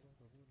with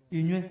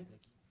inywe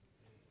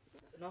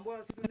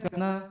nambwa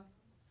sikana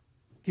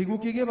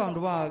kigukige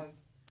bandu ba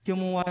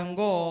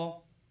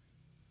kimuwango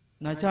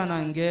na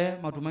chana nge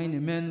matumaini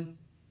men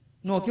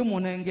no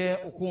kimunenge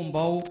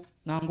ukumbao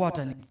na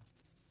ngwatani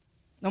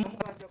na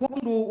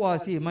kondu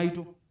wasi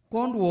maitu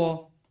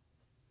konduo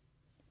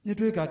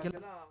nitwika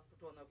kila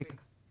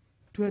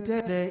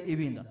tuetele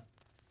ibinda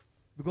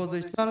because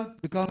they shall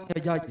become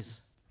their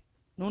judges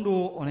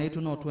nundu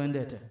onaitu no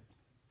tuendete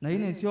na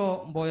hini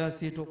sio mboya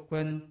situ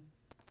kwen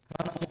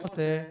kana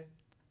mose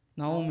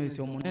na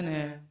umisio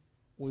munene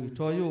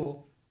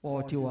uitoyu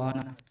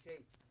otiwana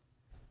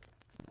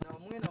na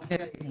mwina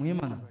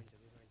muhimana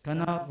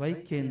kana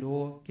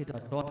vaikendo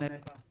kitatone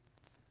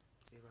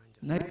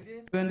na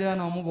twende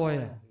na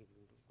muboya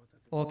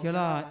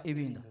okela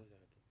ibinda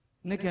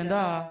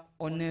nikenda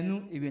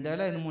onenu ibinda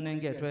ila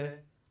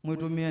munengetwe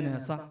mwitumie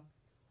nesa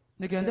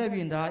nikenda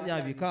ibinda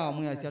yabika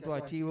mwe asiatu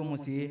atiwe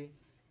musi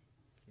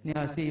ni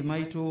asi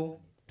maitu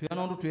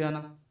tuyanondu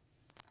tuyana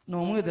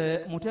no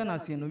mwithe mutena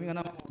sindu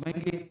mingana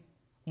mengi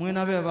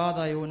mwina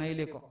beba yo na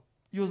iliko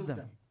use them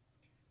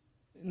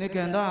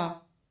nikenda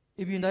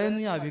ibinda yenu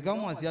yabika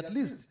mwasi at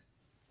least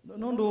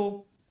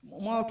nondo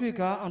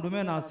mwatwika andu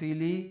mena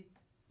asili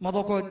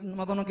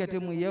mathonokete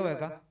mwiye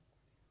weka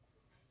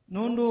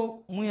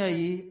nundu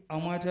mwiyai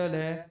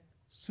amwetele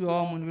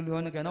sio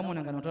munilione kana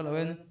munengana tala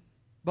wen,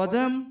 but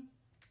them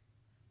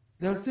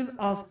they'll still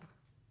ask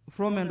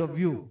from end of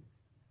view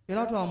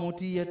ila to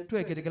amoti ye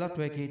twekete kila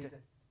twekete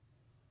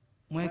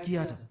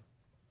mwekiata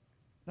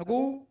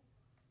naku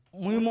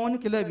muimoni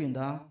kile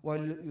binda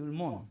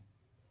walmon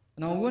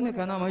na uone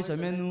kana maisha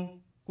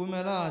menu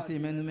kumela asi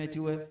menu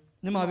metiwe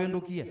ni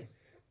mabendukie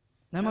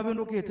na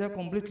mabendukie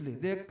completely,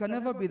 they can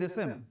never be the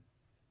same,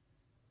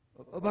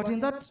 but in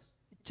that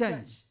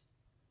change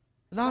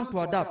learn to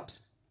adapt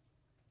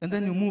and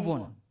then you move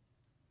on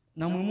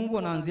na move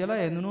on anziala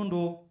yenu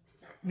nondo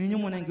ninyu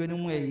mwenengwe ni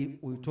mwei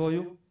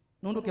uitoyo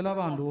nondo kila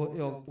bandu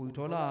yo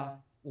uitola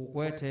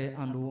ukwete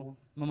andu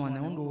mama ne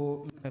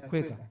nondo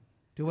mekweka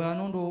tiwa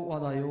nondo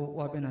wadayo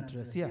wa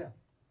Theresia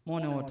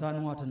mone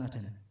watani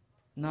watanatene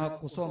na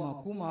kusoma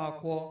kuma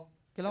kwa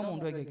kila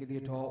mundu ege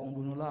kidito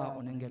undunula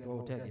onengetwa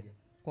utege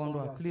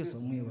kondo akliso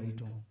mwiwe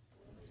ito.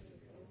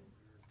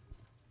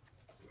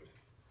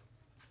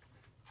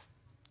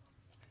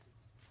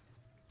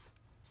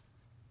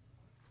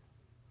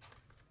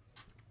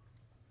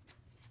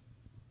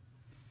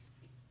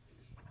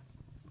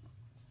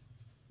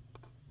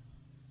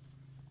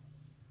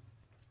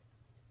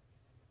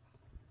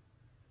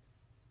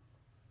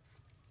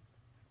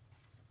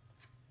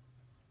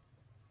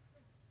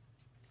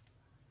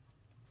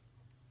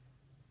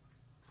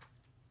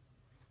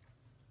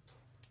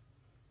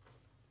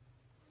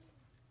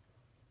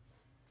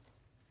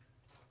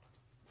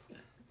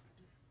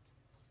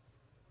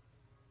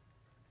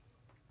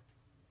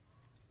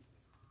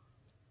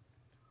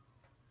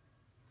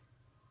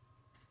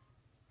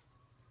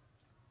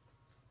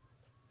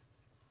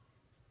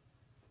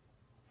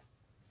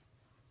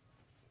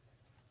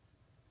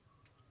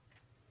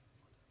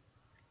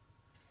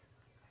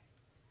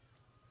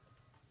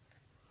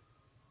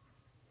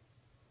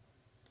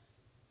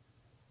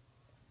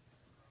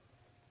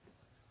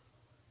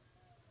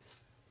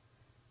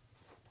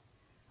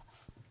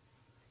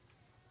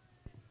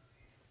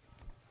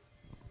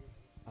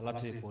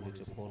 alati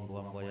polite pondwa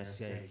mboya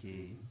siaiki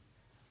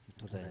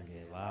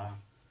tutengeva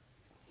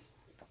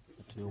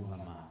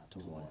tuyungama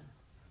tuvoya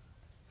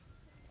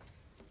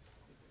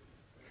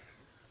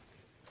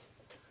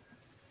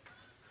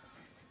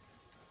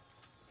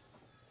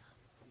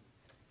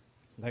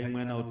ngai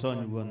mwena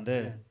utoni wonde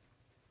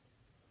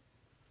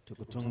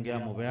tukutungia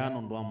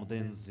mubeano ndo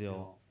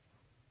mudenzio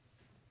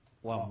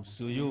wa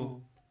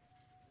musuyu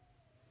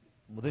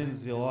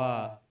mudenzio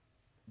wa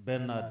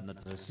Benard na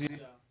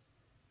Theresia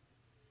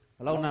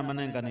ala una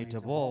manenga ni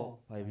tebo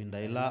pa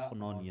ibinda ila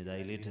unoni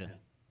dailite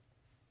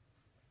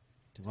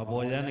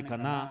timaboya ni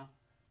kana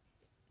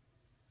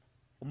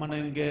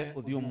umanenge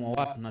udhiumo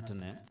wat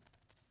natene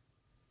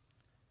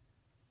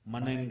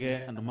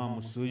manenge anduma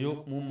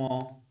musuyu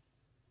mumo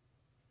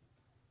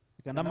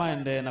ikanda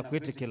maende na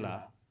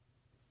kwitikila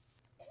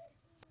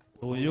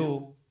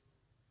uyu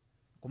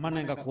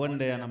kumanenga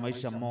kuende na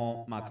maisha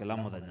mo makela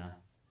muthanya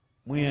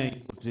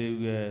mwiye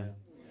utiwe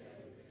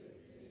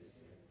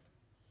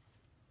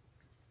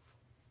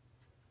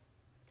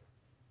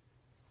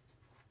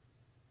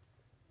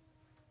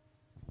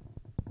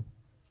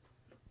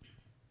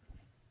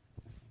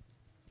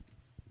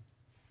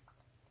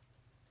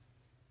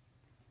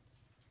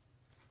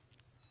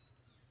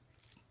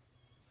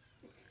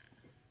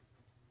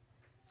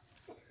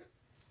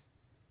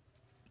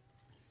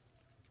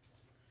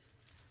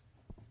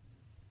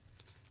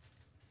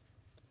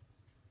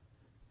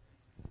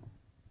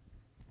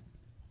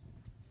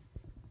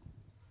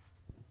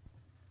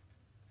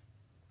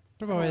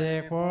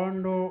tuvoye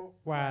kondo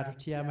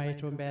watutia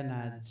maitu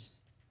Benard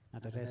na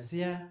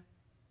Theresia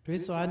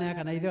twisoane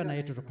kana ithio na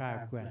itu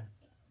tukakwa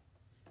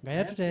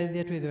ngaya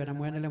tutethie twithiwe na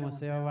mwenele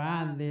museo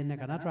wa nthi ne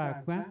kana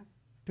twakwa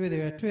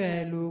twithiwe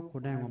twelu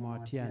kunengwa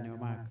maotiani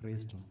ma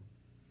Kristo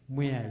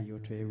mwiayo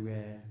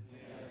twewe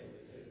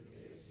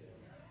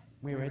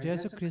mwiwe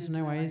Yesu Kristo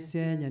na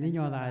waisye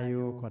nyaninyo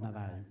thayo kona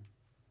thayo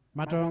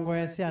matongo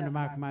esi andu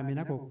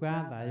makumamina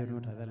kukwa thayo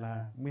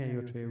nutathela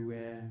mwiayo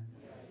twewe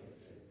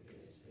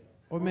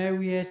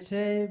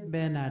umewiete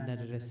Benard na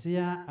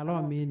Theresia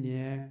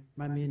alominie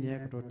maminie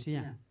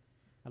kutotia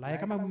alaye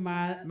kama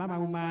mama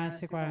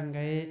umase kwa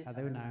ngai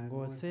athauna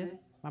ngose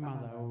mama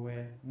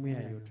thawe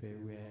mwiayo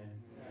twewe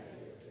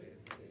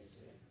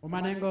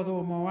umanengo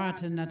thumo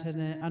wate na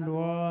tene andu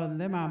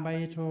othe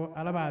mambaitu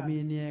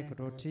alabaminie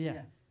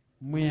kutotia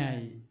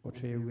mwiai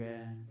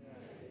utwewe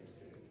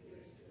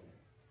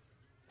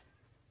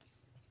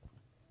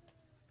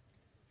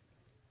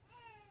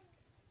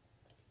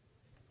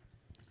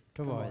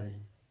tuvoye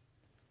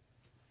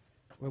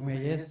wemwe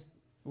yes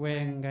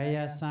wengai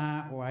asa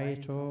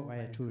waitu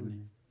waetuni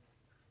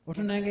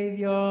utunenge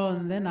ithio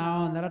nthe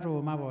nao nthera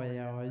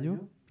tumaboya oyu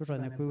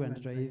tutonye kwiwa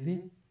ndito ithi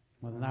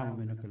muthamu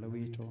minukilo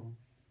witu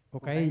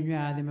ukainywa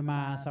athime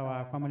maasa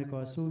wakwa muliko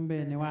osumbe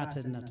ni wate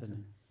na tene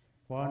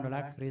wondo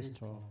la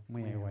Kristo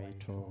mwiai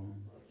waitu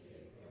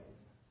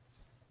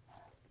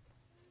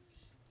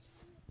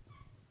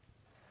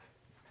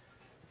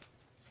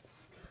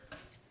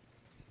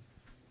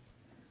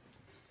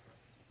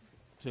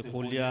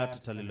twekulia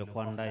tutalile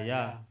kwa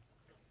ndaya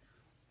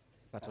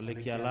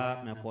Katoliki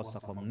ala mekosa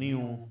kwa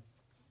mniu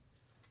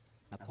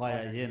na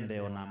kwaya yende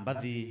ona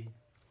mbathi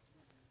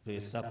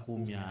pesa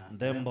kumya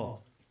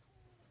ndembo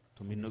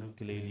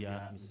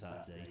tuminukilelia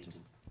misa yaitu.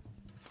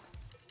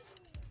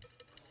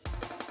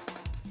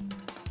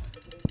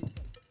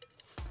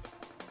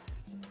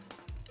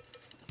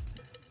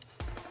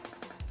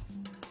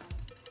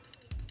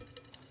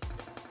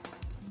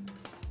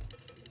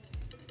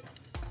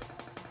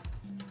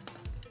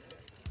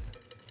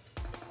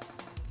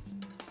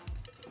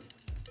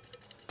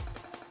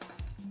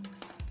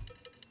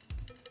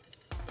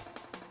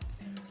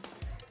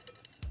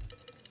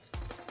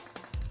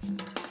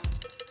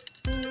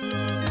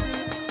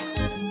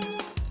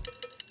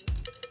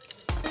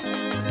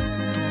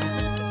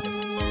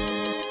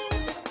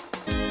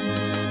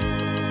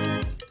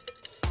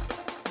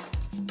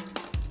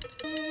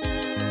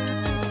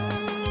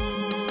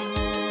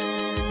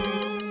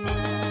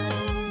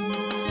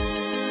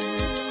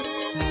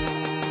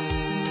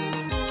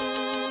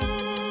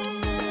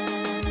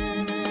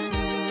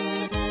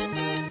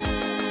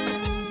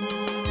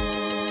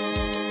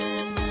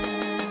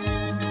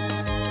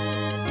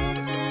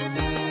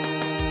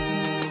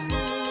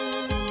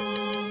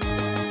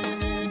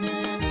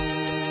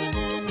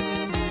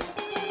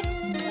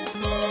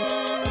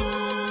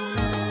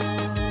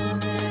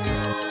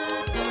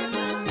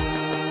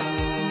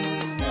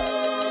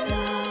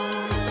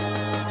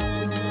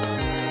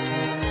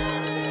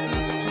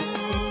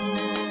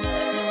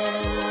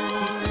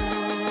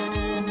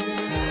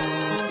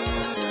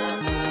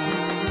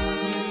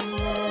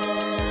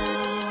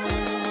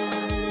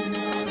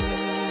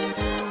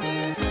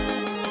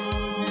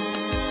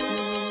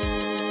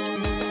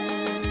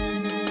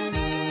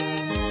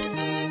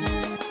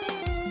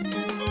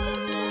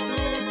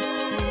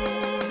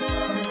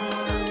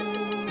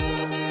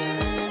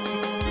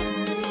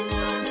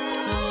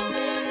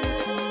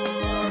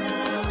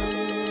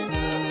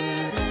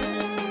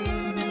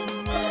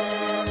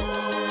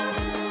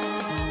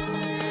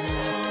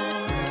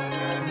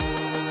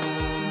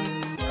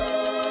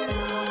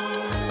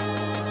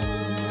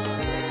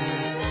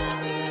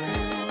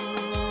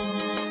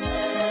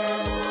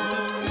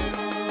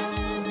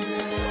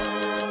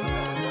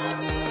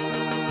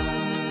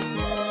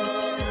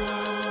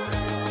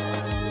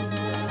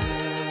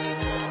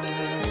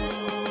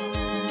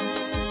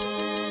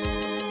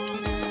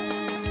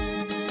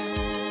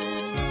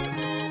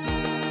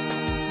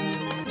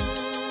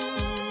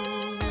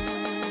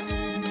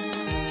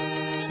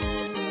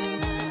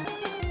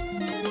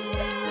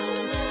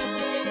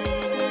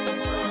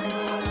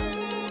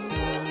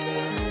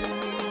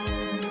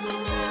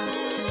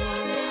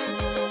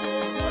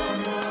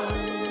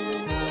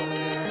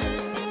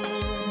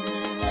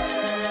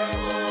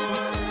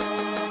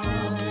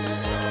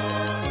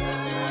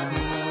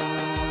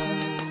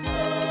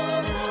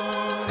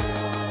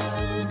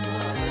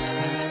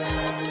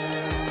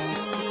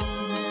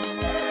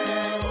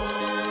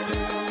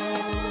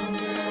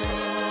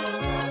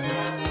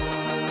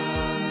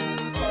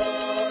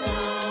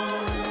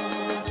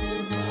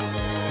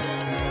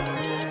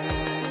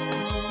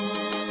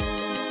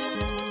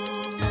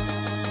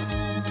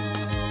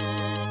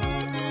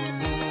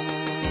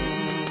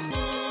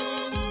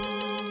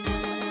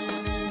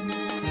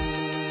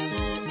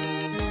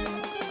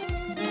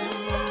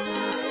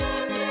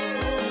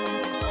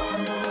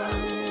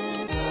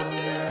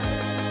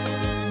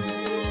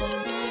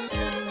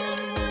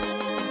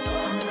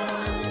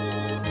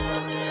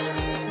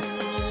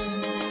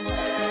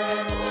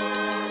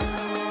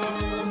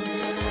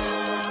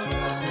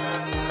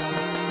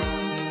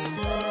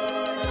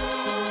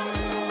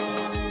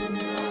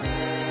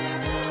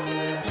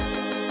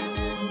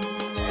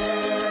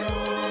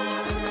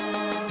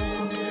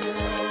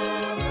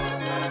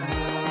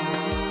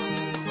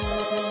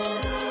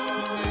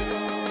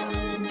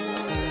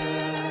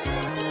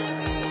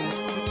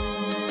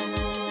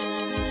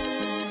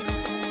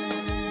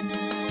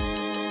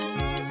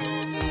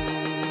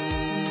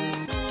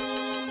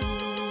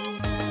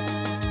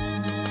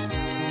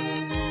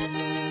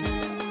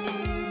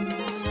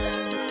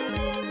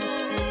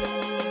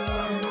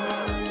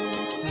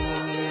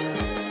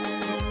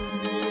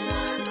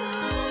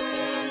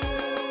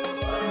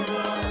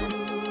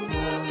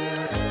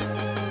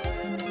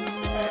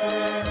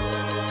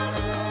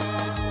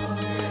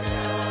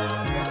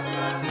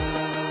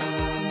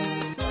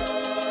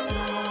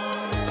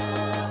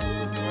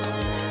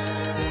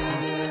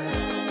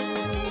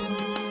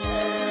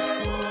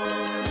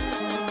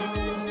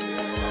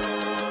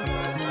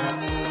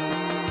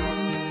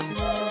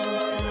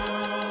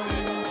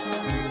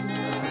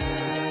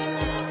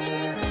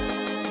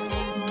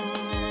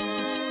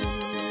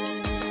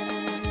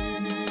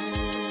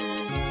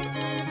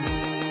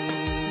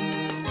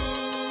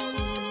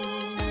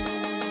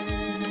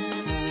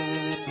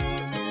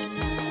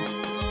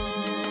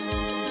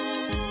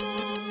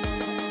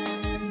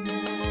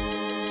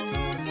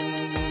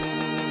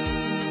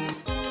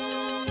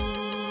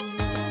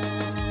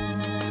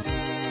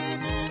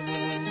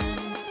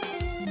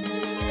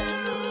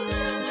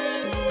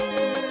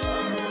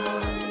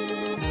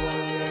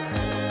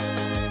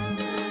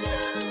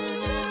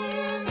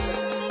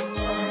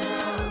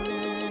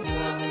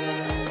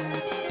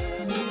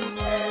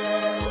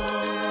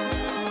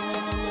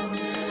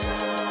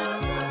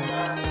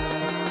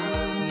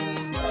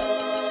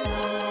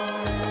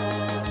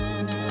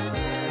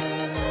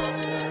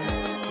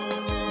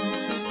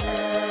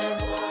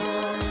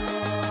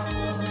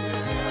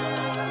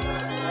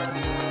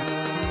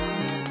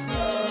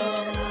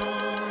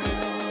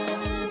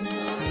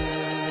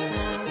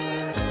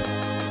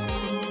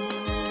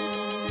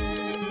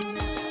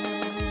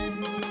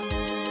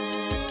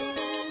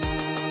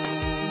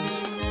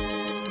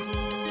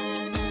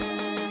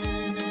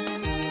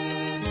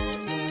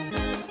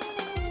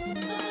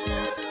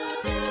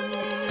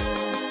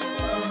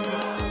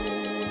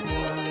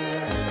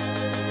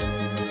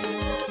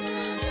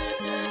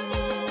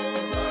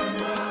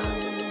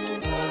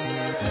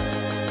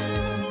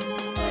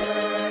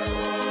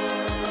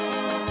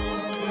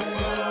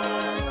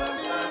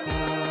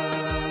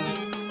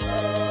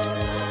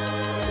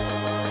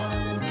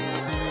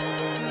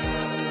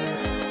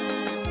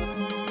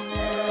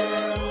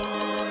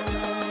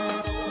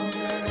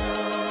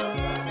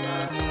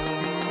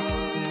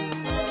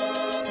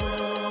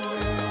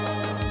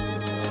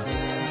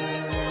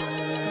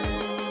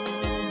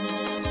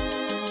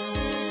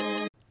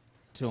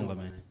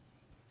 tiungame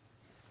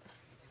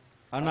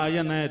ana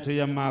yana yetu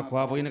ya mako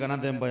hapo ini kana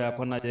thembo ya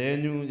kona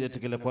yenyu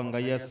yetikile kwa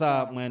ngai sa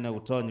mwene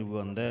utonyi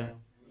wonde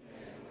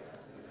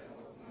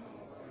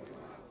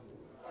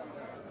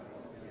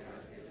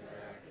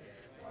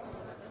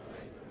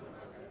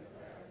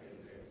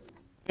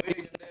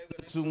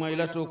tuma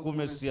ila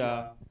tukumesia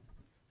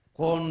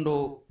kondo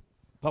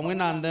pamwe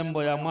na thembo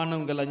ya mwana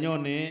ungela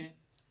nyoni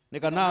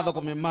nikanatho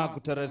kumimaku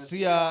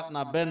Theresia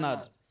na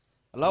Benard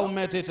lau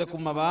metete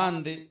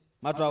kumabaandi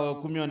matwawe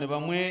kumione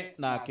bamwe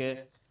nake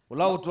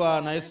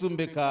ulautwa na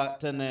isumbika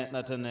tene na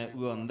tene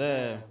uonde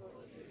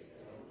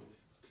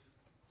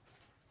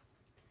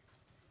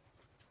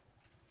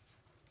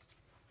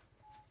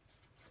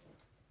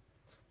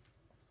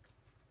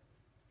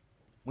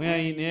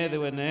mwai niethe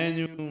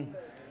wenenyu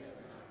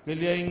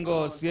kilia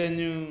ingo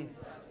sienyu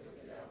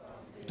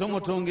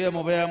tumutungie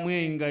mubea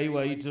mwinga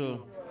iwa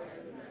itu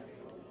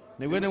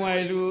niwene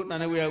wailu na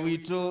newe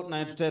witu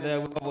na tutethe ya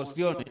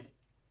wavosioni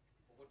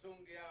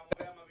ukutungia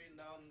mubea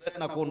mabinda onde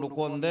na kundu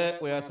konde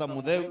weyasa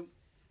mutheu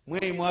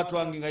mwei mwatu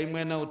wanginga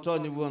imwene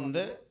utonyi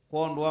wonde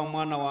kondu wa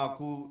mwana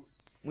waku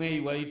mwei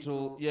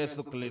waitu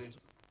Yesu Kristo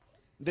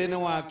ndene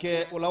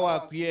wake ula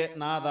wakwie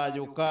na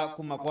athayuka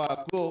kuma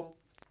kwaku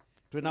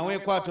twinawe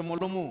kwate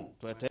mulumu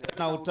twetete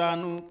na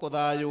utanu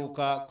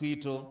kuthayuka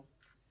kwitu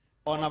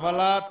ona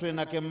bala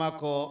twina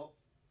kemako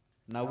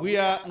na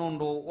wia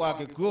nundu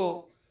wake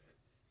kuo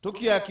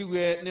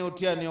tukiakiwe ni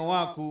utianio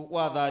waku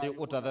wa thayu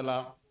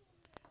utathela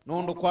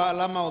nundu kwa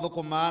alama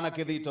uthukumaana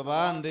kithito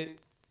baanthi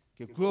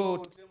kikuo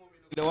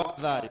tutemumile wa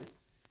thayu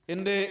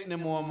indi ni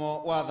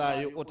muomo wa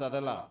thayu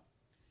utathela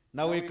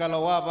na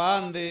wikalo wa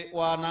baanthi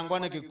wa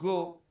nangwane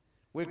kikuo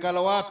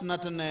wikalo watu na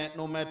tene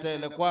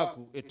numetele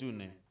kwaku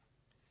etune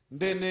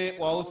ndene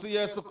wa usu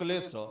Yesu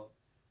Kristo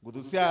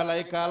guthusia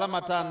halaika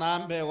alama tana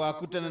ambe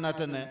waku tene na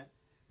tene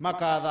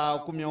makatha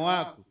ukumyo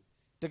waku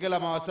tekela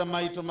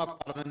mawasema ito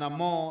makarone na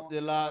mo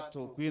ila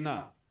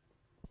tukwina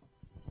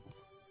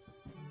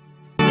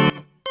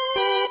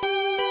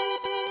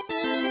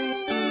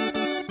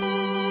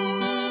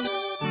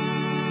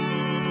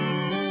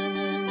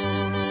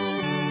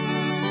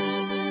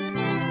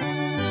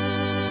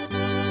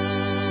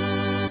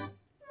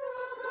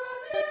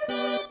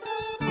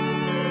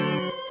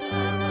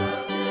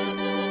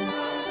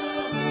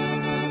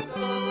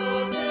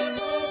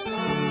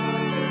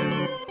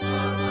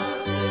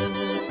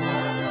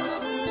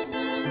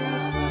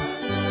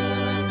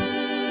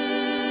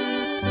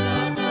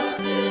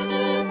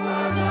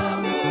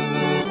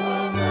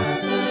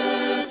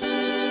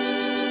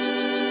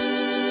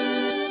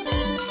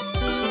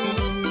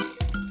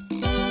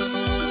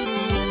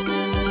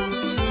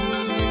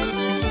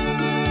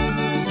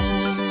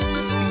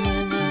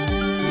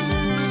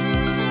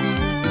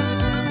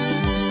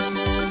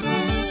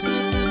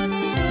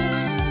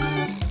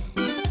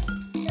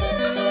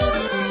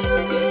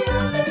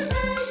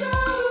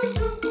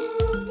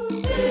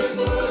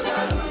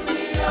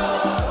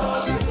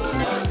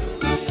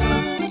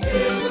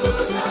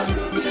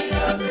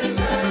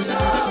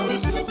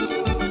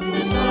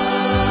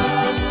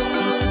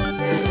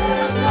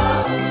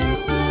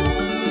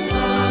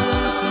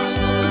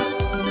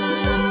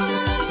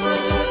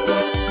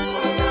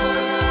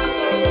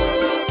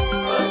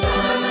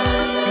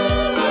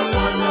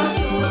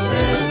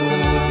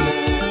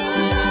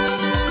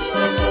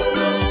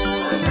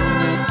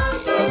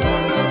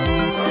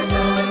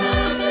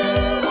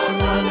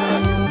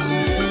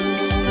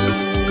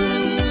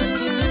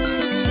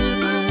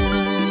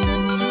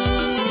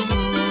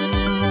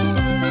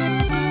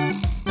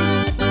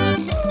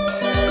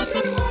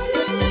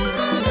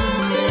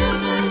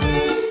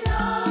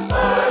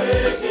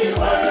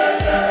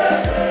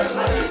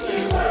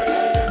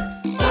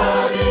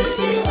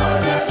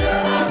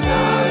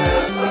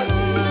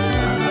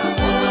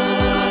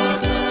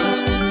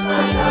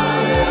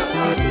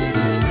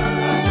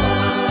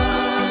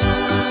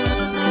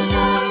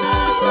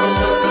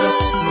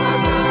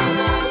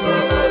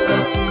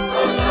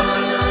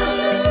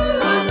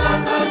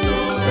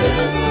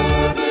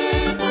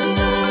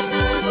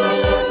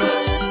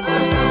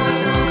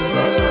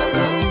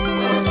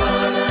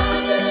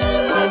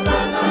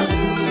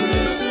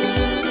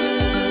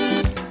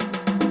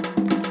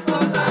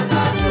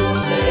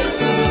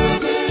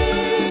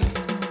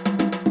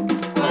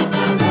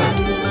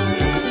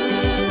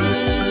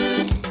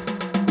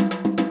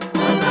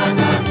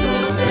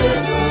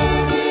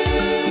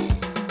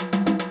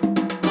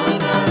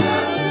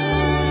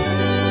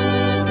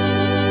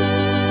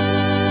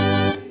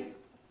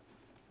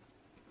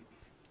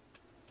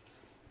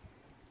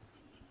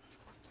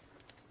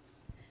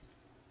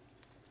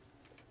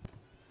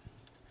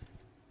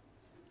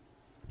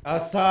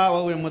asa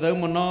wawe mutheu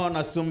muno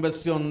na ciumbe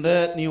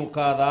cionthe ni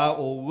ukatha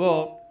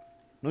uguo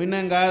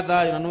nuinenga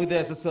thayu na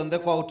nuithece cionthe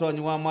kwa utonyi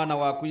wa mwana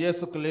waku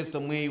Yesu Kristo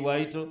mwii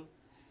waitu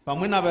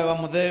pamwe na beba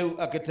mutheu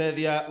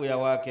akitethia wia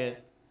wake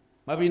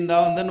mabinda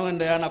onthe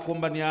nuendeana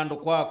kumbania andu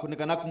kwaku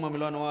nikana kuma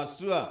miloni wa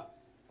sua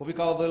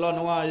kubika uthiloni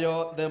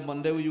wayo thembo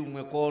ntheu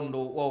yumwe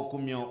kondu wa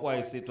ukumyo wa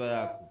isitwa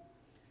yaku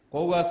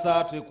kwa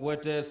ugasa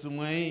twikuete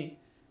sumwei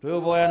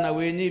twiboya na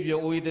winyibyo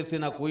uithisi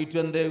na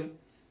kuitwe ntheu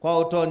kwa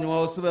utonyi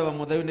wa usubeba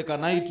mutheu ni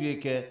kana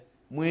itwike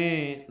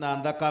mwi na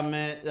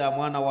nthakame ya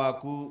mwana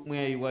waku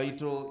mwei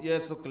waitu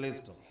Yesu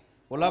Kristo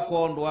ula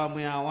kondu wa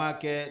mwia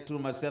wake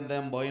tumasia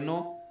nthembo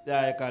ino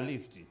ya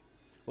ekalisti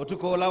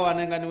utuko ula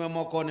wanenganiwe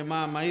mokoni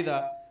ma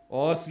maitha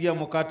oosie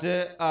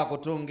mukate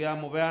akutungia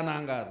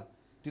mubeana ngatho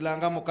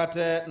tilanga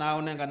mukate na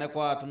unengane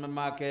kwa atume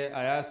make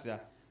ayasya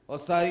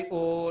osai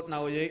o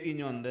na uye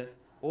inyonde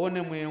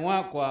one mwi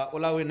wakwa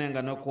ula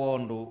winengane kwa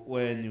ondu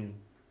wenyu.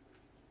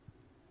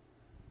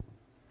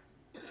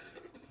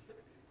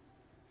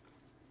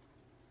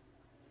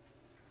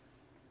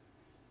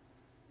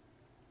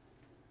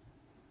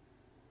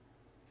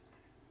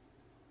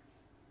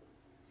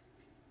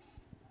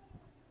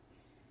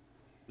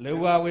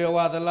 Lewa we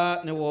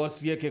wathala ni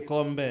wosie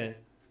kikombe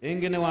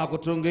ingi ni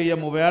wakutungiye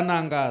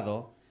mubeana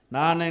ngatho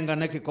na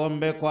anengane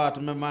kikombe kwa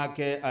atume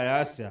make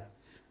ayasya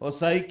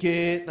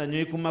osaiki na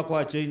nyuikuma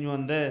kwa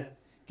chinyunthe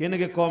kini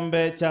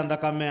kikombe cha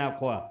nthakame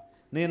yakwa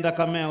ni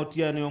nthakame ya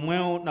utiani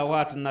umweu na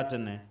wati na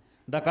tene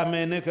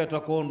nthakame niketwa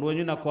kundu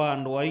wenyu na kwa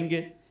andu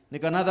waingi ni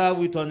kana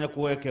thabu itonya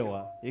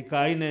kuwekewa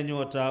ikaine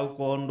nyota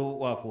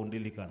ukondu wa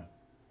kundilikana.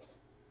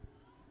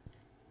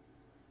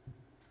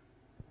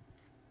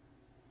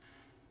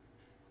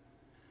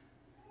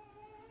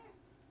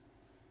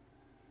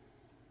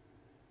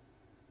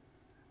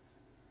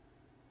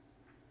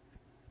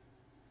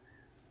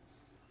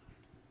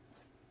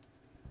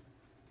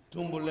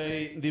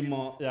 Tumbulei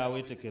ndimo ya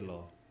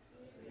witikilo.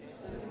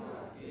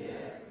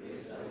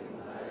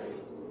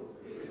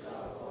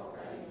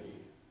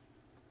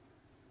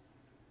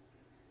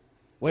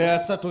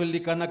 Weasa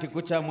tuilikana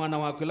kikucha mwana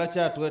waku ila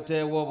cha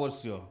tuete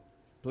wobosio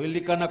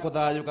tuilikana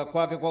kuthayuka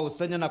kwake kwa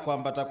usenya na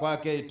kwambata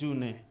kwake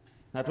itune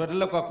na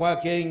twetele kwa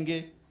kwake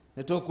ingi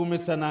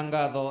nitukumisa na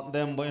ngatho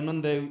nthembo ino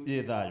ntheu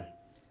yithayo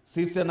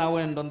sise na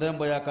wendo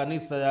nthembo ya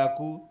kanisa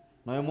yaku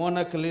na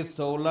imwona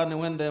Kristo ula ni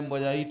nthembo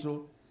ya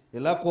itu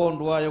ila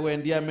kondu wayo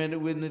wendia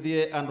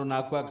menithie andu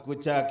na kwa kiku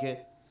chake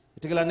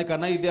itikilani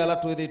kana ithi ala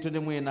twithitu ni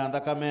mwina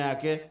nthakame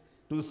yake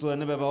tusue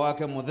ni baba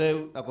wake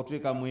mutheu na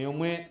kutwika mwi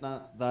umwe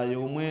na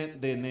thayo umwe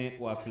thini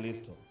wa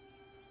Kristo.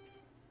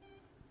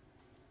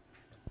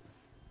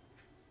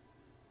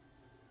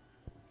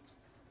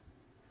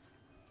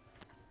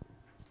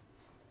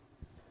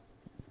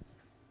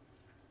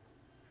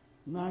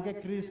 nake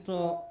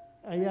Kristo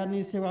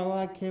ayanise wa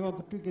wake wa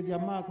kutwikithia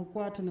maku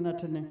kwa tene na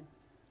tene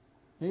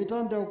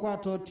itonde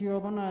ukwatotio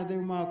bana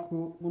theu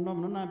maku muno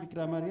muno na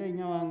Bikira Maria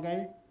inya wa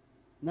Ngai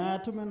na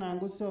atume na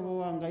ngusio bo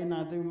wa Ngai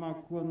na theu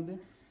maku onthe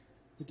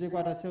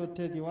itikwata se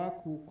utethi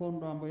waku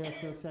kondo ambo ya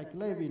sio sia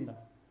kila ivinda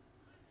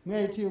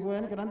mwe itibo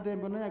en kana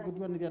nthembo na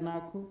yakutwanithia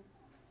naku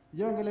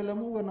yongelele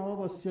muwe na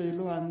wobo sio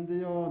ilu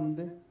anthi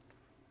yonthe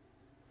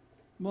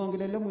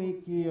mongelele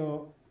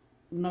mwikio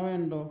na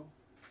wendo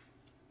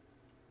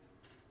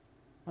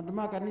andu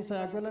ma kanisa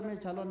yakwela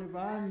mechaloni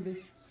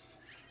baanthi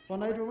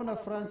ona itu muna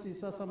Francis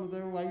sasa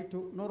mutheu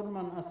waitu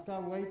Norman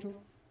askabu waitu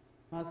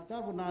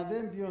askabu na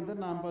thembi onthe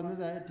na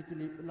mbonitha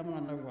etikili la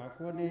mwana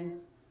wako ni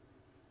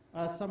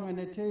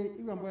asamwenete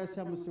iwa mboya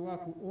sia musi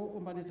waku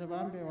umbanite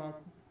bambe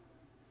waku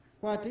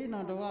kwati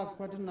ina ndo waku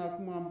kwati na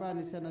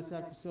kumwambani sana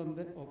sia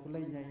kusionthe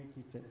okulainya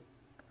ikite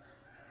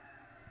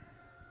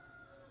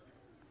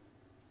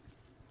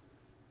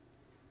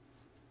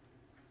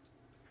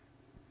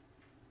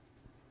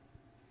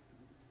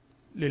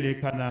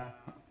lilikana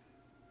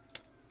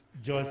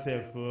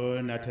Joseph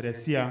na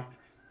Theresia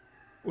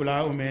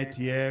ula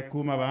umetie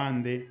kuma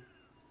baanthi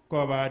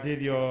kwa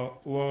baadithio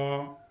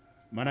wo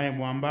manaye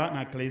mwamba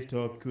na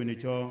Kristo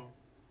kiunicho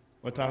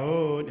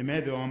otaho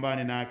nimethi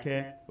ombani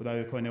nake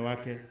uthawikone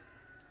wake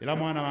ila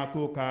mwana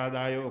waku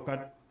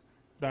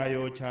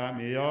kathayo cha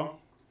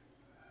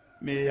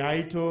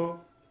miyaitu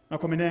na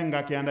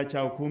kuminenga kianda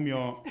cha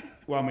ukumyo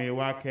wa mwi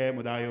wake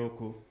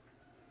muthayuku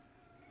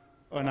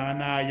ona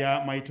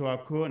naya maitu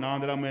waku na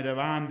ondela mwende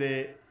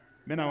baanthi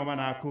mena mama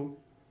naku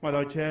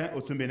mwathoche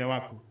usumbine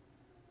waku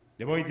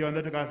livo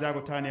ithionthe tukasya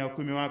kutania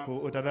ukumi waku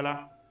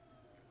utathala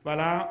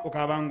bala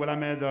ukabangula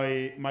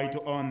methoi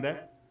maitu onthe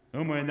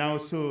numwenya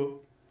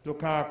usu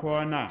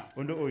tukakwona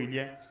undu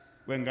uilye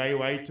we Ngai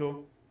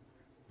waitu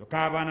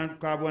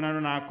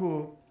tukabonana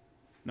naku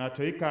na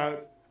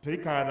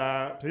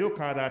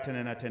tuyukatha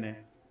tene na tene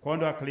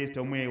kondo wa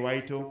Kristo mwi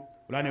waitu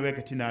ulani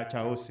weke tina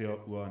cha usio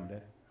uonde.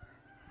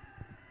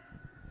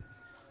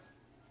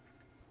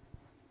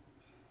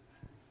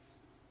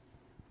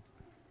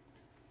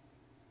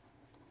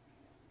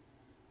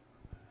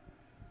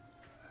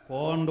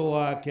 Kondo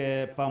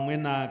wake pamwe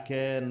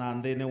nake na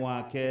nthini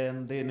wake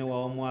nthini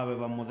wa umwabe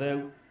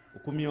bamutheu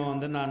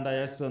ukumionthe na nda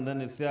yacio nthe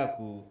ni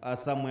ciaku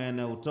asa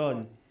mwene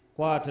utonyi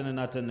kwa tene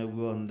na tene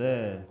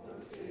guonthe.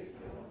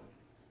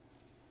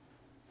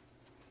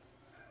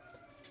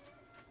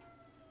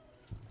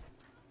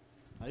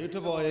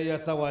 Ayutuboya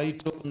asa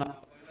waitu na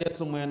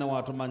Yesu mwene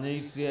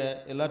watumanyiisie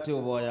ilati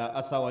uboya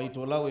asa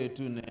waitu ula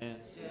witune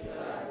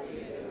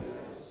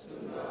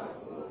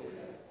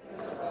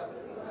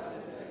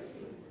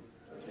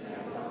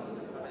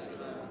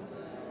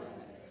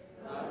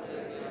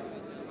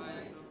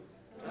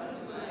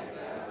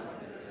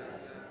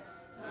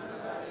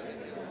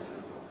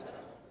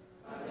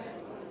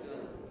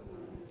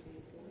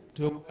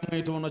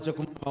tukani tuona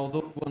chakuma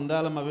maudhuku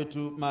ndala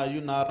mavitu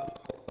mayuna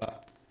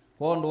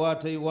kondo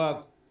wate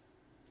iwaku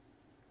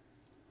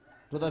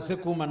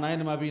tuthasikuma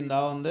naini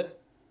mabinda onde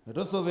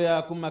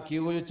nitosovea kuma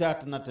kiuyu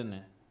chati na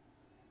tene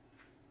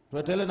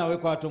twetele nawe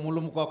kwato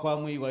mulumu kwa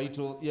mwi wa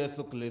itu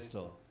Yesu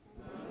Kristo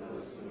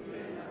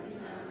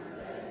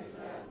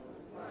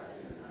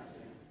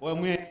we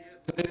mwi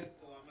Kristo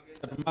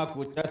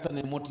amageta chasta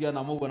ni mutia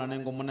na mugo na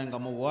nengo munenga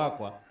mugo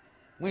wakwa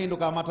mwindu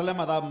kamatale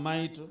mathabu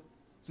maitu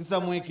sisa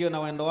mwikio na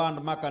wendo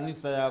wandu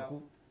makanisa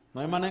yaku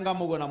no imanenga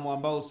mugo na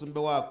mwamba usumbe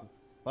waku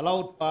wala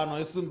utpano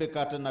isumbe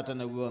kate na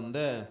tene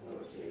uonde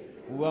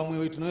uwa mwi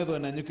witu nwetho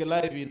na nyuke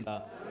live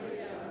inda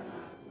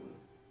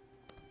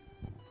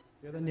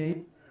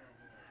Yodani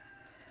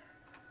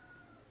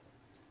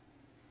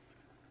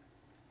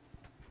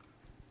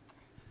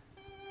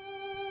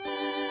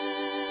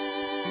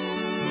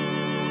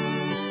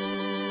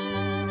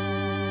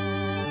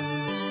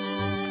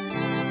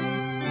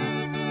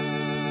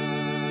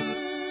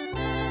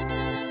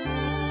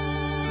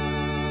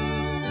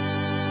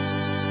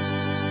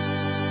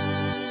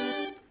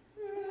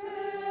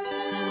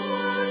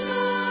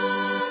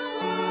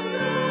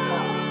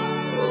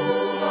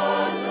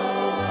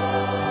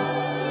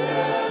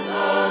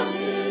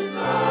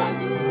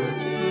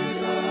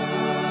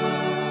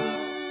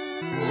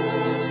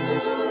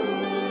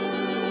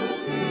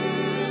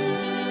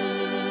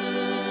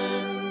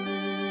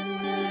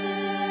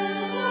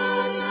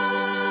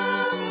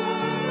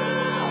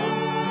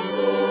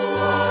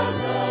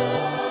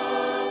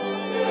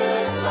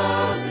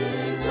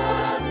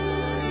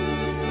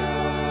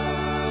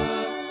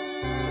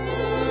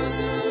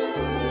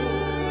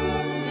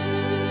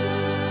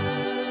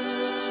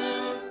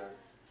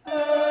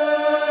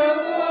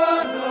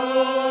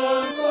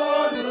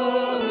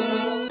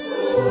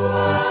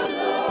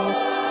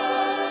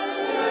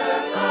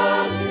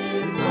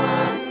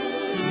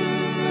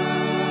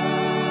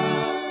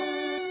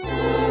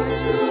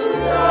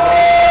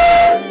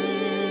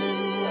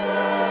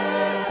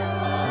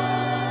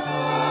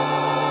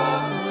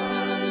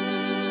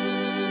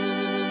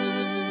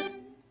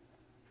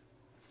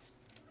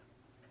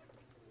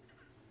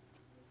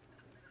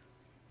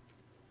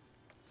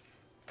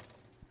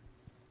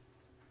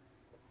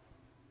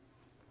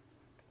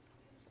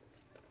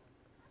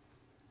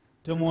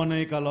Temuone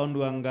ikalondu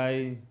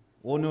angai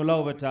woni ula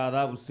ubeta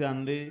adhabu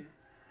siandi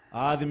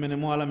aadhi mene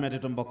mwala mete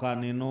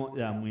tombokani no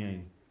ya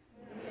mwiyai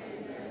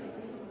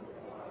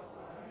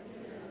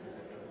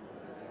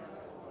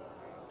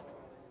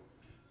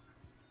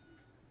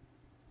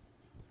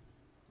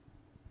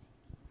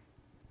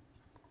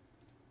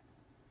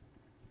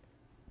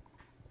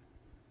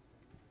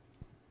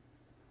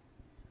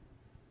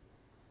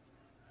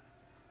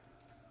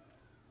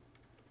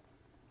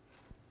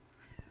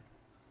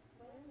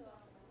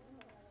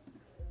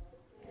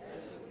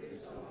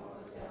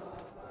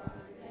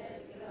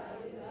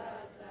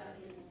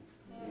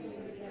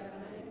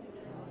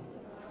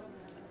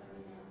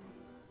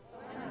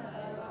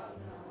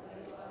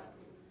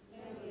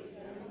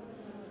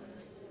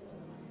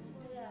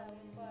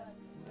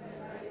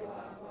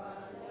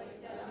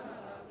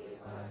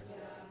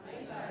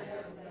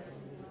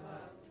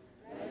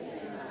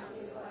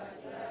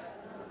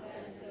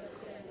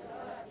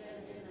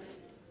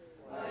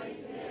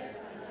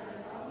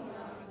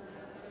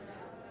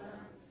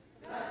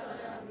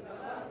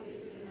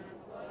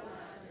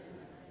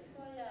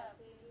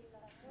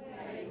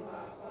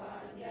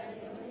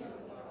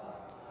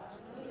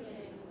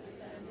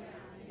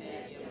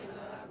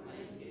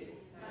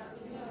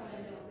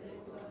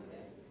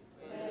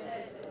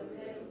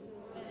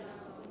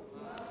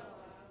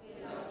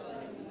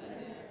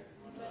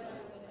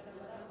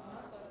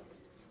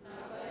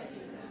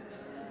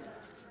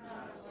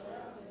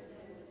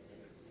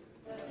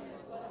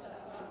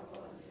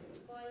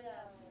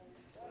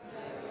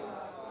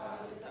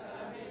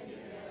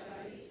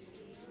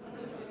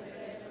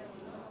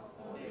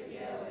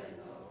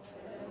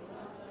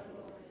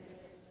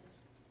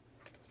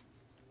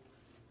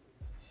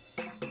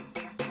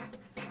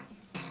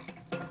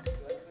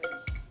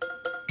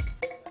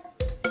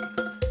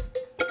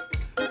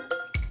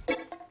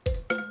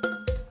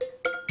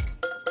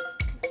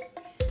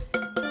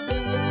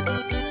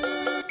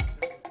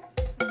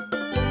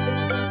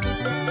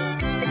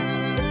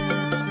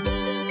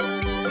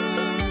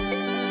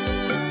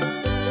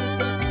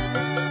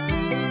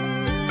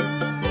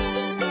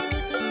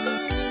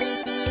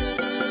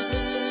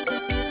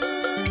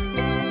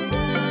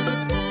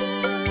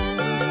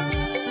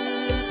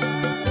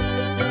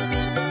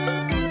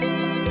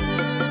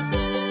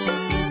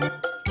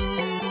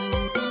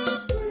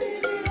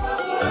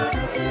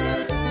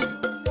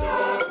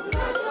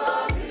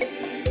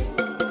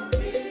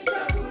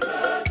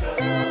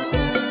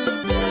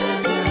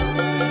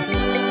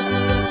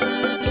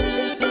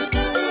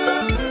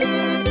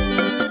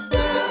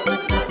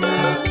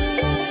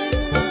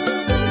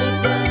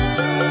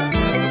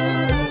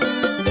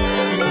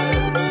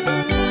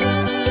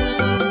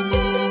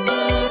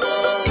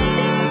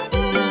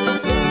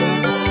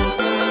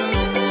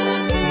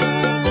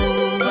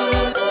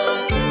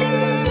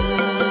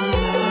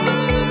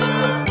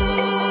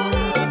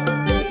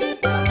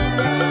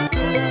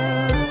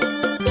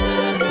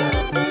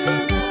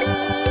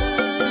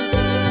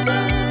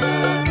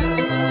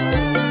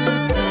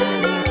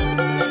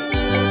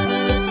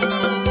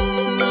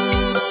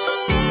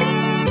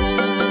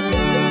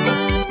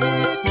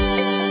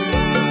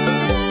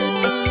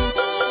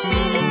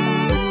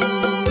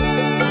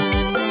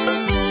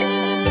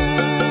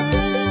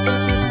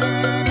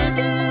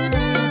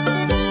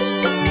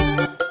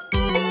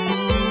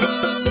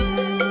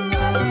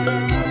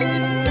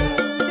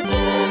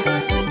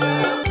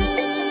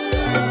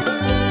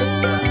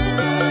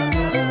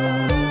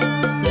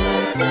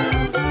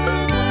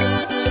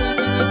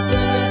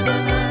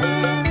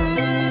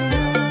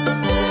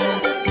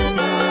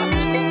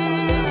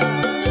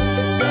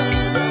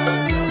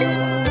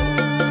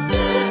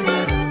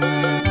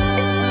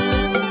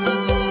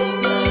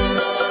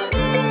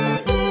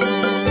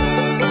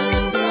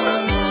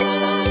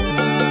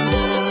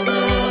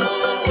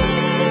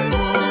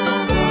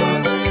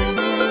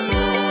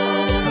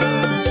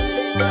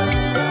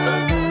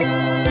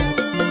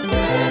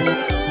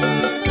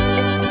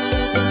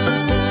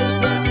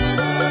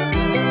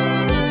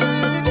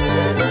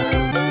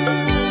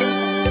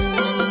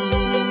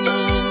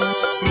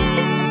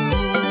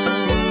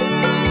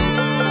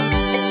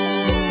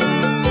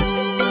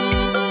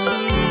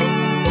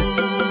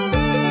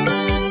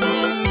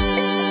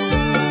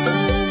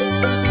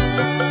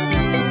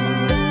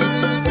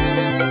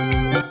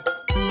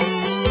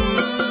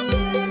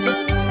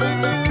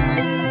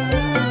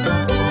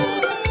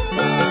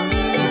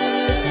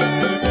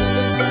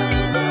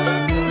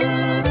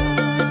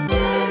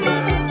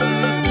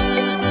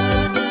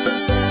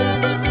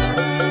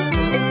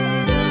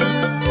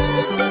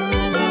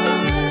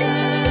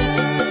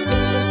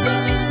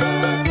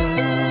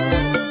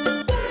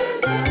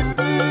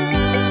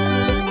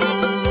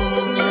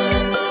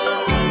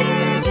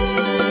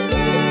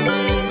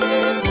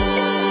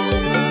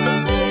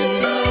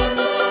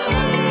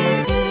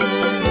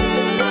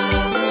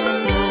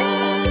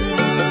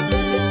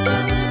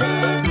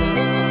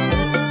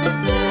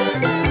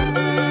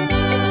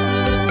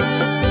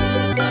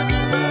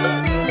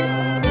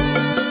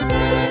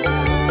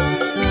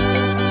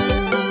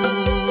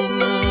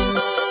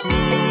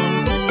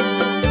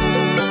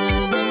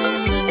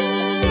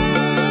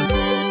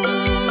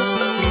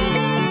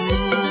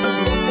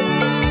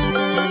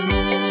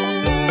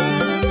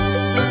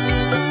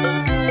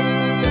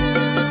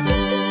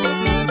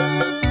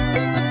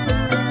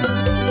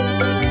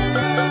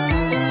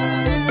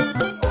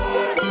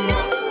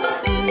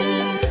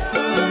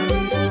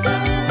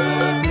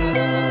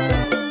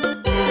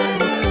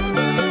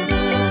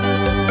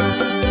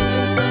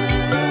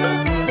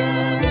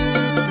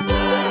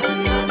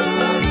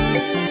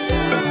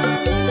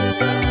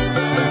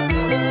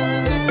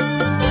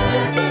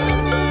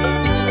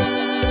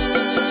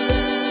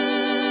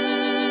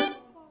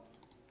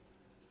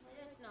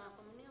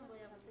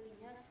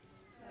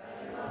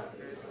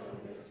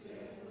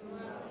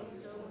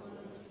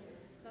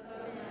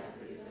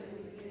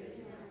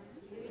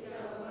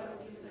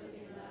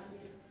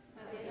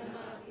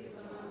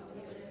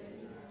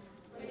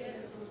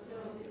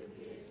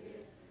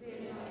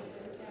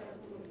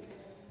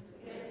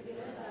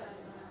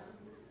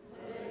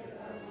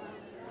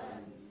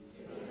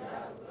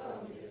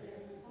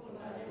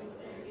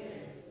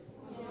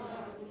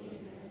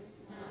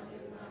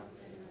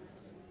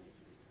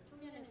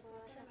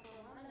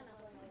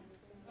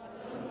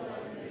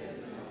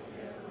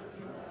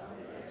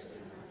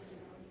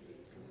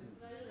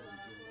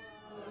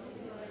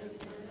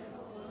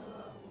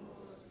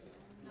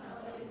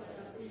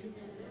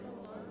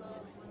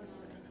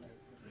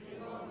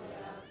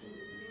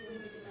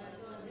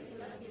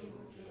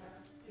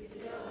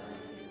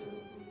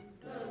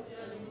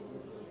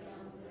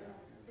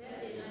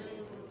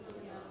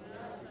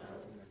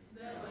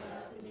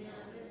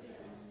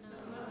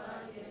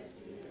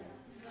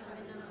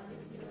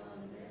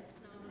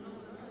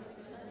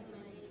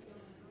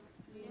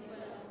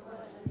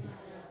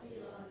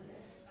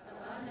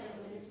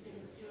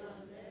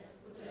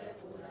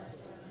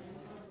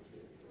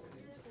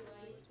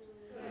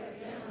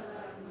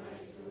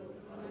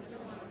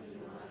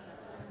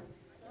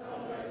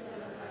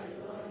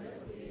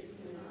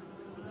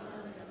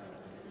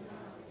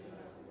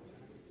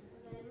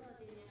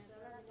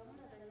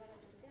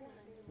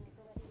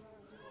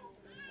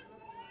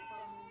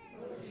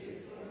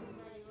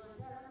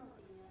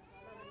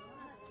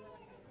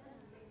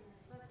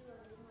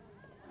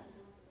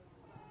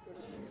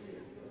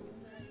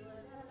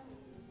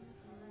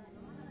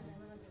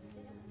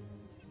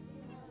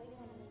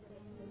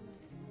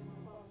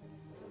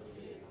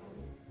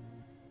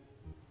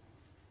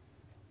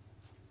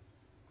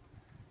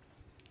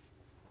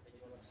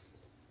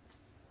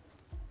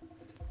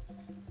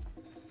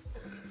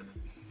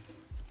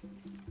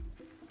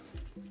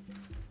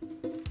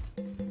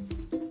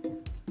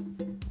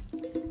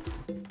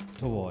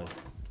tuwoyo.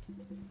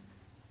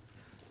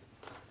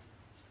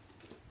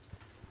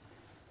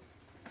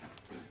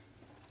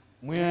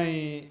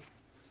 Mwai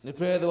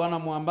nitwethe wana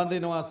mwamba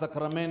nthini wa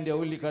sakramenti ya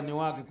ulikani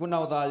wake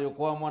kuna uthayo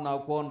kwa mwana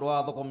ukondo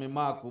wa thokumi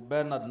maku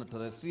Benard na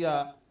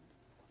Theresia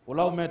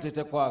ula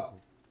umetete kwaku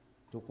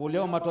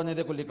tukulia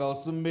umatonyethe kulika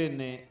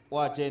usumbini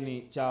wa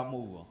cheni cha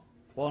mugo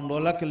pondo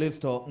la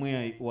Kristo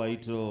mwai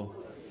waitu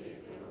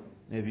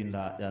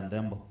nevinda ya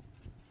ndembo.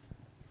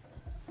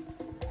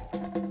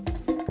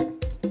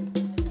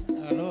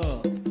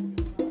 Hello.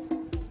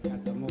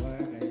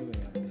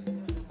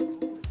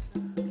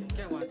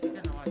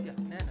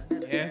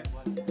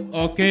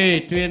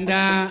 Okay,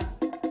 twenda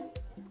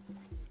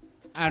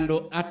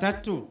ando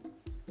atatu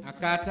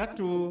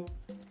akatatu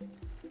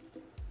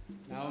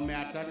naume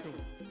atatu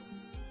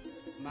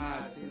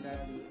masinda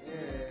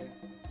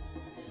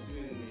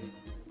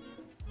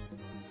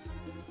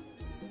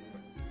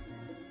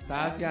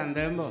sasi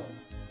andembo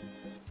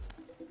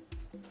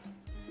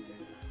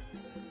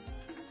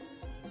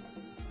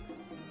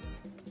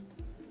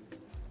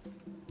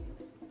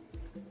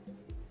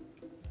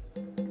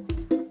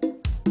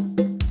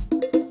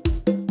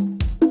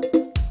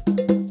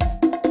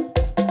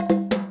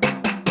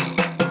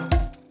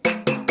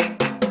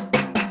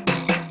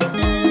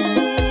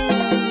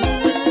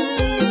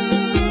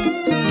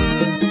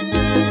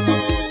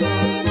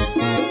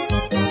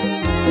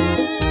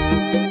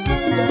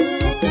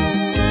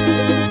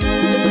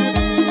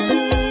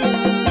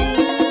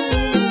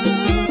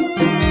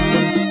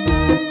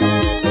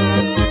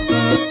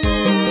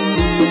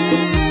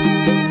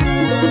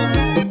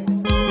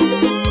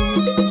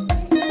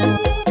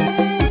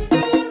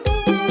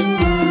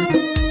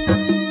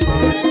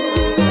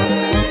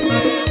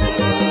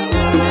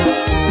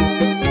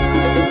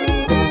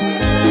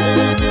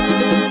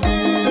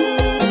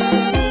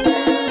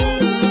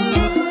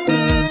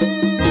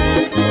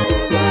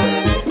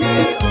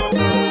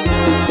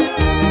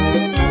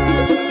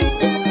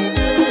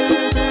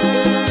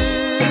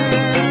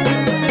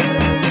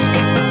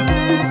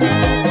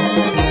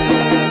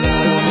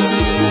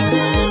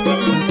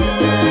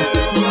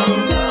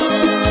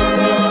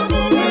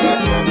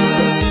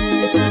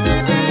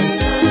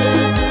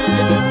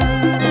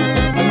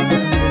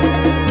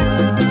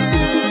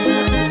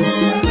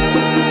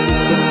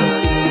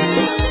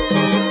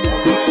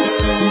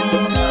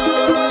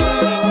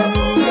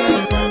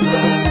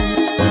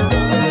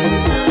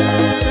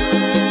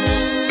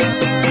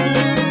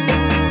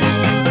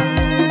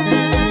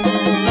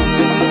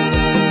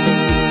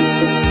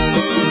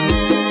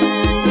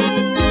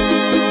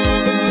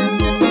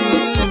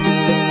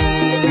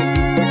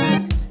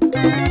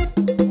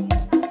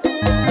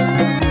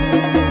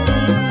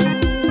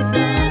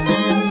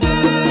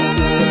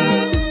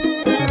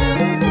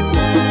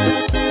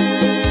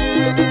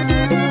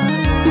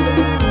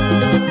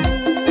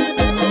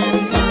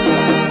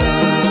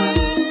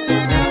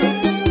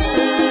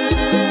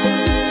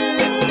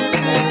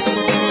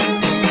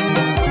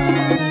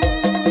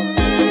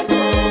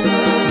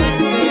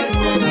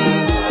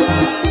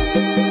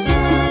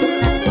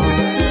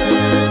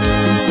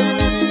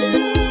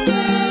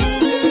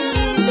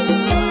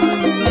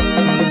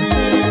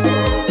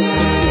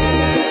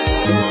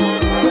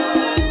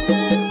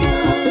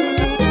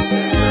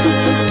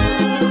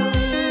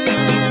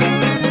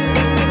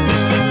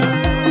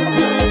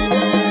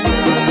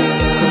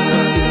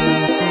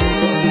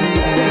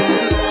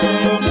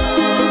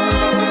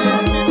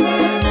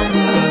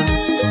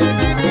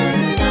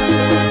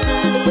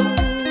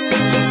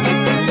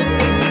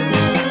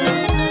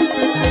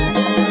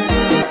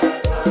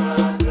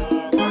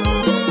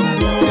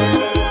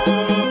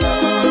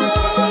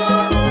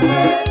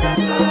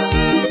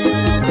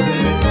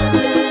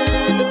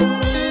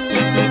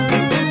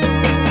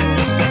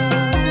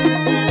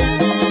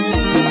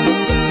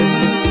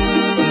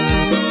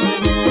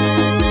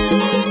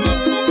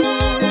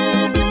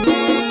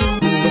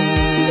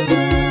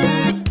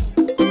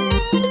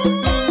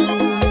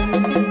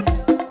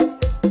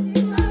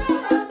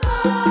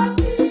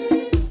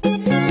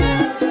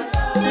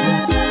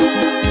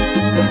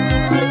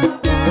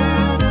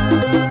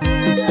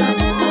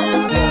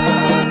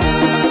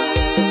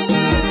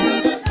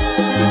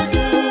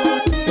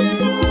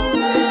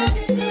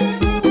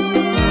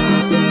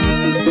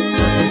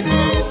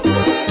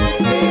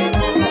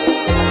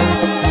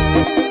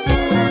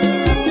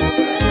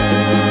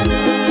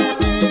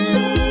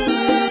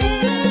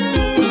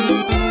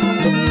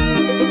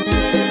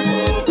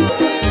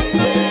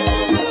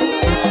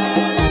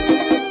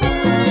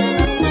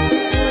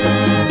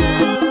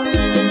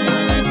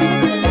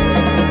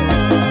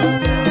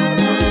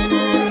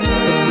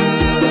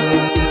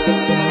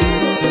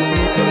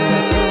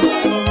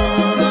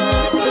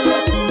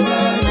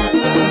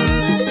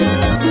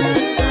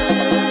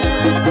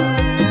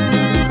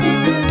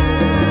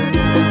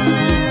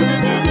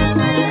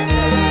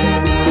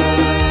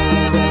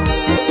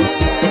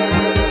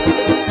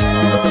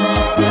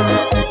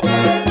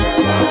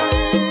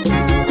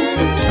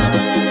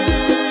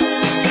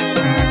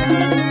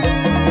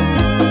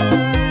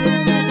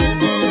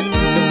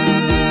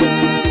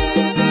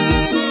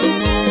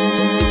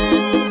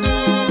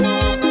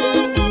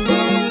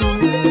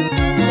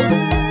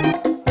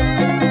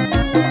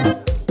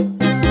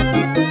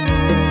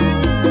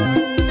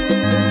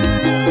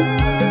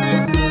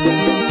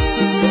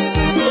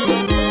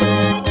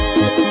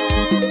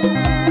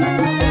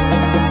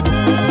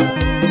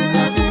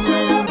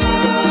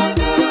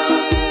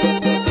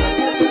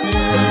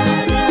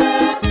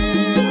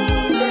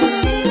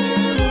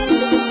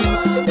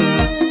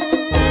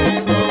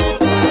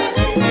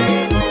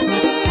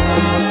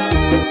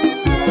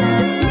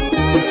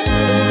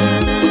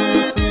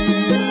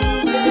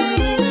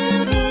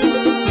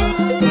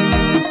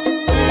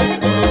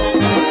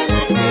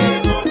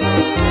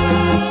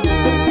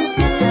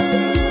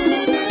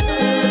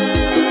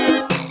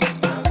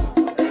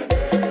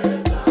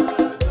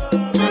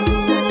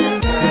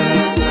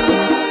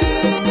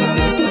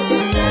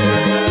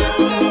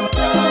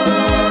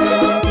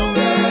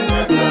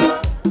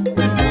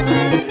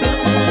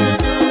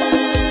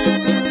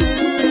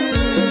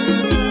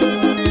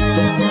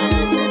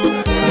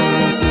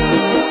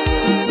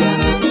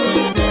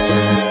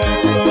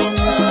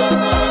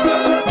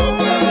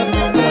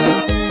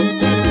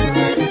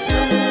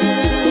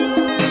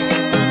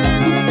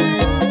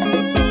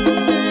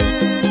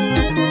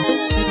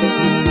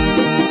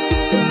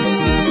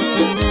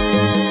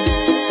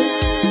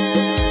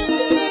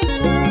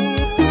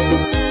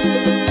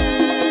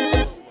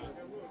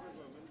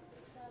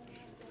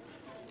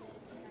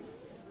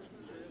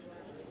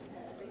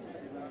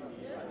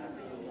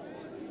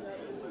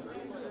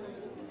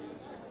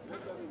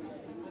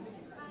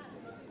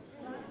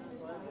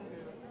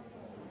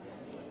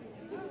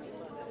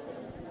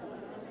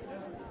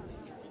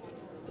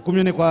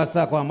Kumyuni kwa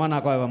asa kwa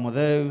mwana kwa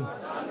mutheu.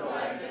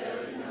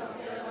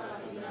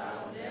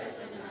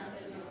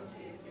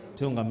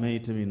 Tiunga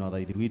meiti mino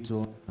thaithi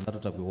witu and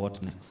that will be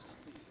what next.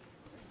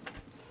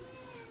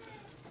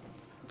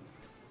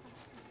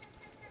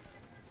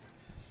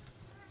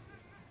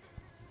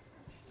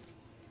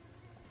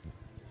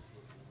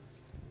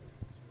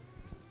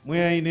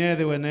 Mwe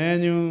inethe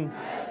wenenyu.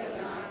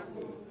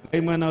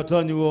 Ngai mwena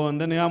utonyi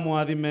wothe ni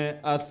amwathime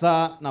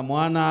asa na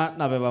mwana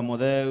na beba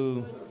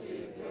mutheu.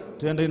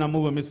 Twende ina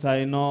mugo misa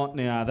ino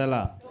ni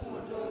athela.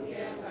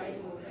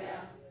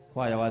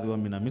 Kwaya wathi wa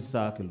mina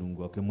misa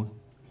kilungu kimwe.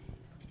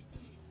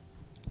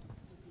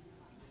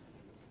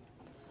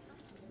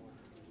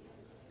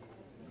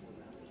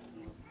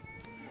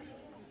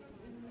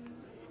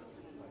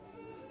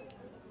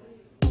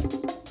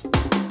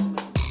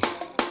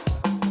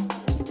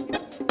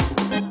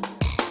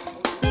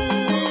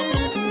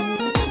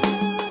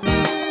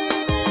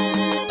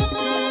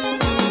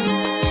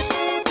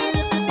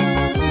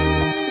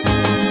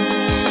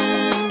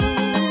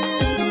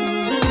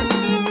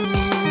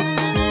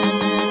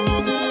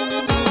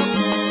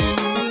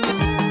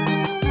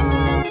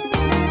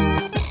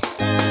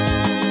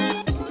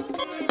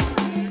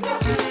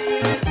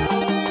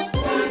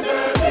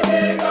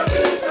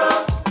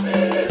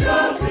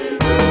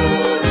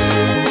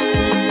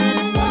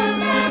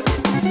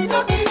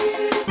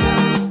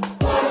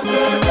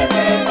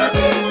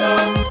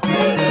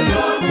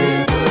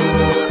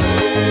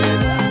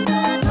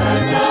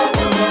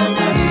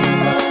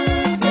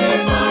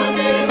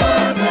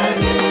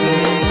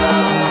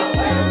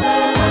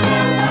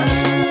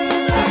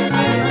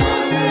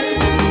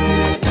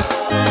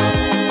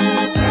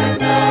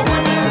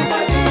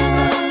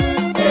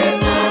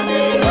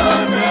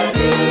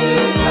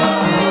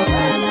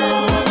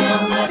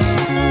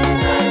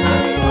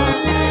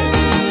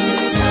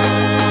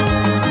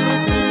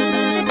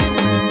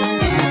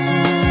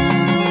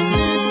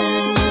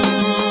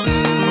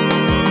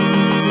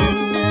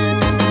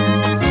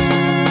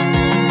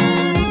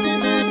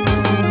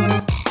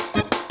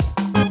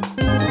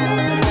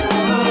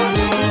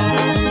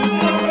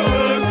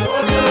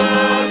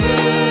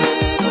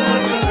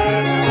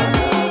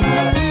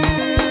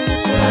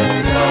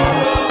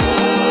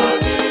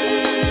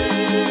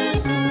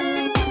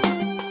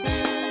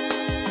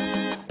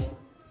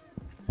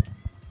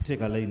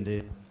 Take a line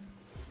there.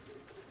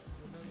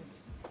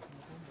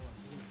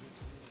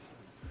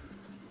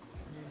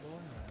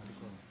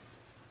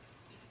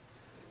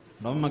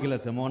 Mama kila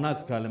semona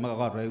skale maka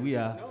kwa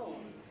raiwia.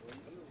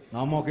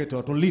 Na moke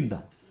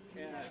tulinda.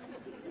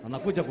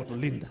 Anakuja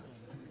kutulinda.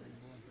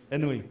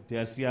 Anyway,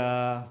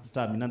 Theresia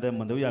taminande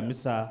mwende ya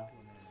misa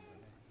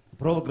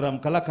program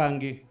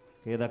kalakangi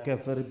kedha ke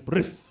very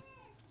brief.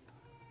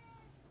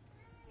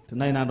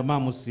 Tunaina ndo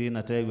mamusi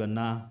na tewe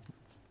na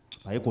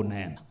paiko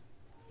nena.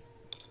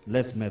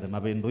 Let's make them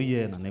abendo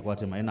ye na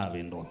nekwate maina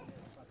abendo.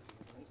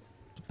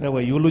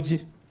 Tupewe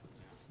eulogy.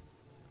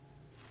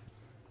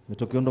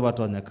 Mitokiondo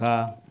watu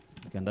wanyaka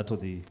kenda to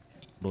the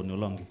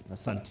EULOGY.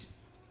 Asante.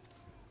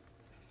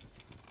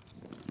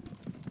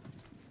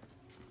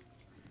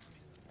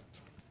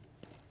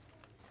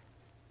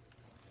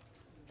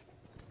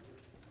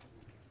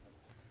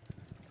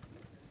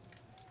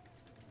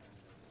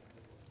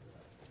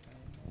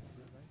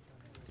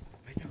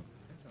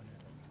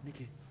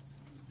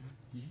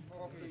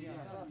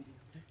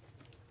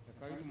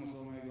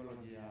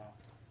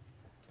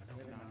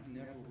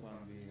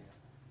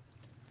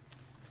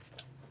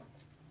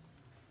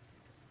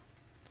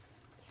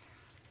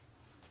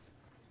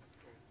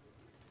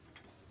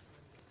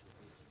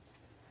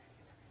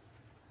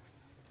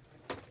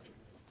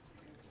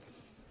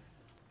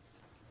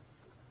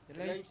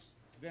 The late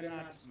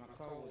Benard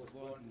Makau was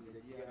born in the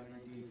year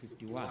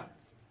 1951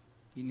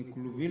 in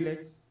Kulu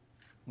Village,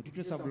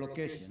 Mutitu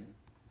Sub-Location,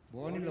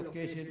 Mbooni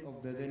Location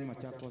of the then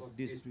Machakos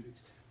District,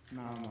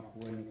 now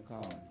Makueni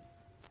County.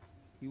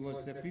 He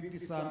was the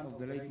fifth son of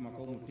the late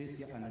Makau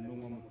Theresia and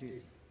Nungo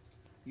Mutesi.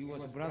 He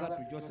was brother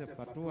to Joseph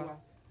Patua,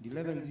 the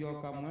 11th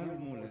Yoka Mwelu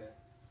Mule,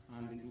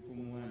 and Nduku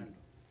Mwenu.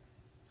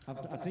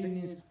 After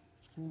attaining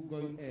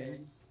school-going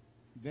age,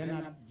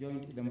 Benard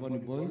joined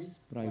Ithemboni Boys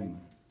Primary,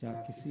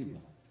 Kyakisiva,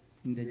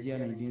 in the year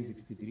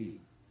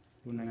 1963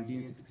 to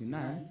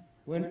 1969,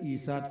 when he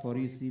sat for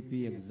his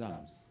C.P.E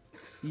exams.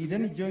 He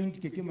then joined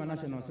Kikima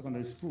National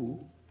Secondary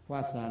School,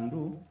 for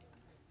Sandu.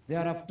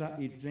 Thereafter,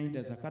 he trained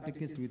as a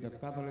catechist with the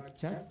Catholic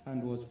Church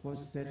and was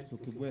posted to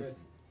Kibwezi,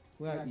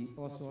 where he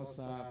also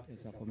served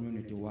as a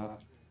community worker.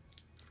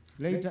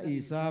 Later,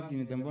 he served in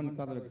the Ithemboni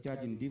Catholic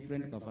Church in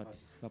different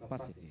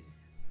capacities.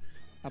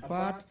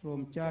 Apart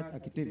from church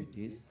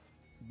activities,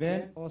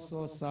 Ben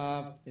also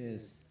served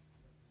as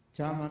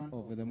chairman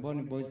of the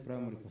Mbooni Boys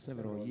Primary for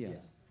several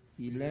years.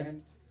 He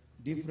led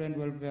different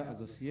welfare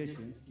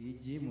associations,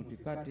 e.g.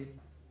 Mutikati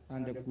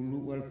and the Kulu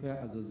Welfare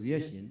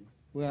Association,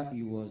 where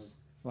he was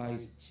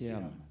vice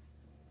chairman.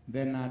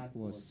 Benard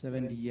was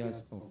 70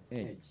 years of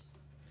age.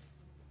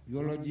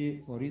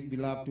 Eulogy for his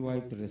beloved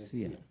wife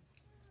Theresia.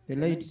 The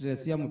late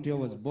Theresia Mutio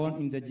was born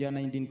in the year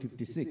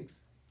 1956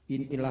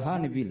 in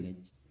Ithemboni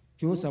Village,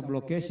 Kyu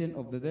Sub-Location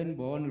of the then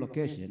Mbooni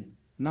Location,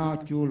 now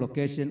Kyu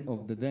Location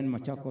of the then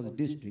Machakos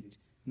District,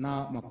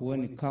 now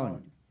Makueni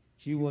County.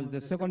 She was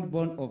the second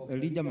born of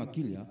Elijah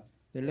Makilia,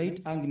 the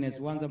late Agnes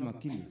Wanza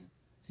Makilia.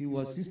 She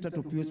was sister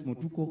to Pius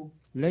Mutuko,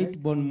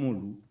 late born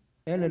Mulu,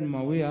 Ellen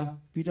Mawea,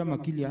 Peter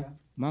Makilia,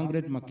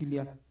 Margaret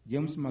Makilia,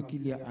 James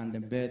Makilia,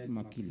 and Beth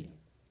Makilia.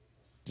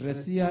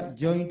 Theresia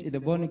joined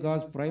Ithemboni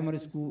Boys Primary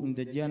School in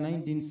the year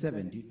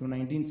 1970 to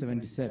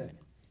 1977.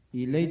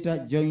 He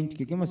later joined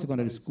Kikima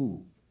Secondary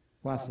School,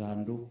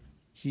 Sandu.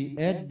 She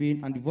had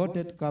been a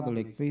devoted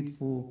Catholic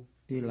faithful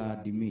till her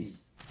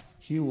demise.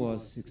 She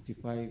was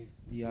 65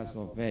 years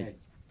of age.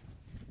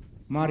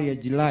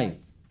 Marriage life.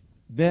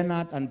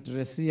 Benard and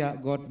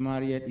Theresia got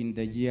married in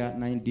the year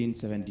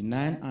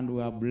 1979 and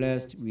were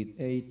blessed with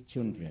 8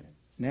 children,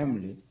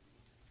 namely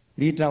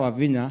Rita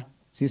Wavinya,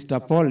 Sister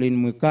Pauline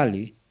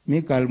Mwikali,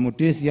 Michael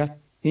Mutisia,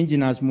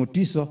 Engineers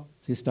Mutiso,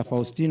 Sister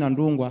Faustina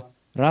Ndungwa,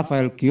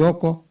 Raphael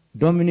Kioko,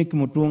 Dominic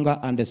Mutunga,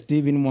 and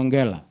Stephen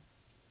Mwangela.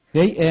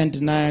 They had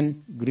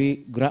 9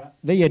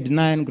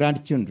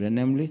 grandchildren,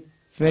 namely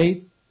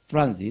Faith,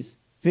 Francis,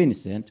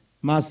 Vincent,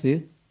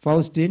 Mercy,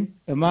 Faustine,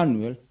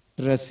 Emmanuel,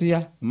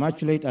 Theresia,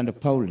 Immaculate, and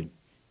Pauline.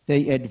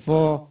 They had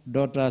 4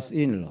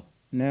 daughters-in-law,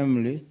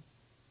 namely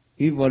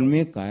Yvonne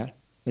Michael,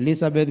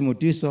 Elizabeth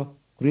Mutiso,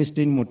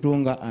 Christine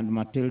Mutunga, and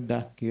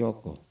Matilda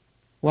Kioko.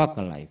 Work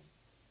life.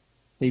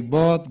 They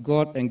both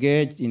got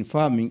engaged in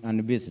farming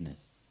and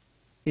business.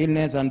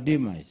 Illness and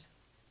demise.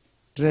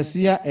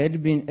 Theresia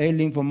had been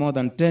ailing for more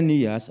than 10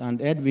 years and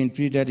had been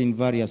treated in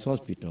various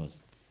hospitals.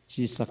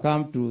 She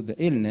succumbed to the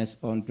illness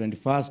on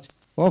 21st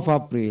of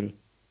April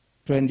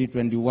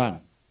 2021.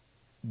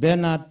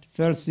 Benard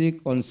fell sick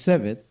on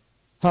 7th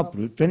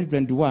April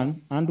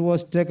 2021 and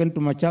was taken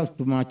to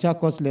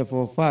Machakos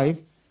Level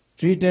 5,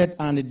 treated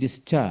and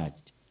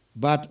discharged.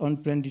 But on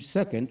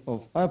 22nd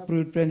of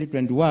April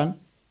 2021,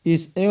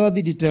 his health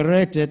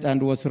deteriorated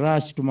and was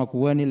rushed to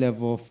Makueni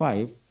Level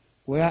 5,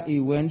 where he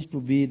went to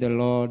be the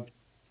Lord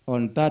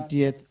on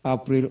 30th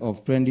April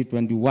of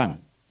 2021.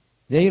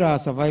 They are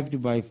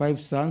survived by 5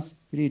 sons,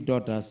 3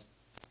 daughters,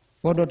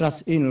 4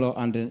 daughters-in-law,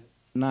 and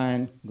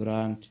 9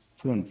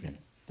 grandchildren.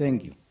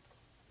 Thank you.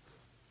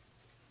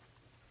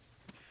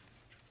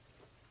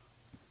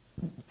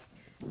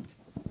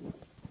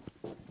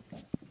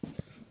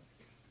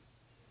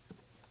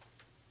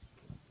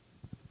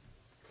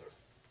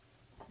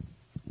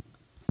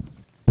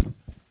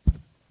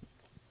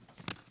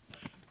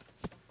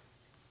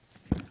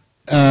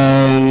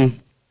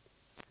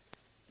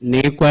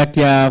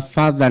 Nikwatia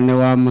father ni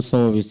wa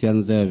musovi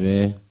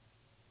nzeve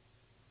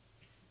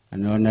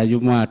anona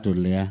yumwa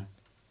tulia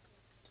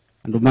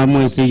anduma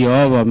mwisi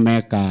yobo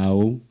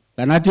Makau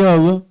kanati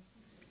ogo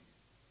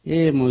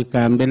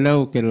mwikambele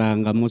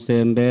ukilanga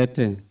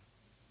musembete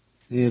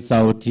ni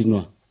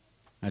sautinwa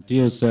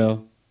atiyo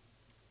so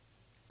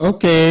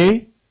okay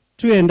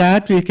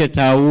tuenda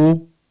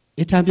tuiketau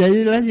itambia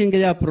ila yinge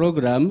ya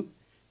program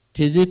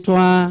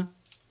tijitwa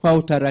kwa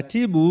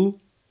utaratibu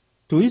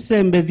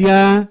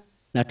tuisembethia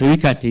na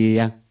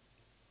tuikatia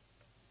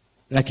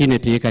lakini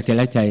tuika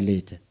kila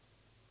chailite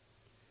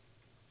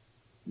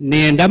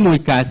nienda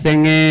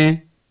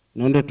muikasenge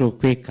nondo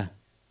tukwika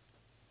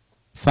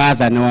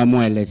father ni wa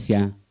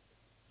mwelesya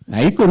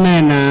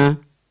haikunena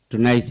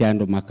tunaisi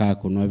andu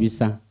makaku no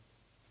bisa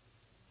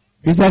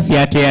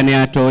siateane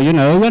atoyo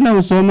na wewe na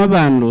usoma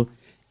bandu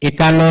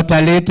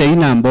ikalota lete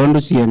ina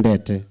mbondu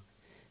siendete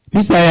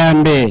bisa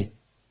yambe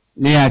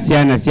ni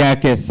asiana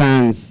siake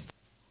sans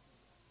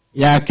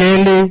ya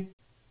keli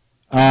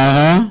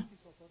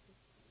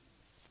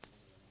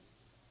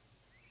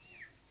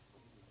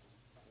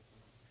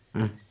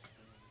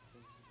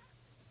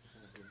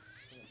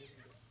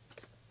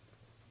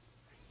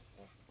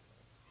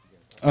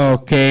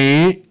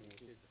okay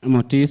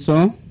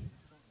Motiso.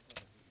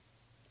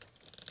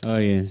 Oh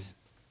yes.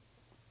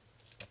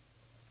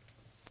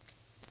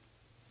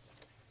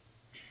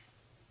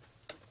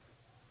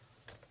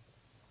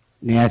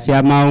 Ni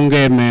asia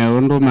maungeme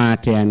undu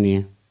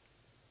mateania.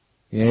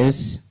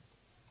 Yes.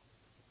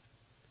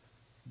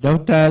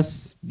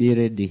 Daughters, be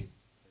ready.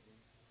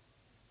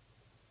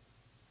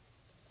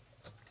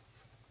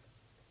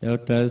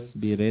 Daughters,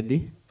 be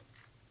ready.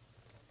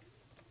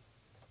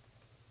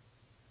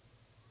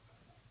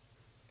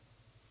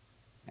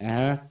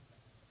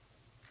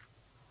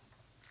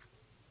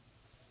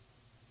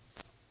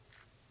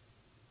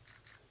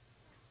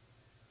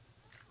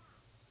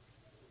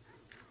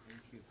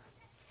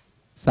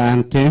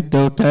 Sante,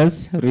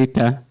 daughters,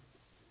 Rita,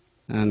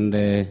 and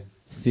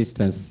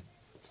sisters.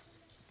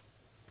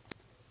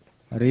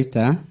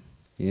 Rita,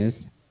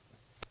 yes.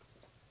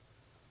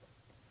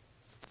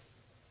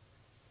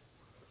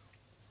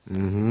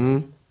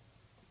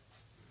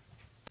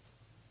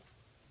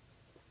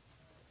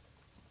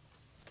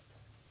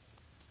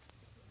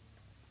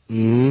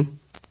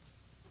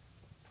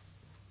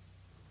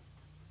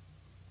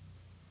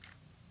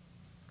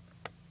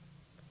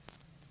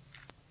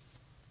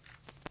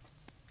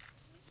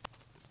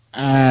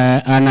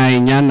 Ana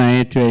inya na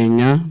etu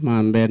inya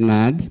ma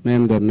Benard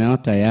membe meo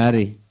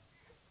tayari.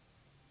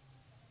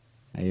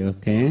 Are you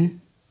okay?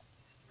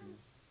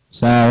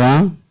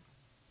 Sawa.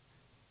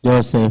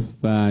 Joseph,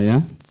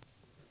 yeah.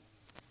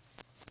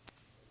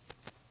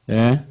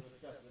 Yeah.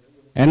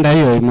 Enda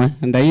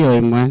hiyo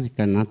imwe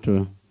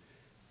kanatu.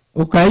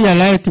 Ukaiya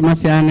lai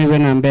tumasiane we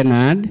na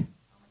Benard.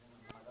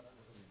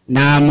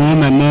 Na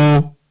mume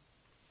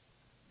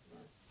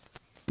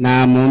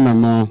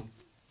mo.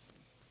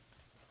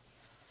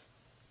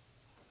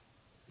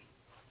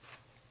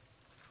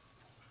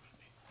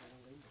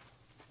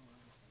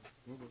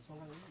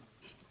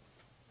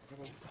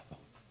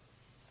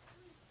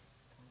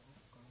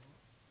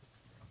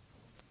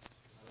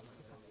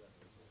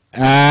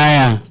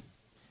 Aya.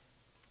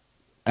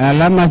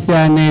 Alama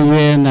siane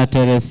we na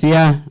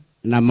Theresia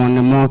na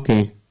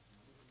Monemoke.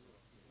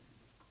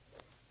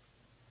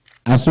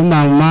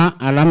 Asuma uma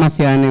alama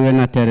siane we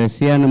na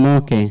Theresia na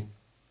Moke.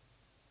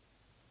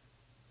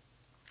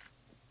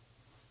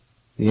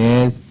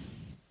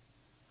 Yes.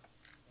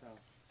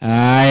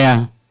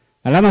 Aya.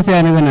 Alama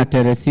siane we na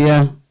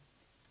Theresia.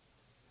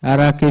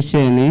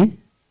 Harakisheni.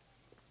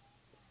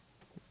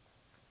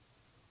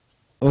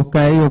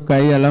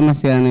 Okay, alama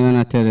siane we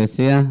na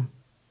Theresia.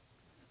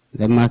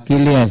 The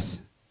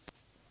Makilias.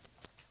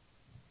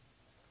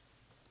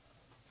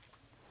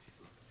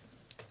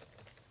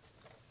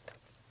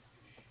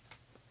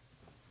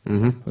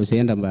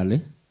 Usienda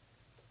mbali.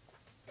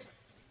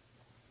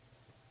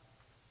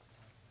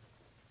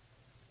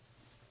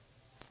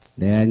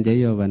 Deanje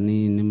yo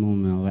vanini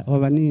mume wa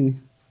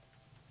vanini.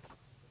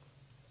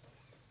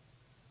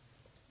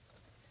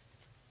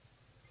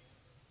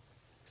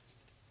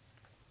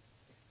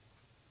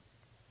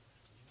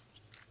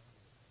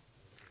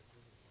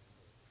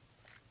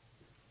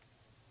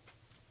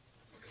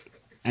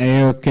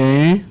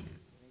 Okay.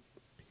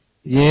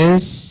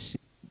 Yes,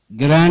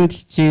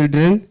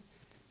 grandchildren.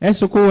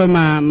 Esukuwe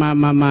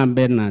ma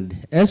Benard.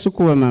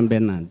 Esukuwe ma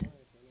Benard.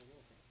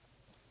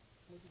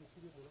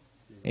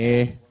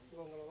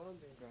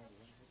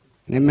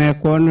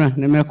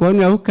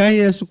 Nimekuona ukai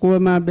esukuwe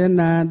ma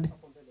Benard.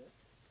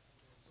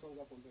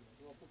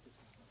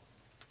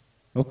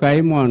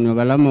 Ukai mwono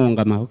bala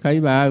munga ma ukai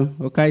ba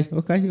ukai.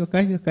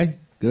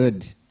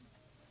 Good.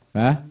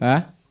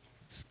 Ha?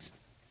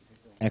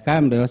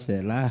 Akambe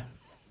osela.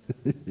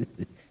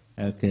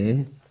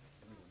 Okay.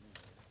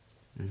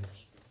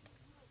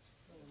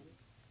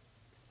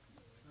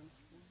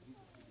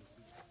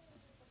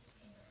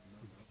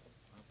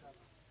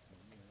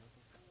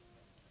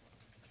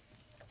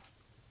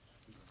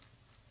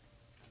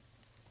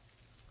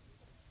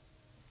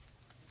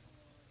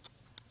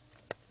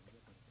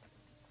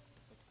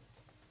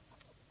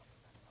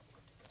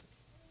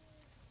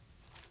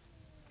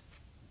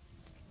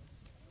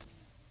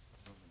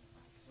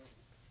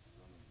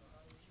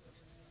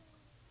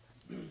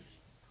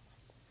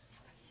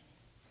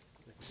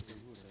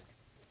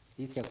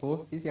 Is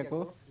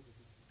Yako?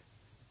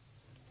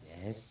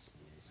 Yes.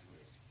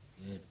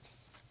 Good.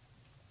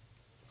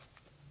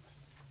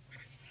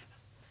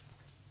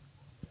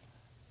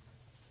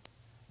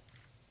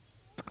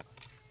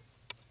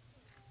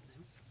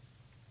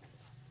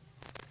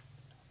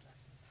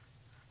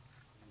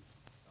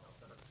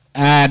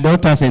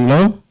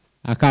 Daughters-in-law,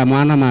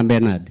 akamana ma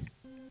Benard.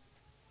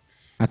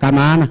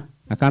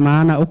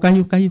 Akamana,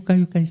 ukai.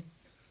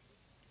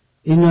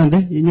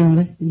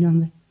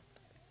 Inyonde.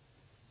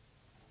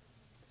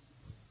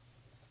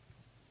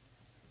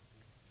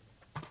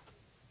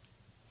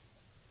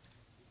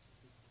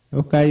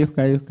 Okay.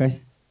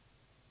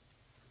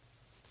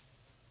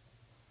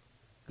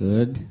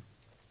 Good.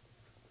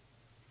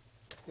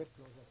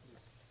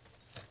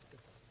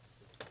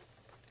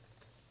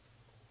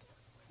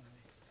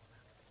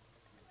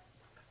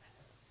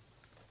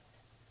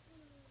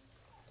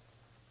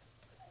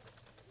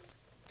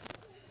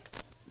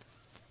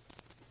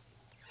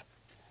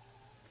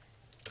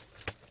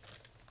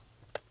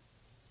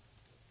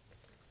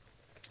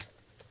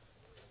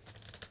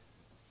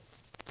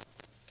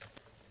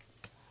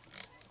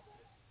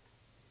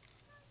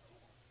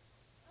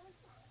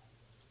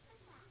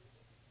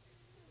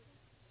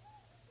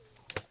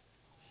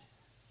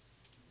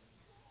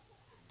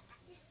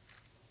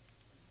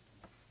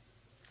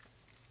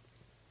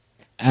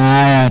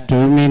 Aya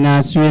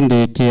tumina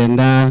swende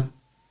tienda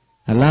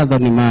aladho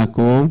ni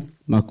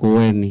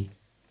Makueni.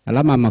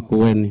 Alama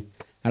Makueni.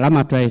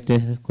 Alama twaite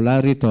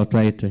kularito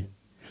twaite.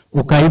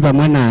 Ukaiba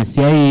mwana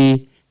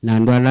asiai na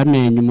ndo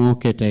alame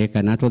nyumoke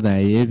taeka nato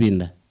dhaye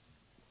vinda.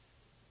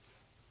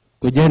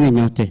 Kujeni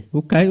nyote.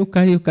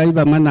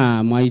 Ukaiba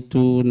mwana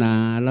mwaitu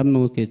na alame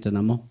uketa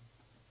namo.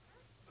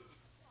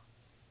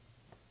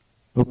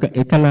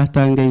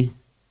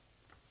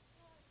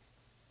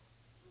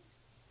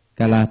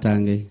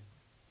 Kalatangi.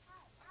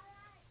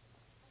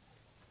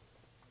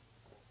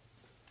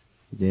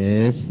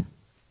 Yes.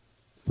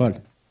 Paul.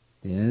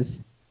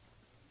 Yes.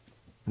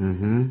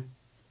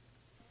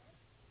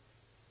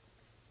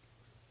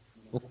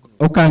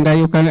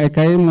 Ukanga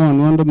kai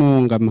mwondo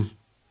muungama.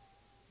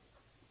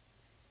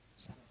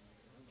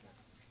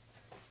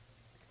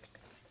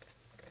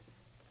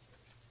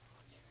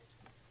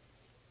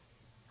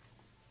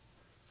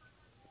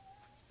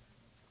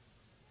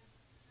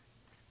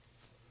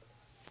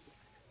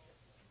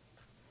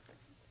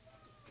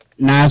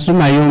 na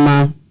asuma yuma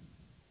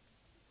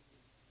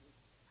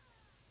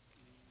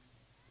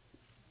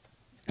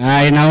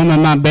inauma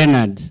ma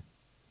Benard.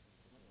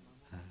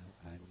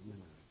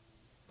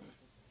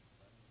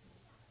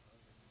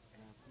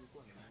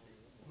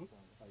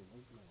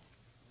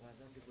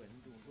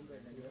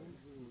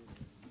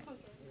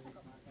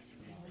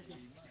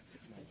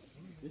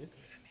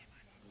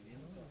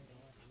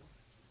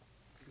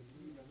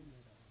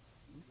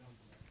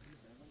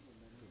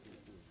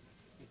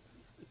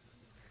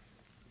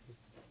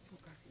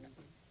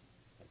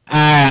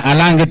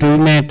 Alange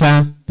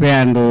tuimeta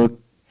peando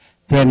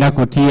twenda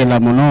kutiela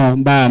muno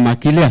ba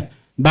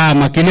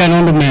makilia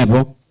nondo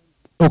mebo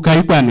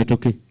ukaikwa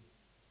mituki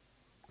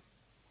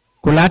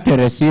kula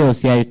Theresia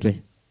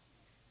siaitwe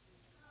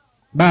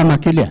ba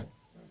makilia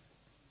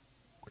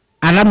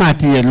alama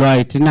tielwa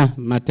itina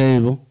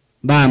mateibo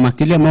ba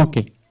makilia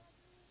moke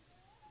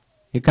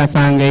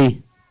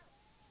ikasange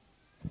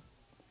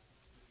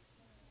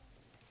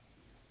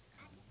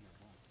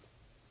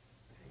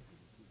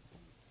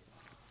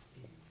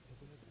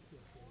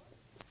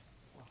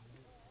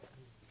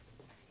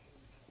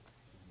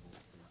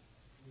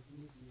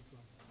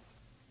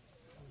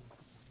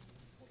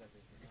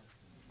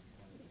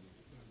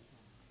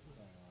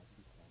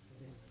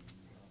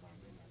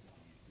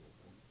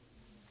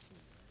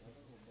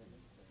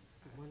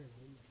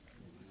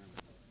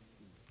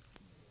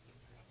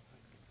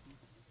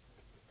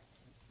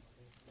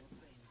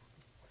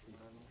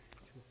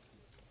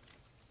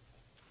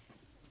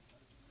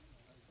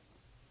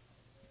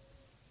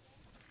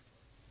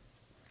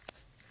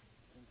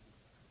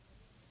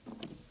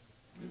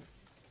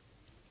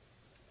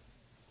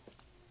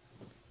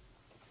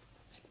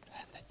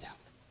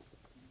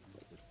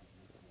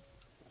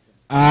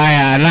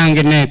Aya,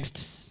 alange next.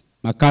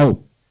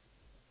 Makau.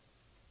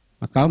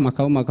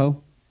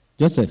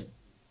 Joseph.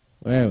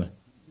 Wewe.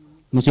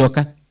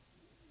 Musioka.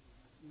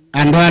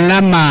 Ando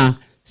alama.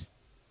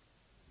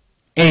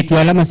 Tu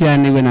alama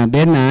sianiwe na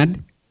Benard.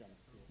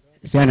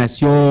 Siana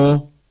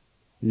sio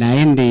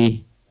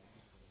naindi.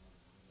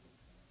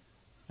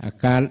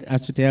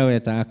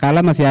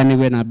 Akalama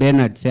sianiwe na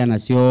Benard. Siana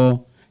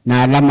sio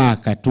na alama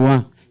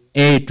katua.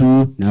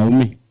 Tu na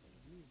ume.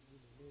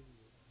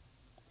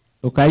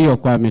 Ukaiyo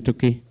kwa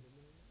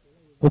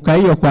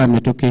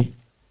metuki.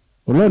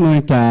 Ulono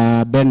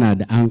ita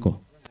Benard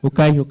anko.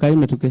 Ukai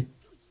metuki.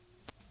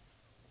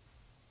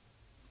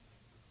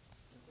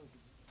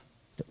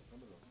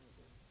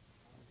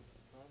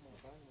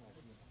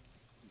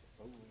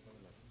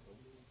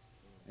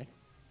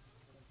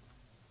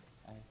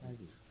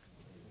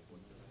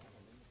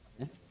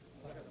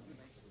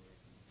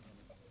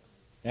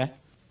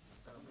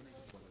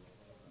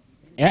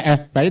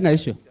 Baina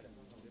issue.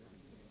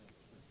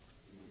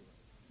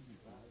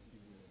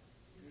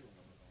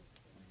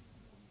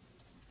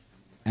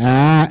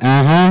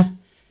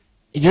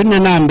 Juna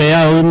nambe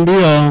ya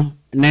undio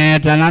ne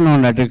tanano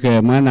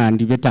ndatike mwana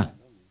ndivita.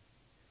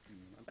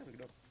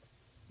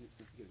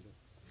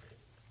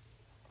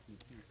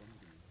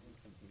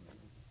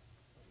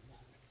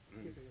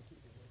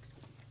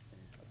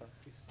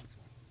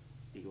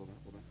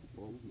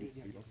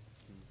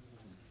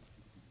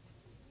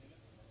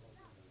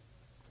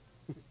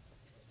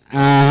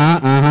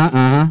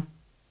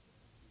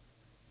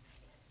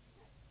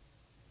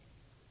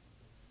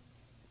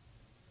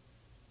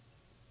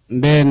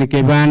 Mbe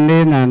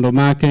kibande na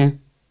ndomake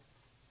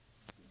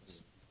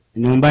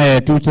nyumba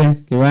ya tute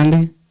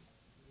kibande.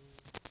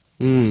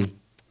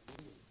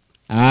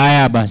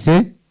 Aya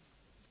basi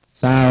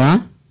sawa,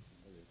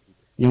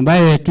 nyumba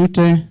ya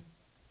tute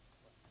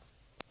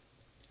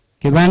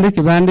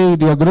kibande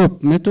with your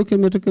group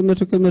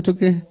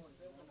metuke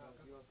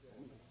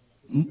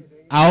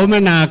aume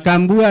na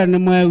kambua ni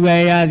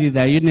mwewe ya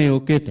dhida yune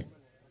ukite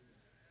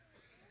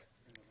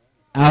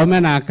aume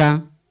na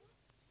aka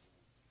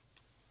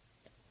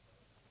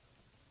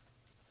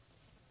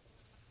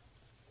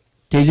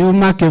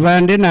tijuma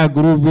kibande na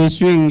group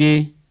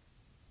swingi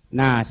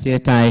na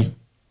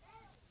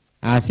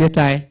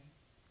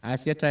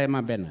asietai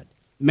ma Benard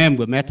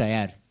membwe meta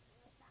yari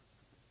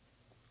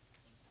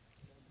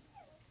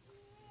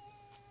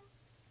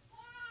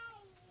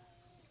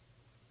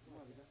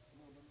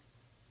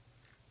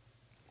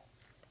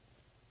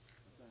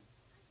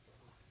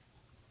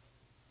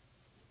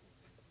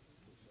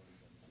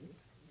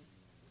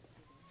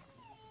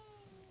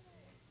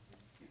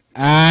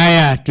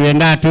aya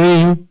tuenda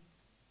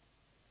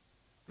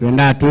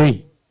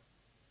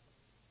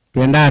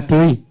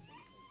tui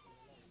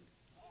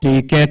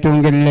tike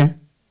tungile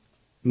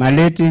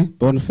maleti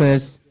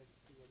Boniface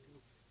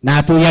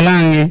na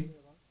tuyalangi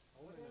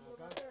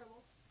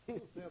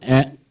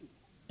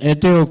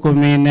ete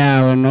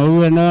ukumina ono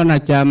uwe na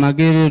chama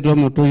giri do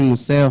mutui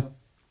museo.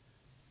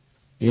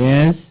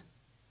 Yes,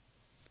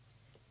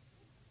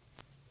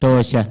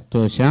 tosha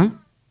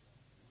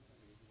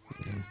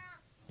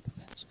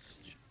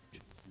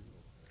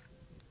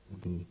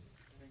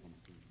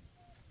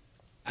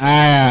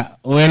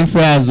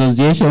welfare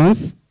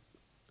associations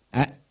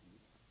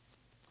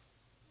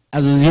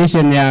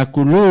association ya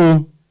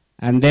Kulu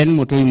and then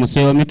mutui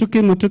museo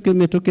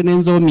mituki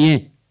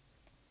nenzomie.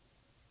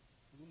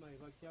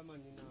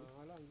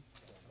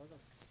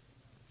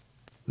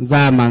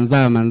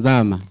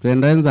 Nzama.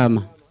 Twende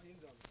nzama.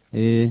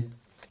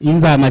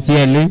 Inzama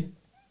siele.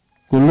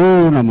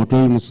 Kulu na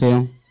mutui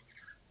museo.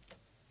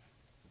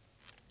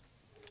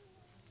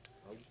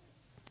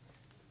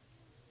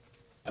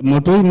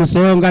 Mutui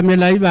museo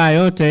ngamela iba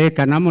yote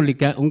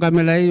kanamulika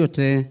ungamela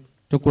yote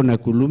tukuna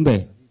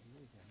kulumbe.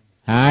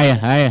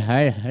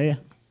 Haya.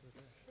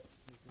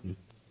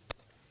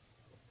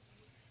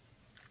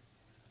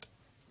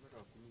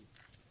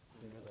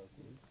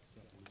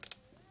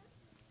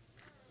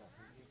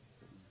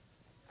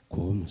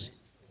 Komusi.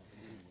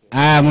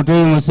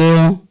 Mutui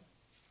museo.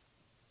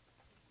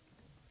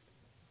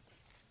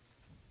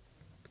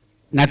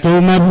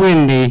 Natuma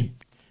bwende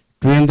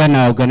tuenda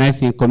na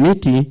organizing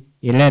committee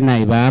ile na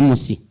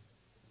ibamusi.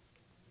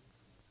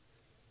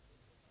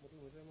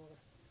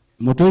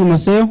 Mutui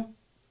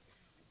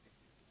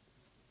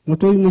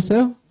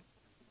museo.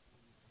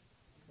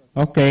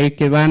 Okay,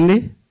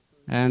 Kibandi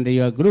and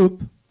your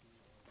group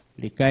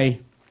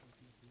likai.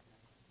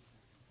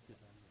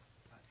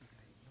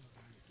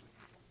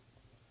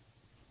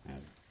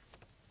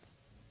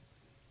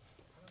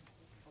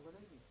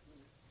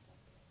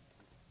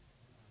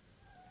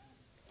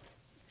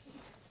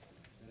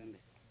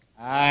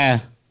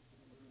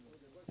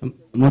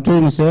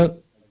 Mutui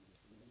museo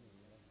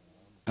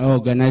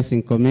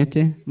organizing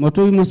committee.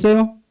 Mutui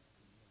museo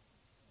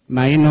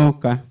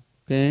mainoka.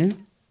 Okay.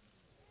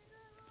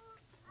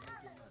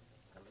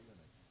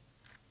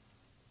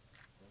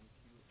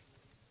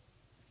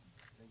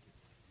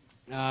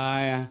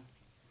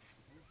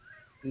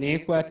 Ni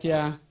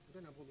kwatia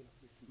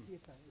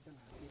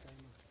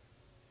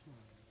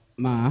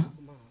ma.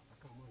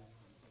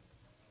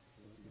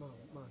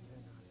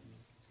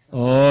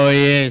 Oh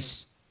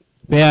yes.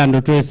 Pea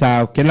ndo tuwe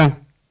sawa kila.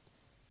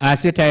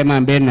 Asita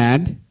ema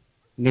Benard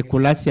ni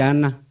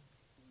kulasiana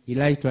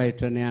ila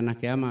itwaneana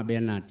kama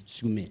Benard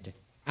sumete.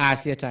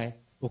 Asita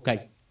ukai.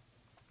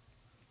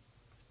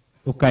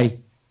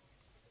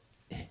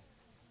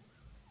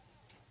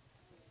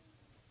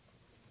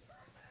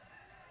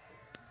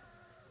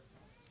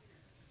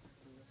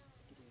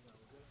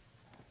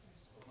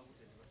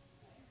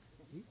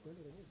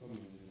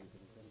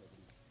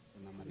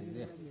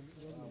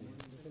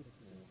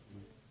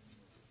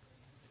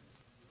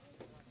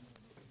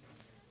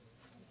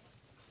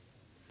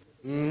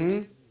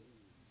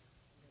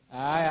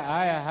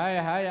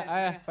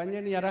 Haya,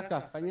 fanyeni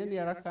haraka.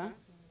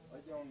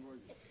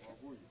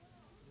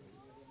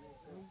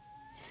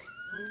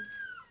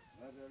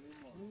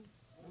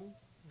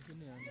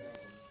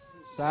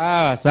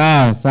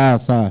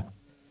 Sawa.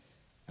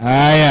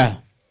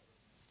 Haya.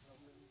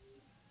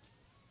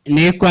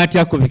 Niko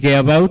atia kufikia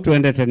about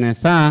tuende tena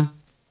saa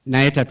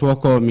na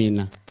itatuoko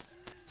mina.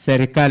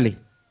 Serikali.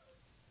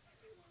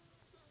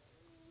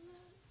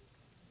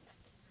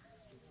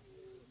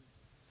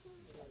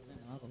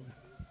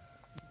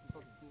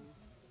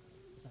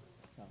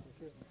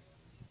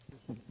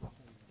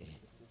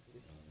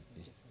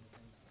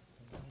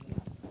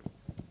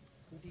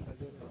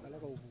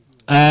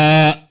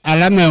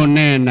 Alame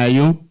unena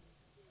yu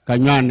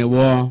kanywane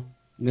wo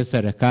ni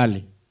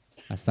serikali.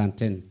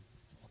 Asanteni.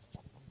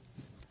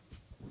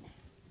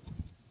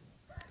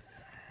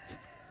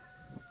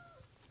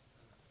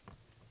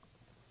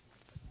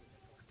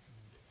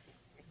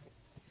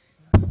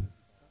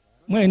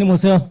 Mweni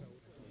museo.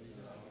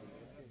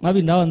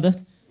 Mabinda onda.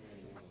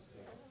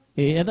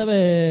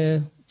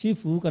 Etabe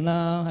chifu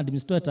kana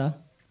administrator.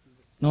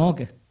 No,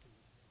 okay.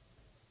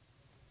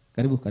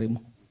 Karibu.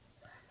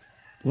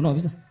 Una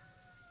ofisa?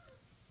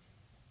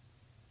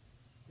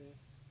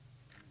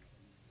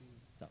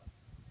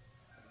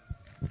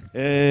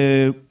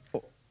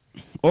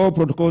 All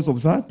protocols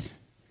observed.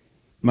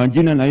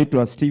 Majina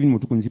naitwa Steven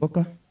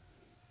Mutukunzioka,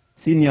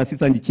 Senior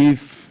Assistant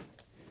Chief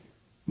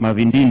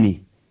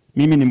Mavindini.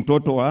 Mimi ni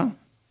mtoto wa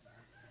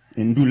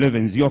Ndule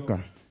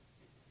Nzioka,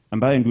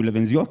 ambaye Ndule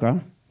Nzioka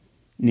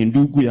ni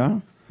ndugu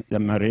ya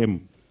marehemu.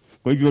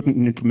 Kwa hivyo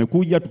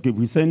tumekuja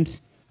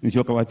tukipresent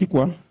Nzioka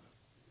Wathikwa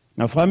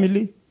na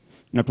family,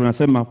 na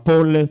tunasema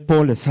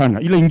pole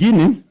sana. Ile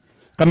ingine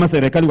kama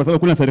serikali, kwa sababu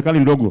kuna serikali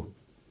ndogo,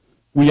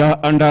 we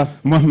are under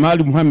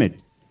Muhammad Muhammad.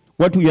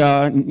 What we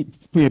are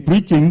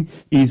preaching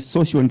is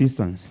social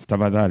distance.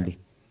 Tafadhali.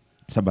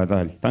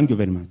 Thank you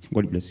very much.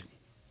 God bless you.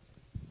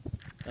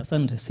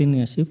 Asante,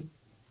 Senior Chief.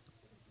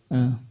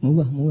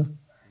 Muga.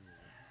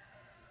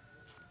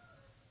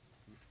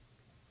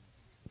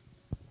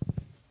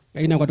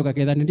 Kaina kwa toka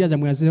kedha ndia za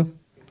mwazeo.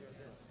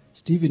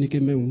 Steven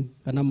Kimeu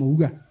kana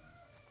Muga.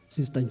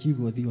 Sister Chief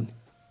wa Thioni.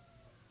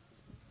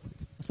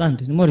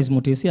 Asante, ni Morris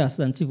Mutisia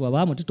Assistant Chief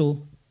wa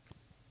Mutito.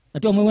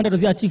 Atiwa mwenda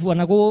tozia chief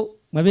wanako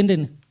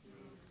mavendene.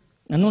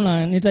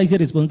 Nanuna nita isi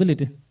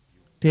responsibility.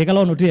 Teka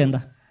lono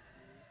tienda.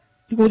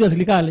 Tiko udia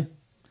serikali.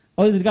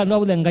 Au serikali ndo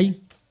abude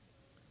ngai.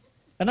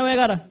 Kana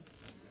wegara.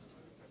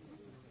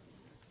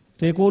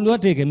 Teko ulwa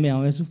teke mea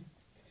wesu.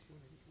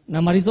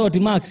 Na marisoti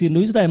maxi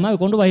ndo isita mawe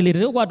kondo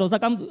bahilete kwa tosa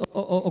kam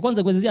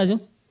consequences yacho.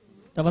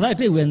 tafadhali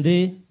te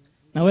wende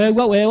na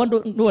wewe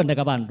ndo wende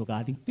kabandu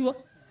kati tiwa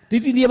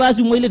titi ndiye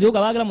basi umwe ile tio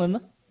kabagala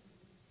mwana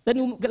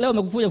then leo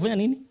umekufuja kufanya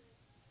nini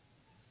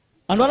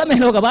ando ala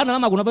melo kabana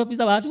mama kuna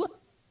pesa watu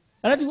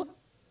alatiwa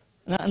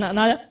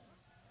na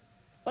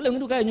wale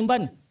ngidu kae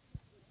nyumbani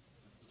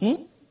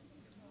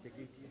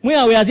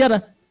mwa we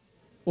aziata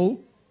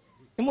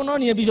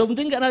imononi ya bishop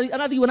mtinga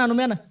anathiwa nano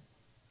mena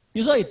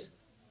you saw it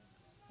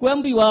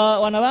kwambi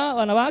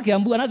wanawake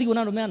ambu anathiwa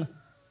nano mena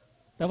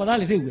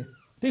tafadhali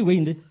tewe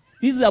inde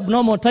this is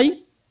abnormal time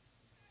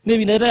ne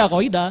bineta ya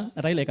kawaida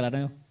ataile kala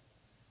nayo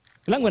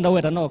kila ngwenda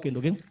weta no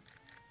kindu kingi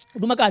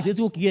uduma kazi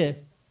si ukie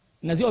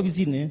na sio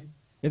ofisini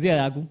ezia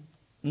yaku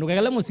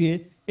ndukagale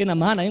musie ina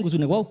maana yengu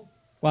sune kwao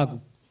kwaku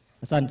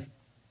asante.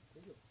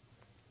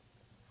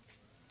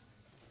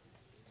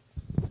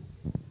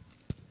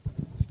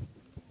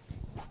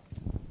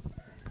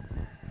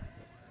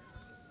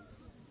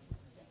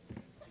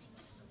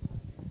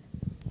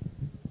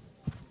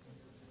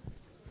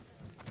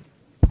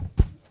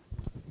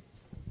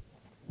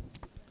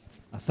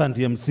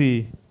 Asante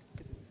MC.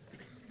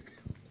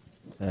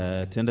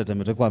 Tenda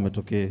tametekwa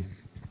ametoke.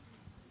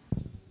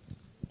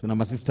 Tuna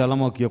masista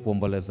alama wakia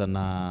kuomboleza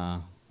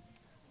na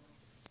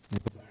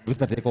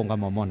vista teko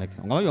ngama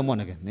moneke. Ngama yo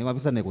moneke. Ni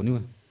mabisa neko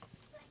niwe.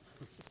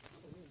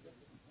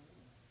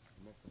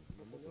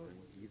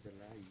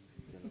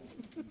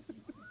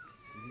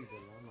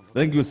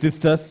 Thank you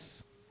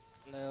sisters.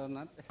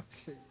 Leonard.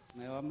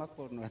 Mewa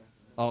makono.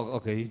 Oh,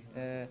 okay.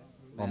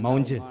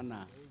 Maunje.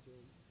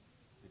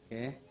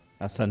 Okay.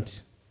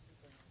 Asante.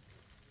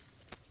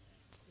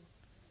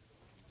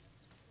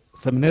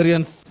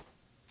 Seminarians.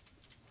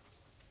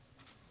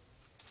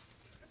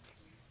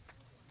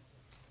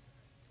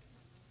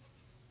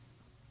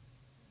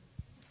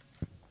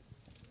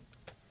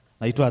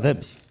 Naitwa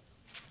Adembi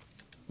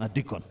na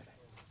Deacon.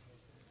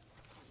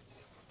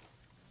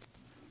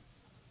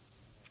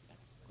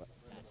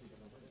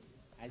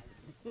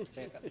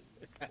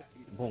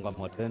 Bonga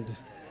mwatende.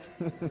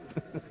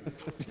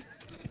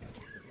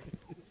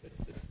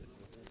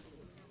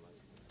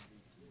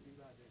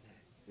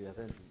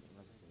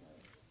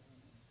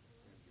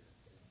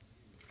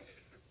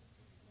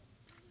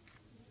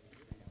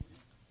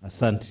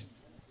 Asante.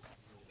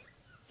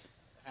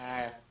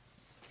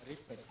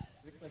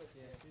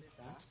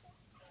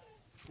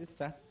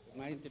 Sister,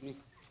 mind me.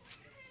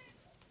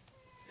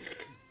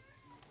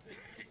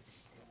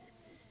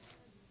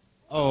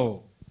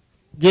 Oh,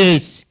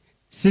 yes,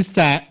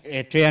 sister,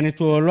 Thiani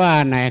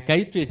tuolwa na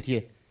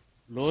kaitwetie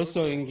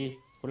loso ingi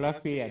kula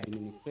pia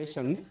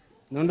administration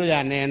nondo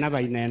ya nena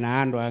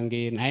bainena ando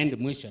ange naende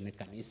mwisho ne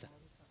kanisa.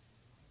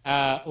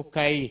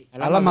 Ukai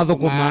alama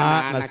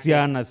dhukuma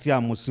na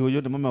sia musi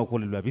uyo mama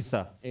ukolilwa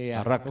visa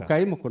haraka.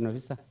 Ukai mkono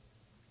visa.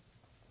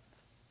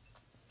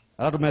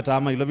 Ala tumeta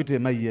ama ilo vite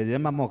maiye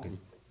mama moke.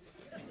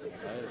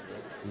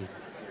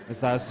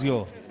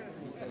 Misasio.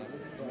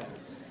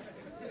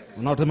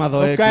 Unaotema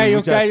dhoe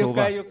kiucha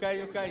soba.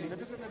 Ukai.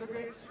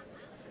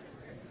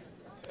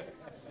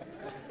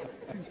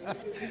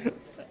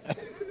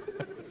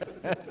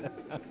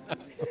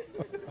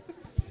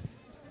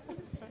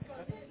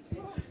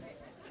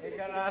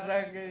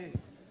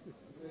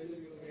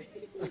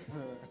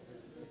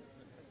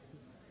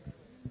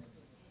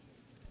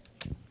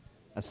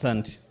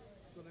 Asante.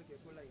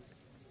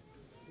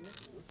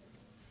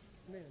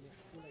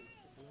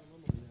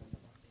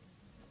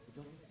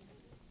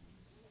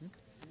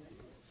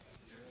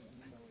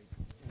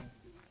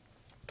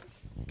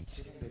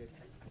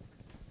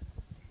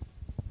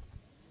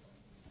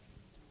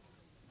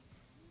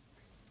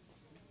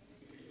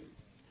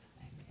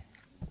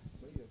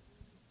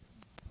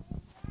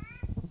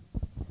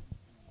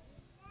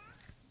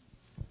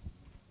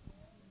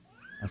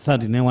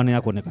 Asante ne wane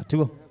yako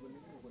nekatiwa.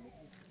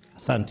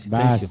 Asante.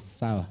 Thank you.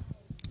 Sawa.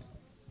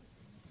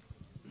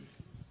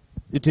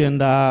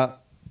 Itenda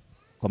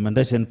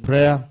commendation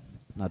prayer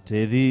na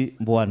tethi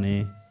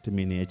mbwane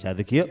timini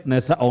echadhikia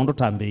nesa ondo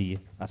tambeye.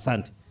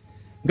 Asante.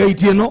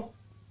 Ngaitieno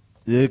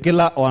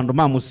kila wandu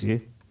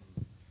mamusie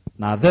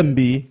na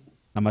thembi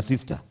na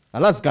masista.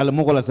 Alaska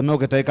muko la semeo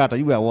ketaikata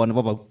yuwe awone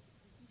baba.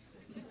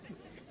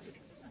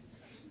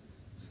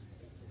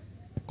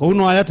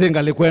 Kuno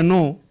ayatenga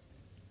likwenu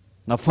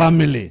na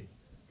family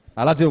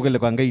alate ukele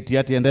kwa ngaiti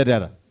ati endete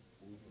ara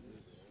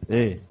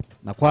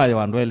na kwayo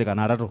wandwele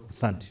kanarato.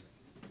 Asante.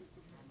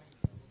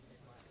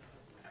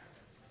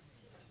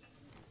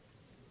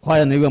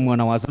 Kwaya niwe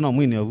mwana wasana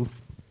mwini ogu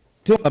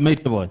tio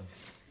kamaite boy.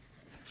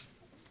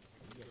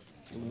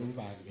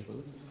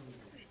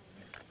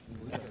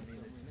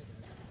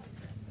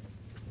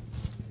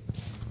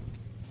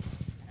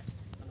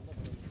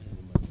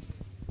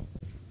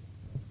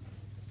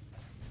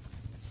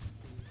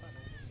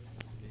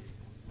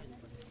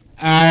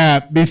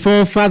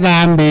 Before Father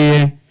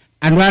ambi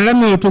andwala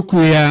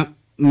mutukuya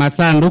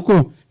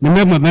masanduku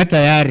nimemwe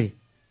metayari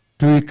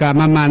tuika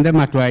mamande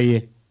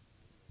matwaye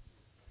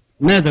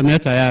medo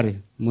metayari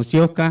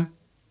musioka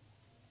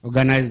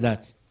organize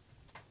that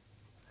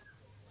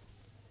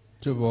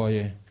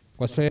tuboye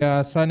kwa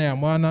sea sana ya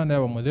mwana na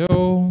wa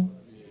Muthio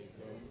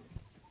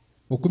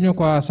Ukumyo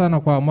kwa sana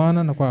kwa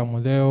Mwana na kwa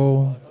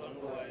Mutheo.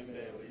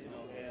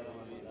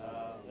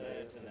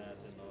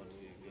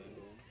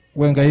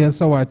 Wenga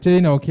yesa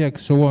wate na okia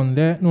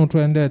kisowonde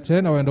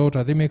nutwendete na wendo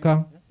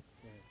utathimika.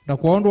 Na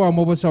kuondwa wa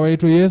mubusa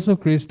wetu Yesu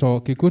Kristo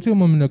kikuti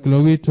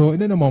mumnekilo wito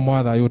inene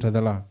momwatha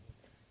yutathela.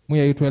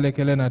 Muya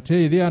itwelekele na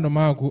te ithi andu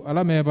maku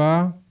ala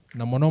meba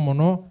na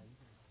mono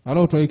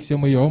ala utwaikisye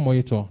muyo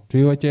mwito.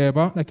 Tuiwe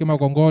cheba na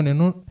kimakongoni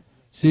nu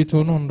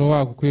situ nundu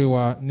waku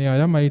kwiwa ni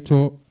aya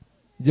maito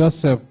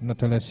Joseph na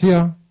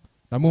Theresia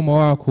na mumo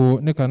waku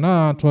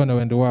nikana tuone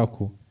wende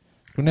waku.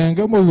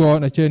 Tunenge muyo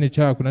na cheni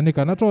chaku na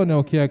nikana tuone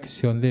okia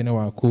kisionthini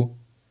waku.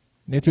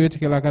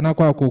 Nituitikila kana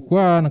kwa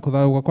kukwa na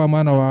kuthauka kwa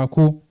mwana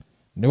waku.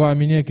 Ni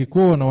waaminie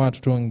kikuo na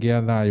watu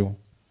tuongia thayo.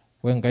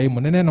 Wengai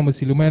munene na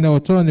musilimene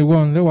otoni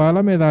wonthe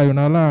wala methayo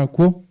na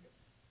alaku.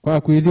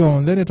 Kwa kuithio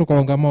onthe ni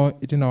tukaongamo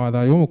itina wa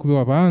thayo mukuvi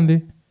wa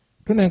banthi.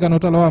 Tunenga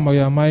notala wa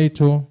mawia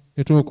maitu.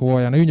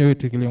 Nitukuwoya na yunyo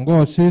itikili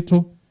ngo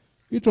situ.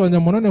 Itonya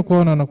munene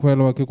kuona na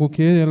kuelewa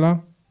kikukila.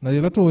 Na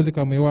yila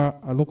tuuthika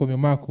miwa alukumi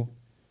maku.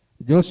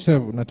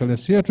 Joseph na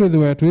Theresia tuithi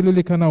wetu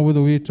ililikana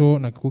withu witu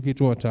na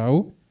kikukitu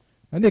otau.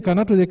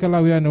 Nandikana tuthikala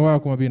wiani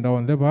waku mabinda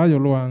onthe bayo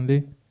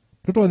luanthi.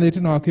 Tutonde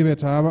itina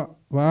wakibeta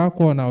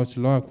wako na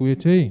osilo waku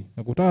itei.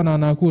 Na kutana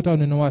na kuta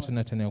unino wate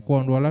na tene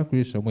kuondwa la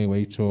Kristo mwi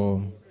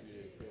waito.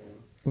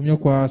 Kumyo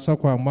kwa asa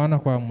kwa Mwana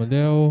kwa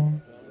Mutheo.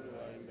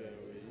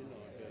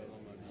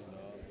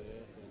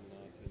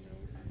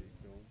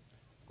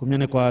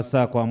 Kumyone kwa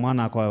asa kwa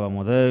Mwana kwa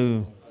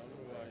Mutheo.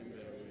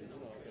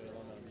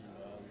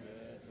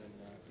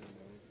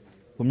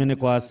 Kumyone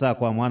kwa asa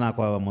kwa Mwana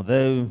kwa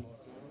Mutheo.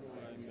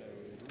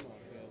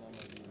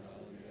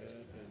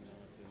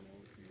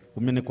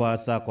 Kumyone kwa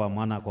asa kwa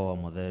Mwana kwa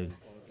Mutheo.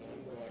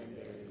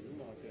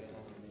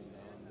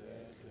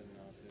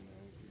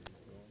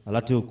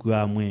 Alati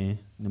ukua mwi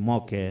ni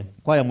moke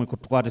kwa ya mwi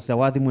kutukwatisa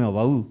wathi mwi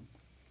ovau.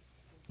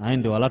 Na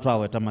ndio alatu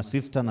aweta ma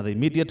sister na the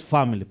immediate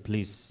family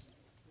please.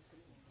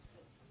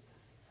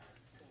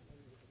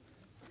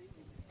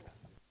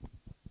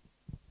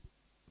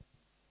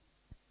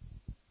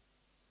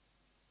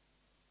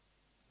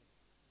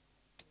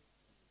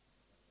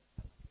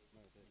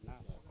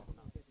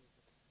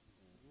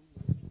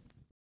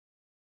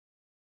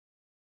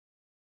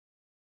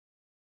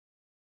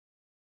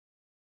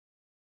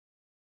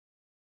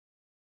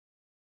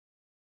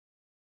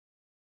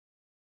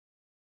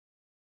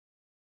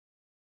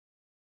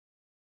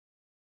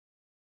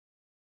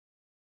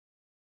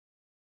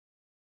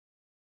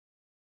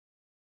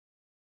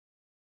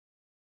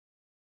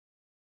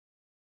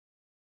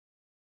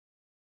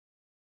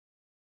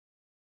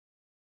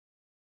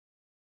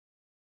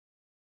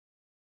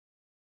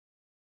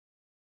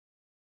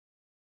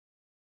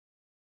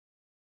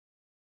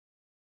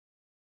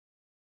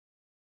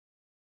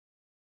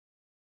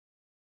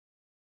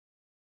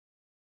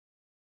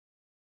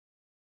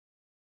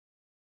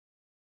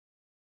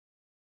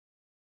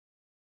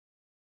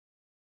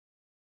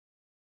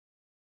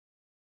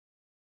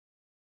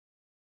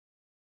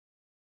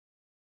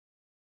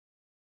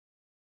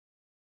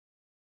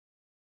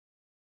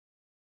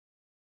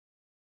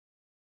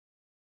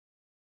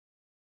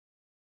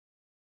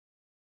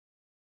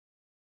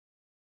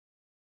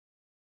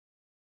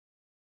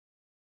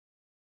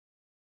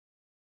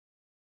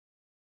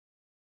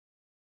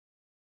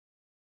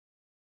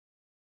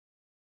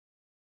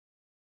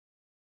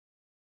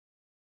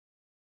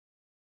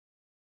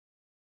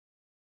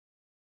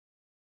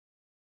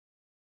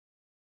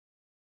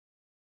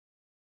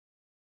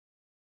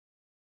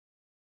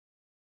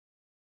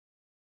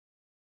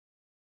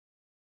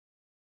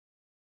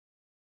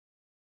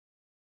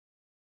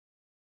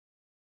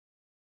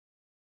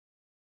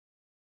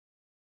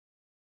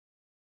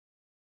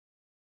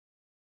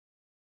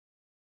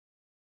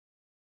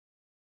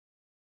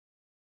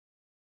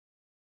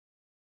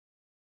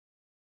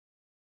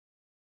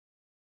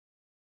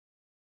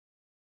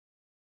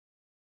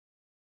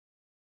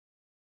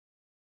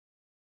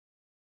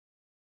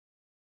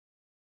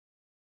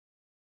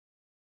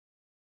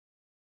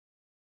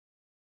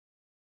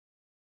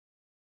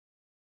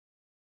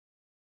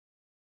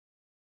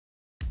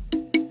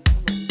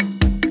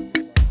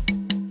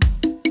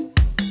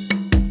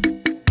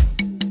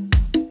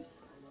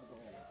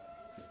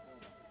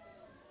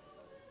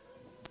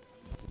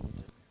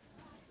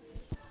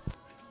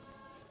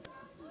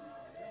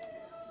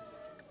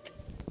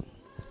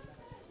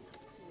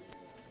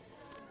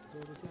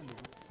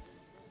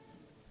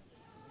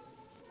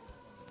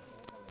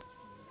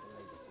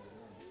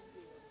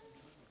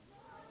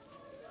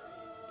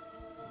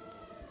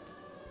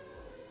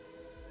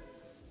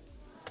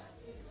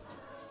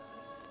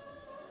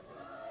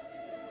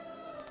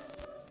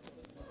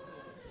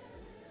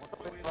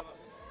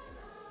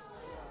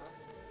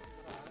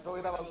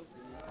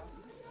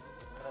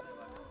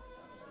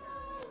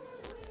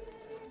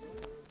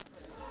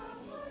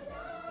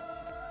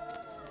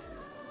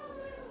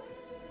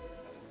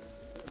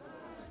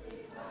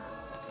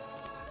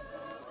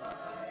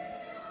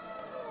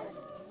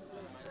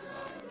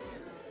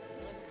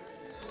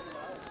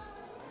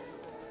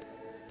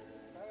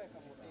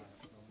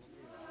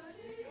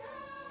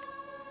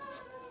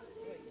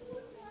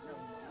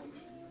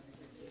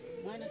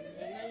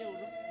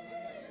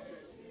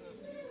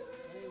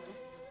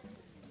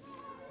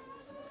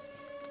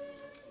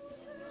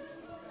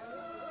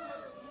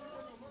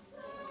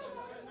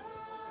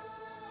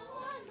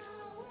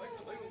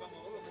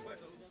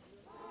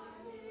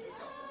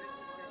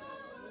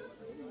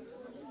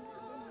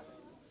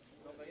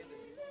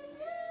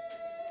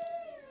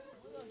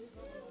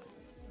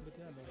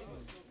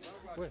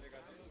 Kwe.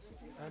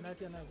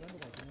 Anati anakwenda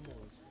kwa kinyumba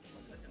kwa.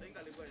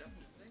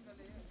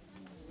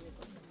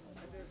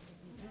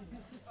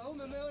 Au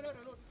memeona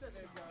ndio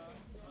tuteleka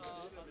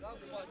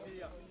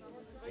akakupatia.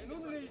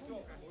 Enumli ito.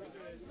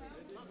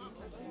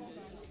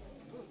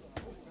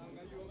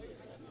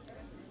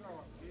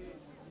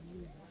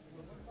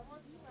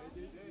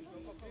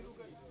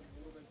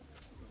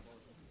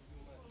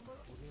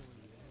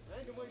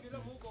 Ndio mwingine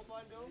huko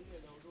pande huko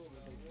na udongo.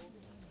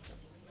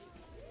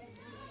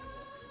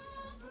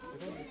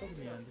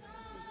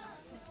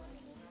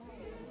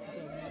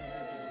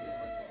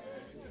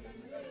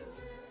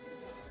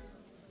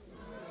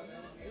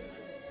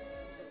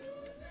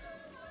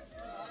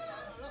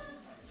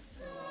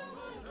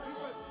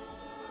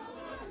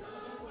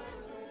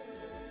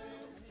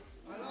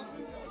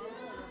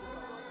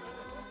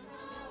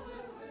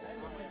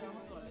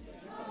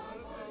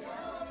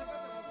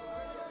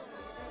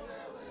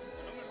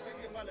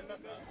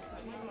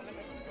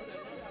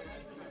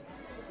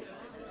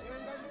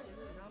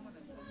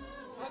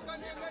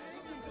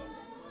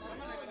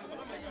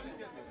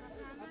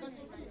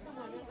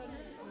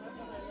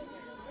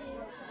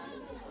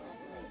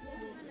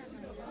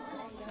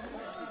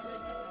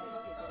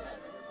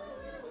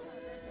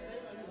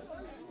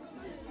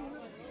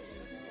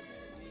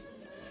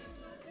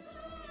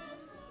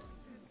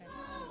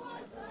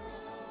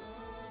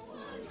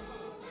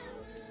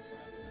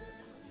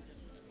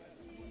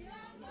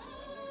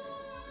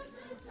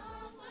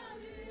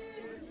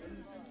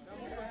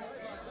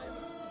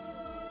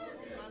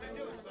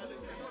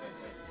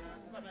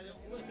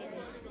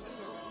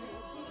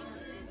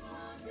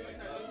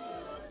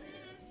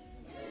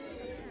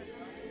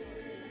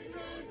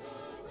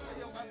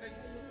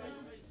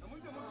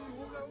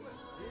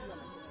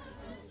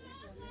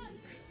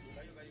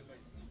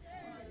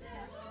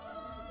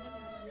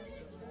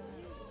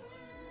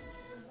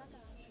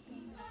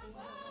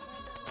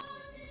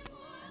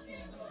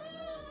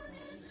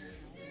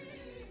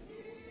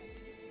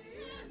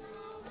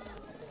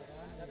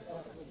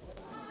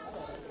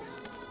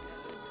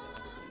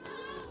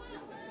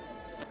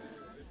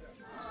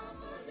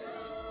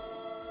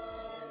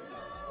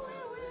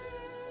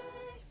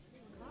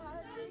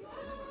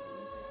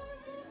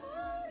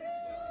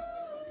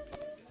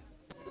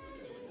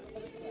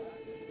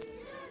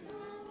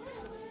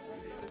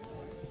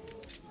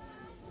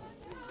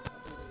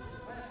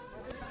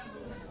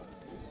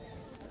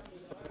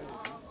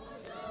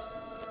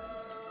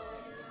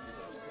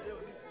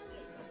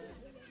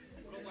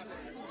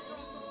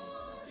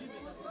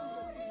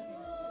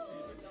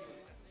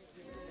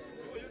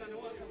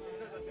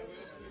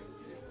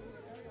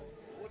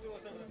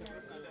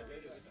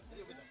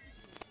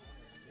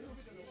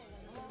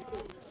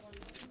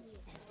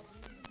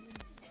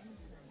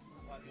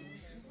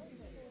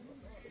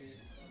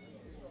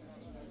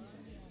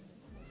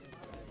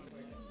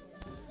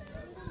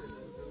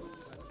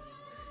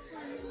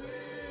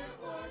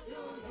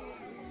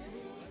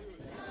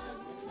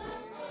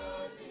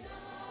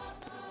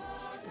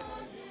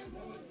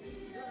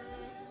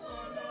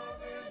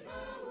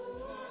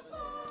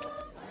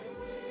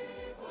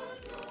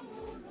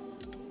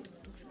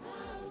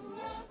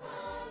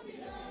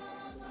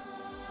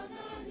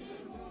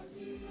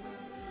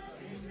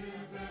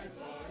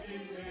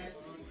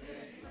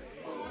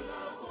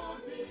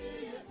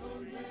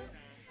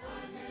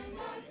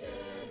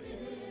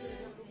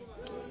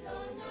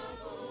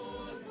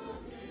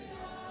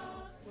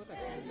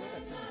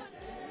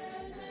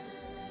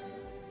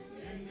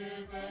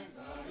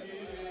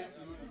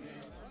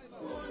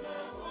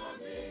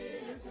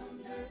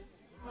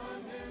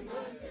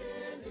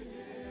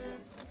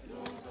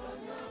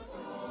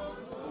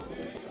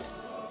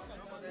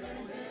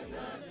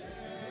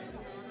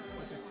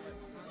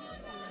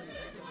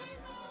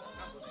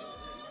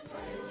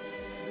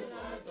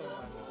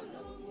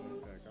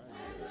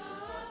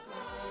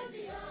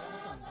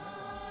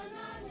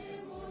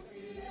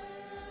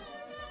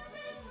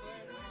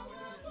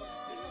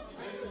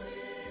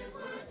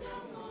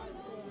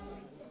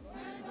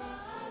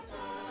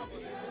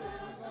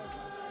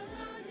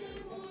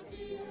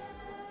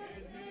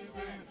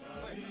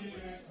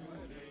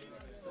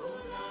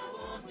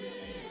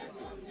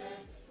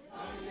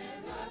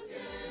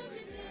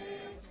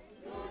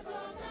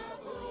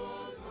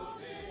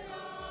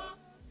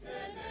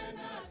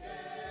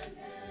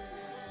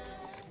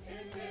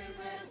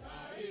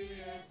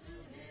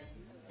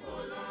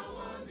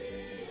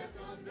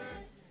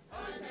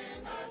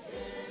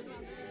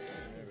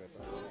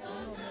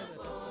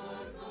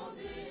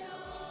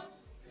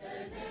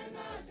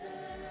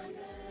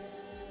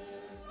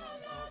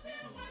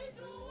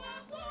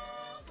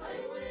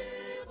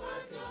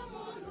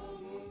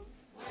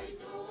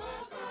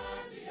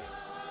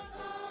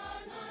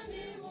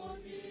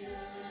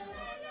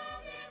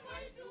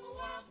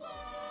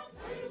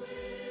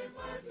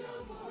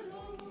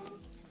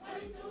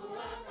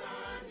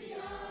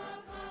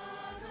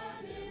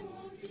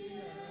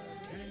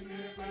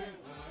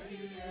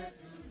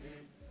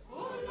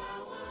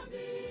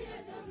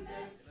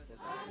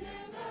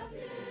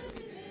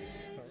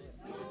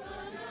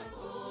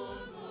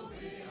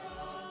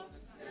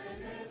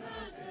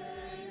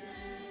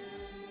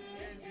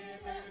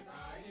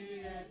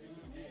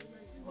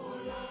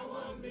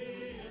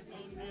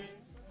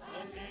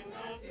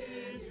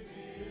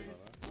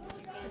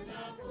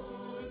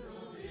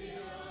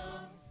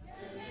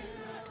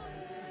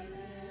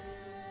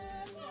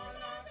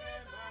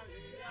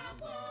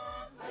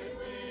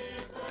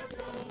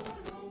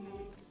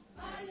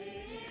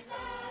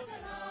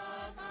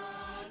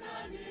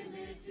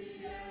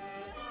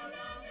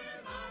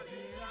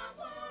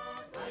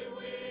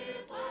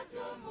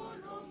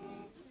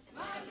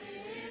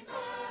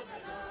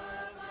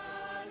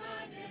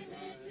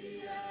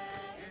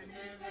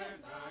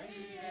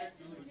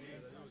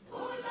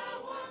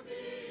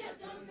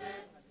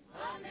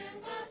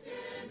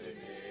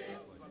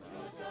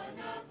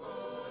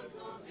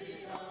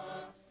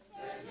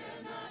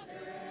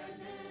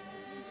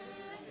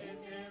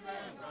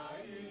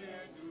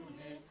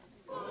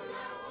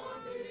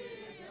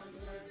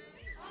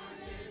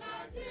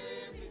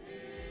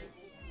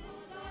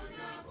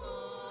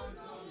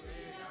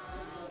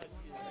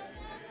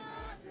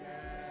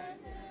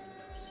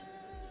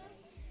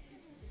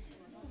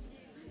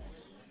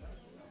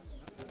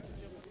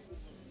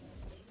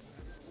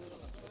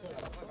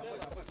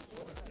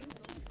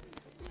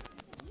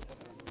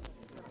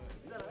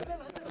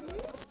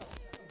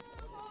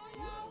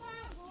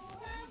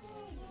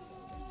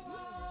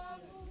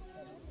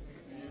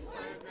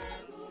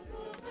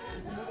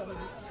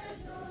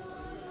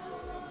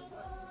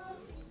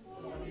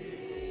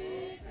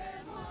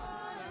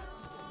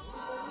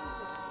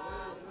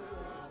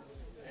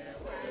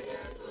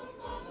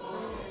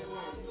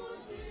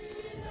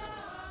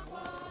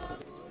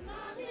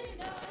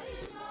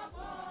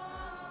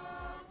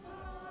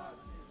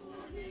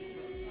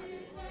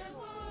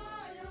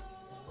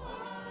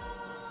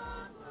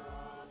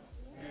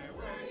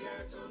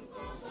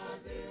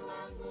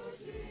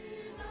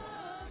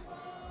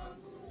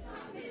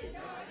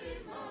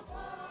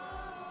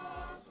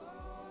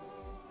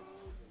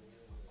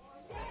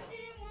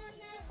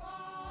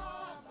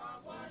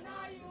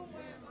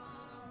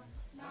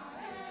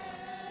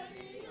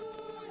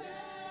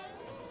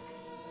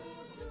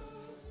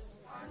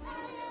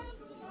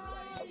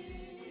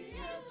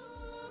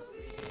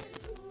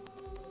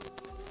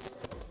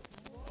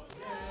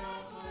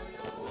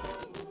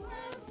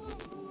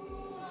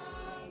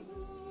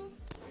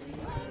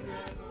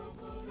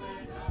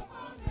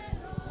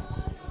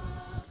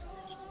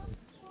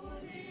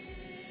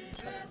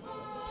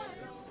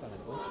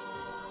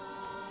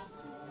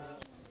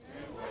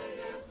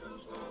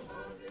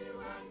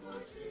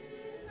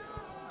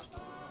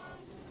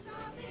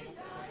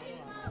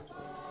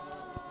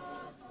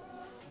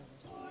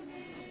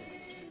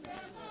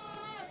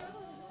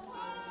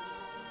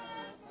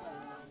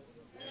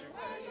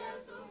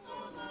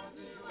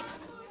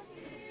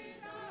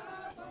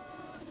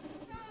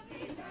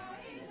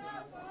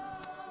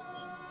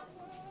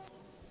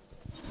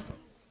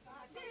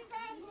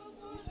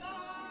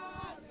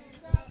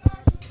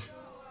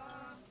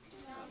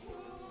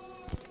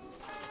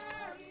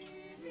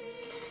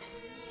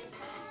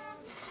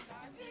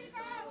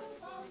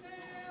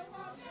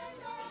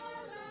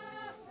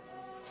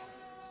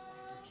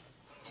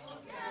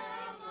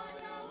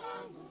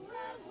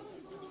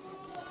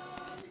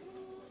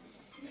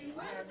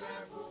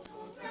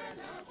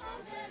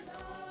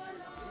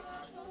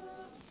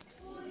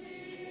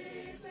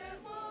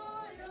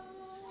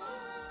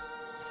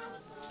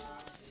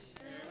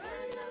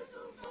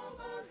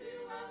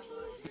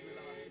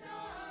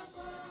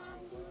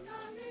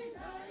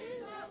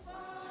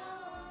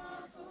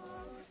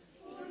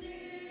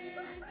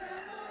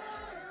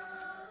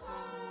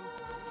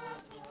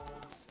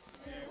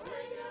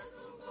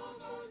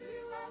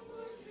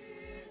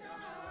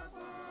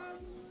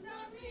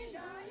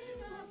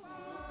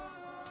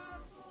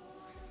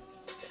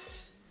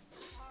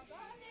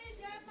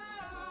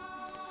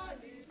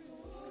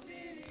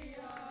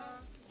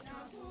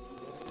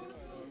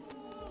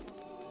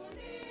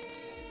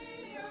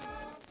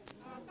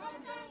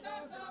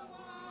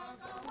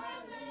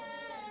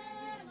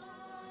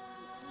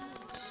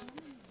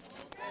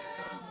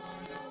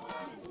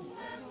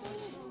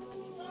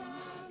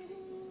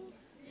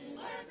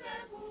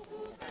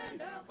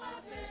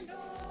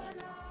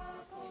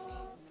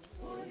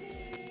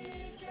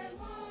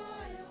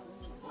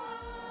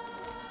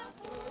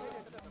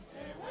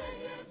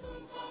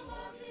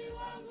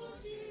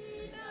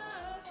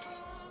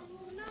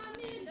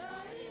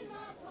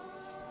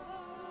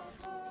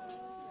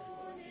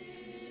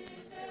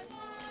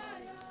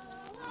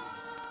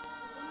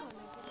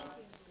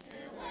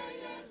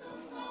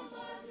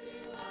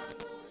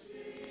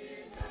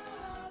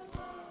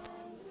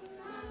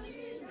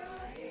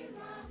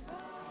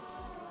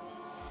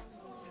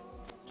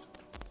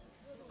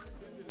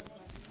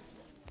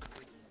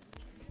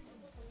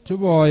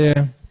 tuboye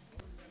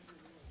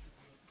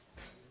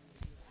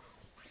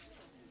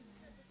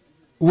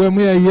we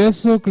muya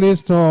Yesu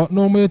Kristo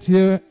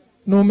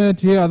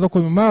numetie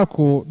athukumi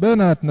maku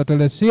Benard na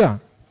Theresia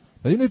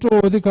lakini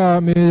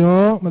tuthika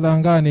miyo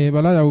mathangani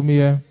bala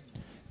yaumie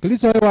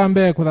Kristo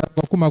wambe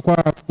kuthaka kuma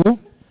kwaku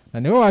na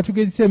niwe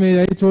watukitie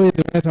miya itu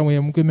yeta mwe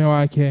mkime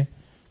wake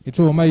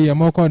itu mai ya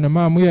moko na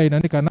mamuya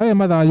inanika naye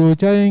mathayo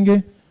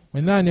chaingi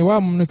mwenani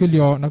wa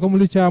mnukilio na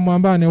kumulicha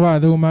mwambani wa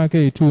thuma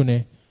ke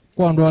itune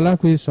kwa ndola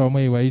kwiso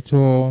mwe wa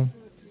itu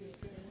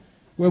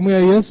we muya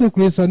Yesu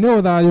Kristo ni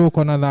uthayo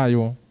kona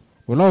thayo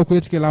ulau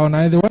kwitikila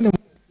ona ethe wani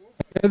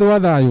ethe wa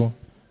thayo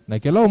na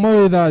kila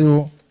umwe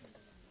thayo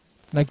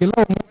na kila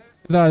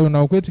umwe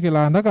na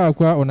ukwitikila ndaka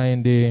kwa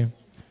unaende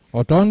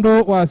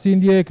otondo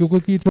wasindie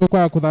kikukitu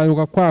kwa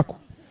kuthayuka kwako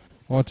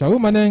otau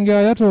manenge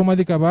yato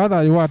mathika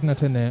baadha yuwatna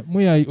tene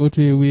muyai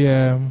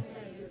utwiwie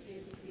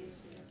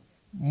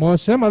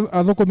mosema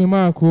athukumi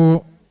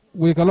maku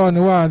wikaloni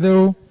wa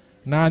theu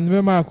na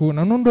nyume maku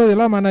na nundu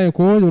ilama na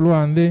iko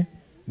yulwa nthi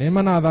ni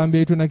mana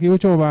thambi itu na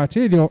kiucho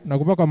batithio na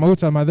kupaka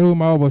mauta matheu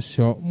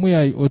maobosho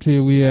muyai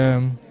utwiwie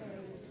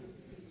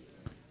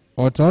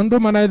otondo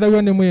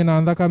manaithagio ni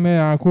mwina thakame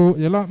yaku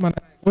ila mana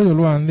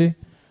yulwa nthi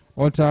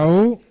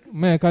otau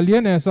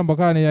mekalie nesa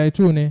mbokani ya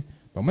ituni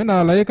pamwe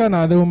na laika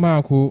na theu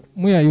maku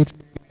muyai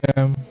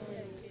utwiwie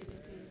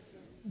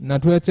na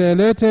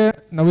twetelete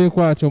na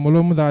wikwacho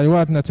mulumu thayo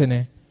watna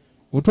tene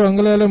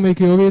utuangelele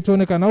mwikio witu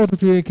ni kana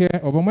ututwike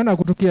obamwe na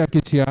kutukia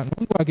kitia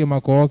nundu wake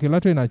makoo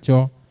kila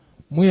twinacho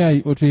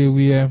muyai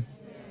utwiwie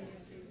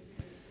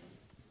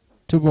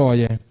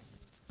tuboye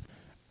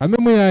ame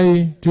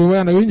muyai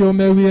tuwe na winjo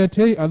mewie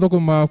tei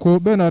athukumi maku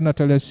Benard na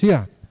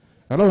Theresia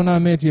ala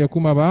unametie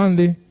kuma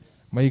baanthi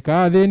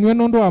maikathi niwe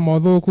nundu wa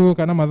mothuku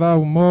kana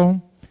mathabu mo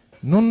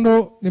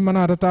nundu ni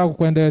manatata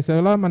kukwendesa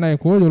ila manai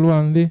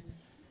kuyulwa nthi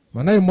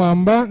manai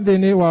mwamba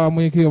thini wa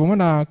mwikio pamwe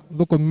na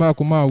thukumi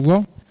maku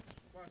mauo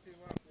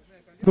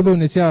Kulu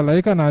ni cia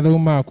laika na theu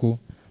maku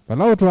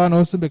bala utwana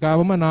usubika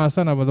pamwe na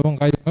sana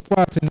bathungai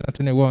makwati na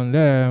tene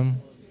wonde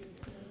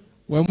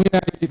we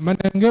muyai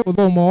manenge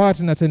uthomo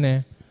wati na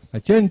tene na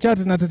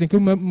chenchati na tene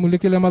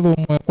kimulikile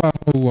mathomo kwa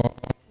uo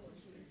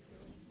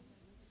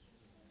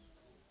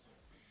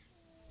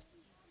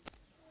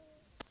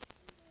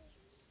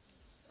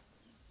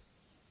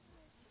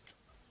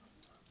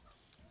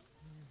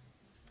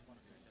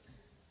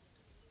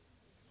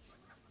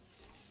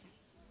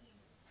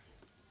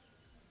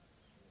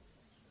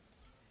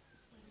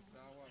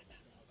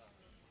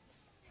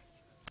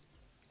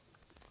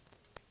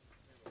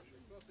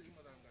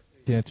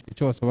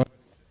chose wa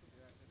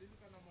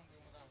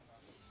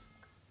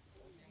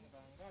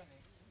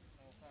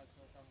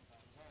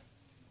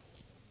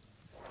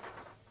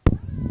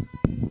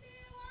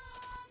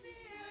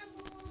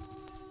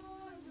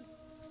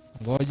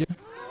ngoje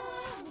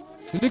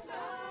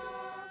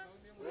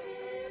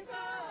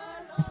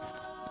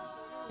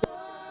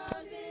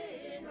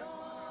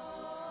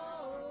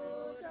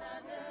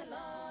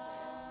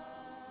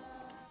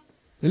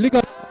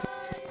ilika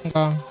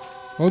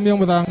omye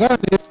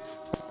mudangani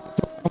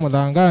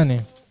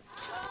mudangani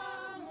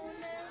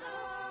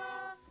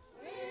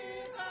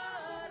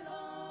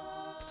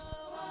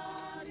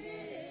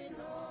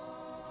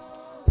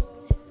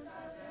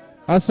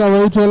asa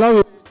waitola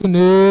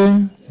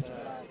witune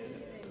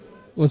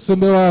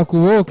usumbe waku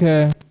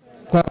woke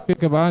kwa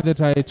pike baadhi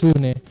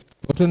taitune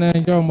utune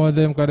njo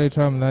mothe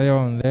mkareitwa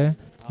mthayonde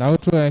na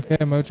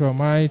utuweke mautu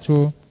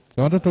maitu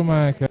yondo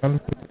tumake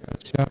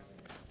alukutisha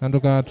na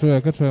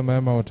ndukatuweke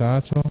twemema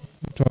utatu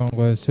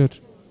utongo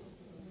situ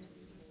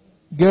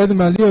Gedi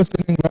malio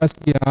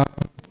siningwasikia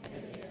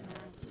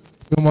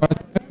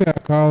kumwadime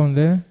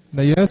akaunde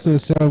na Yesu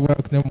sawa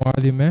kune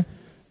mwadime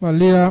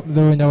malia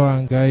mdhonya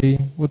wangai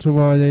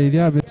utuboya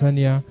ilia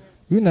betania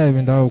wina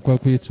ibindao kwa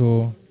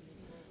kwitu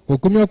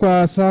kukumia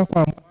kwa asa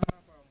kwa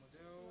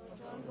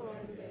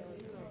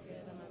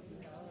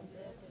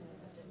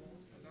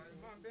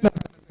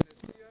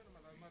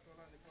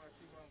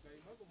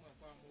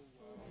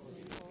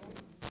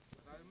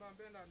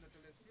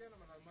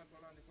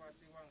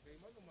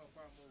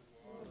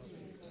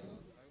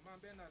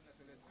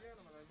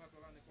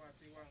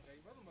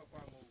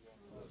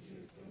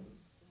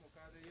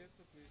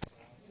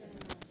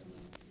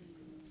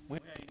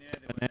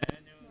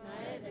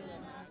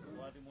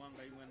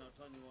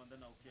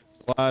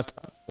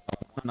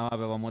na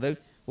wabe wa model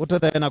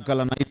utata na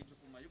kala na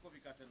itukuma yuko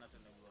vikate na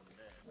tena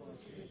uonde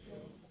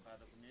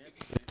mukada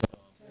kunyesu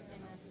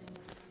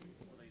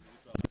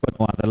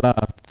kwa wadala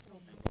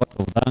what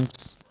of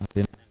thanks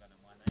and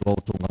wa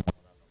utunga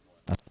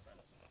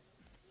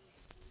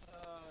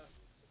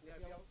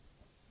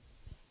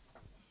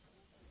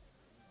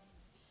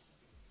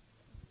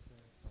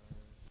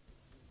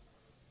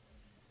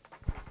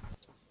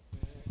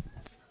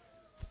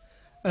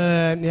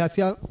ni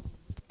asia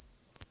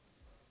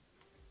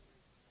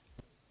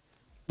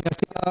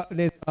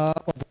leta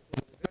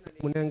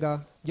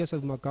munenga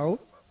Joseph Makau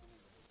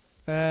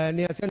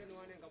ni asia ni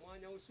wanenga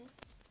mwanya usu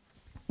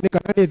ni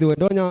kanani thiwe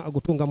ndonya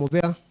agutunga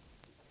muvea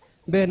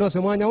mbe no se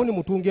mwanya uni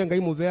mutungie ngai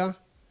muvea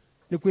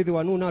ni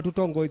kwithiwa nuna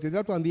tutongoize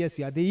ria twambie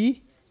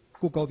ciathi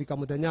kukauvika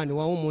muthenyani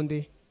wa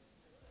umuthi.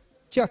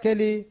 Chia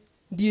keli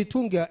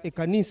nditungia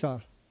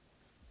ikanisa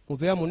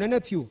muvea munene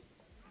pyu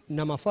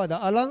na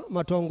mafadha ala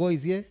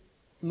matongoizie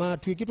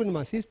matwikitwo ni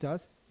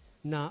masisters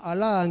na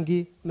ala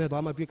angi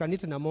methwa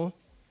matwikanite namo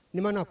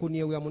ni mana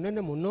kuniewa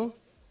munene muno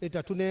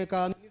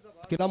itatuneka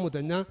kila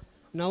muthenya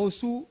na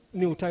usu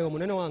ni utayo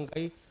munene wa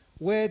Ngai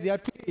wethia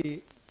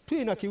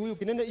twi na kiwiu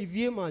kinene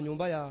ithie ma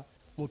nyumba ya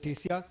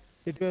Mutisia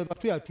itwetha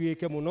twi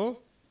atwike muno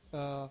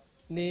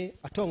ni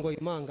atongo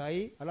ima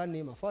Ngai ala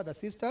ni mafadha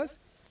sisters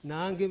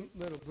na angi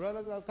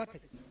brothers of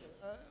Catechist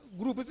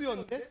group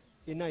yonde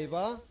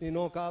inaiva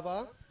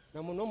ninokava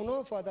na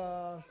muno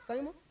Father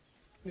Simon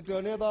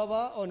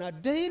nitonethava on a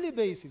daily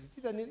basis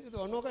tita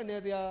nitonoka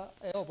nethia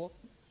eopo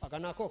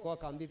akana koko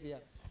akambithia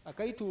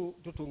akaitu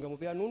tutunge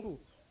mupea nundu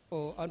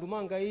andu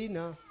mangai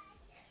na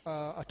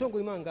atongo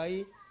ima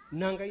Ngai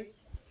na Ngai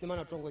ni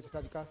mana tongo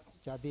zitabika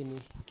cha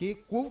thini ki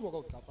kuwa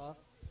kwa kapa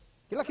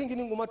kila kingi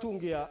ningu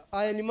matungia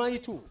aya ni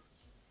maitu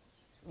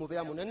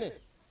mupea munene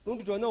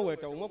nundu tona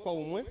weta umwe kwa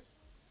umwe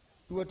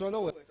tuwe tona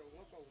weta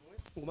umwe kwa umwe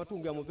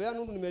ngumatungia mupea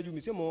nundu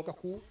nimejumisie moka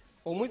ku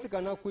omwisi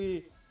kana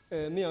kwi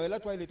mia wela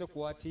twailete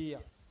kuatia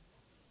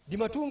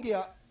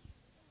dimatungia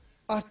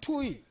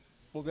atui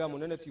mupea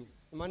munene pyu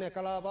maana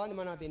kalaba ni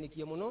maana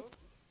thinikie muno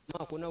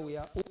makuna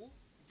wia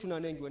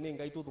tunanengiwa ni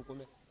Ngai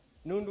tuthukume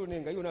nundu ni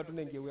Ngai una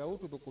tunengiwa wia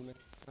tuthukume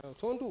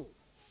tondu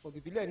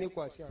Biblia ni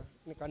kwasia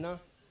ni kana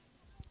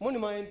moni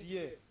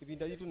maendie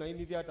ibinda yitu na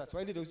ini thiata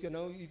twailete usia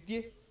na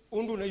ithie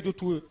undu na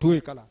itu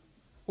tuikala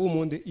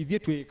umundi ithie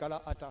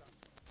tuikala ata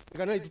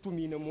kana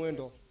itutumine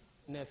mwendo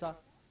nesa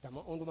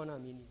tama undu mana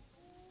amini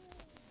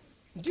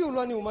ndio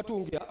ulani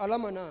umatungia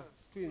alama na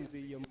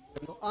twinziye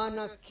mwendo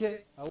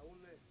anake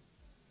aume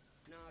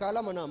na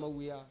kalama na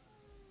mawia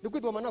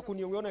ndikwithwa mana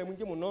kuniona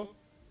mwingi muno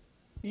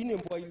ine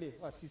mbwa ile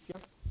asisia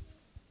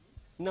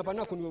na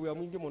bana kuniwa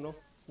mwingi muno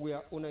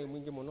wia una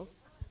mwingi muno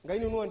Ngai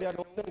nuno ndia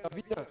nonga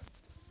vina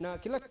na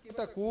kila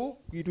kita ku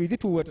itu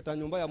ithitu weta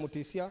nyumba ya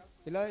Mutisia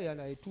ila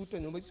yana itute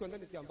nyumba iso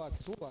ndani tiamba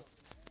kisupa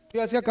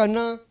tia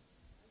kana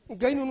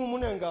Ngai nuno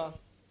munenga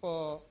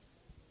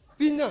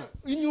pinya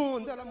inyo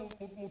ndala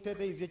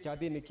mutethezie cha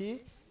thini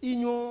ki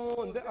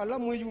inyo ndala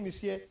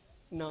mweyumisie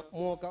na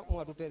mwoka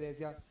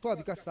mwatutethesia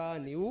twabika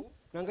sani u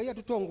na Ngai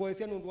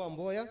atutongoesia nundu wa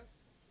mboya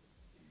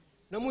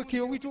na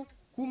mwikio witu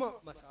kuma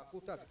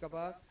masakuta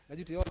bikaba na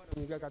jitu yona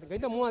mwinga kati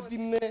Ngai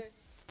mwathime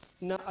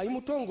na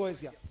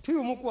aimutongoesia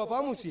tuyu mukwa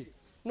pamusi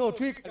no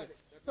twikale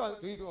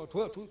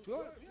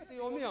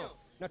tuomia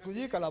na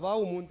tujikala ba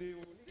umundi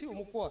tuyu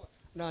mukwa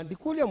na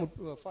ndikulia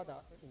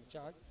father in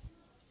charge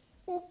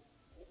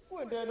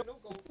uende na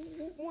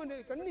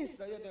muone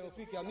kanisa yende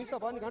ufike misa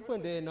bani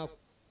kantwende na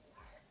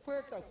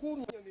kweta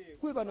kumi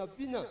kweba na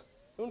pinya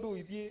nundu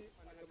ithie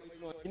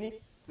ni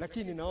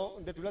lakini nao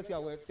ndetulasi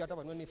awe tiata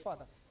bano ni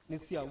father ni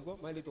siango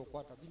maili to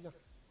kwata pinya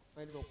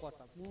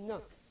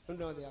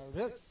nundu they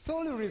are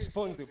solely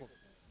responsible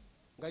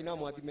Ngai na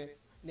mwathime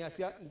ni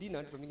asia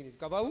ndina ndo ningini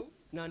kabau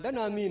na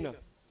ndana amina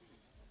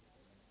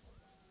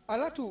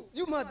alatu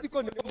yuma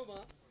biko ni ngoma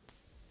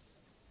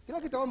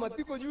kila kitawa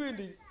mabiko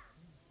juindi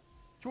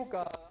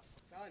chuka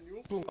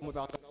sani tunga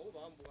mudanga na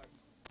ubambu wali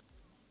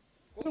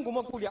kungu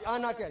makulia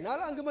anake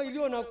na angema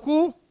iliona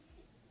ku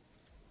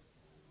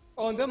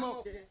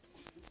ondema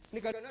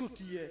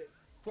nikatutie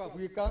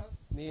twagwika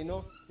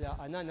nino ya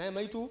anana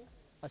maitu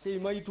asei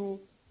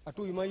maitu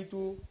atui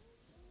maitu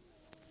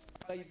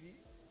hivi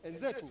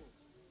enzetu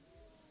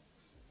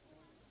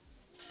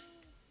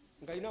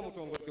Ngai na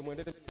mutongoke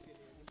mwendete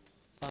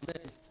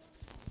amen.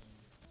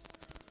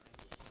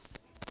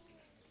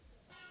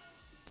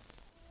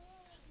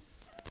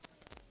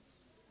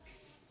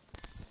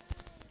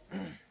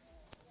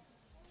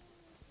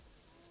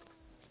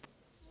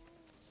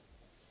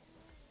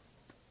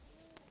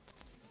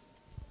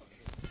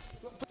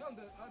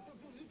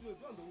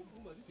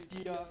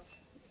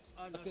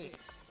 Okay.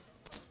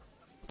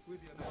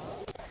 With your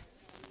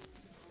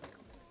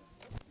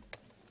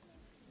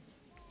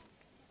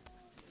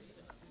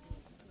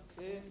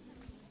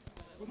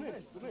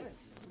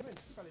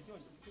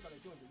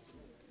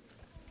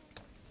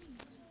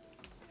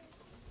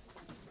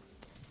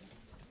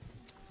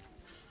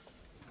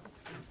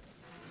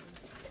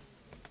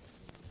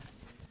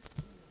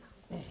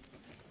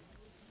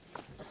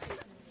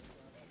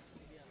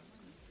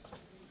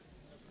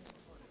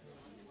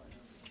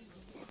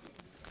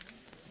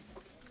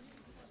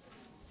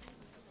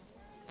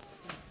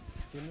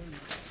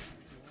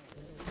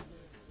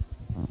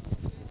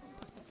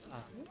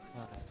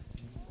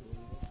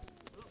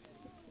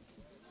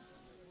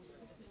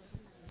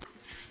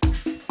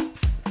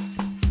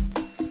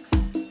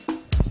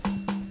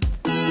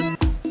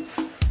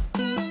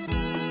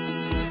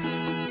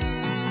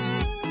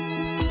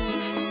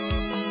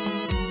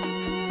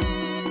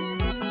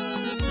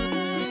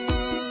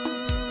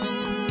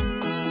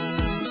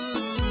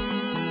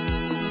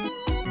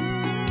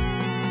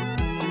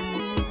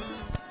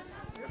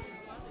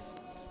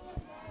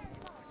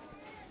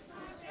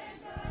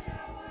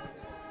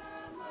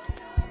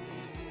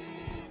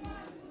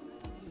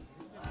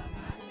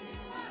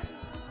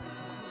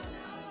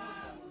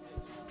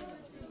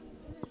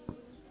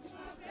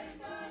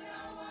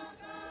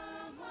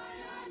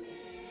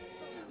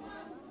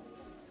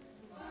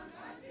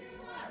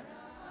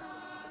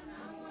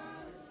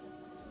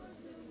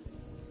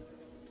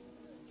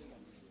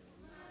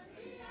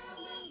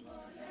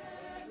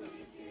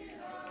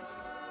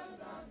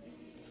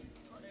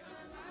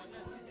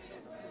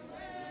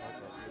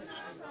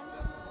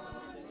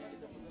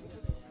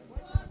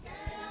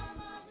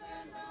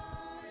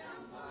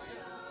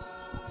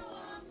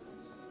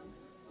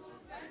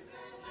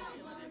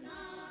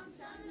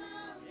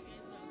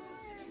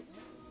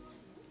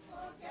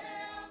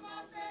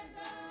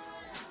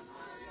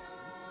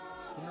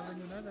kuna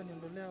venye unaweza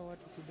niondolea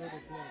watu kidogo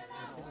pia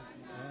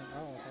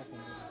hao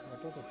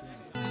watoto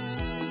pia.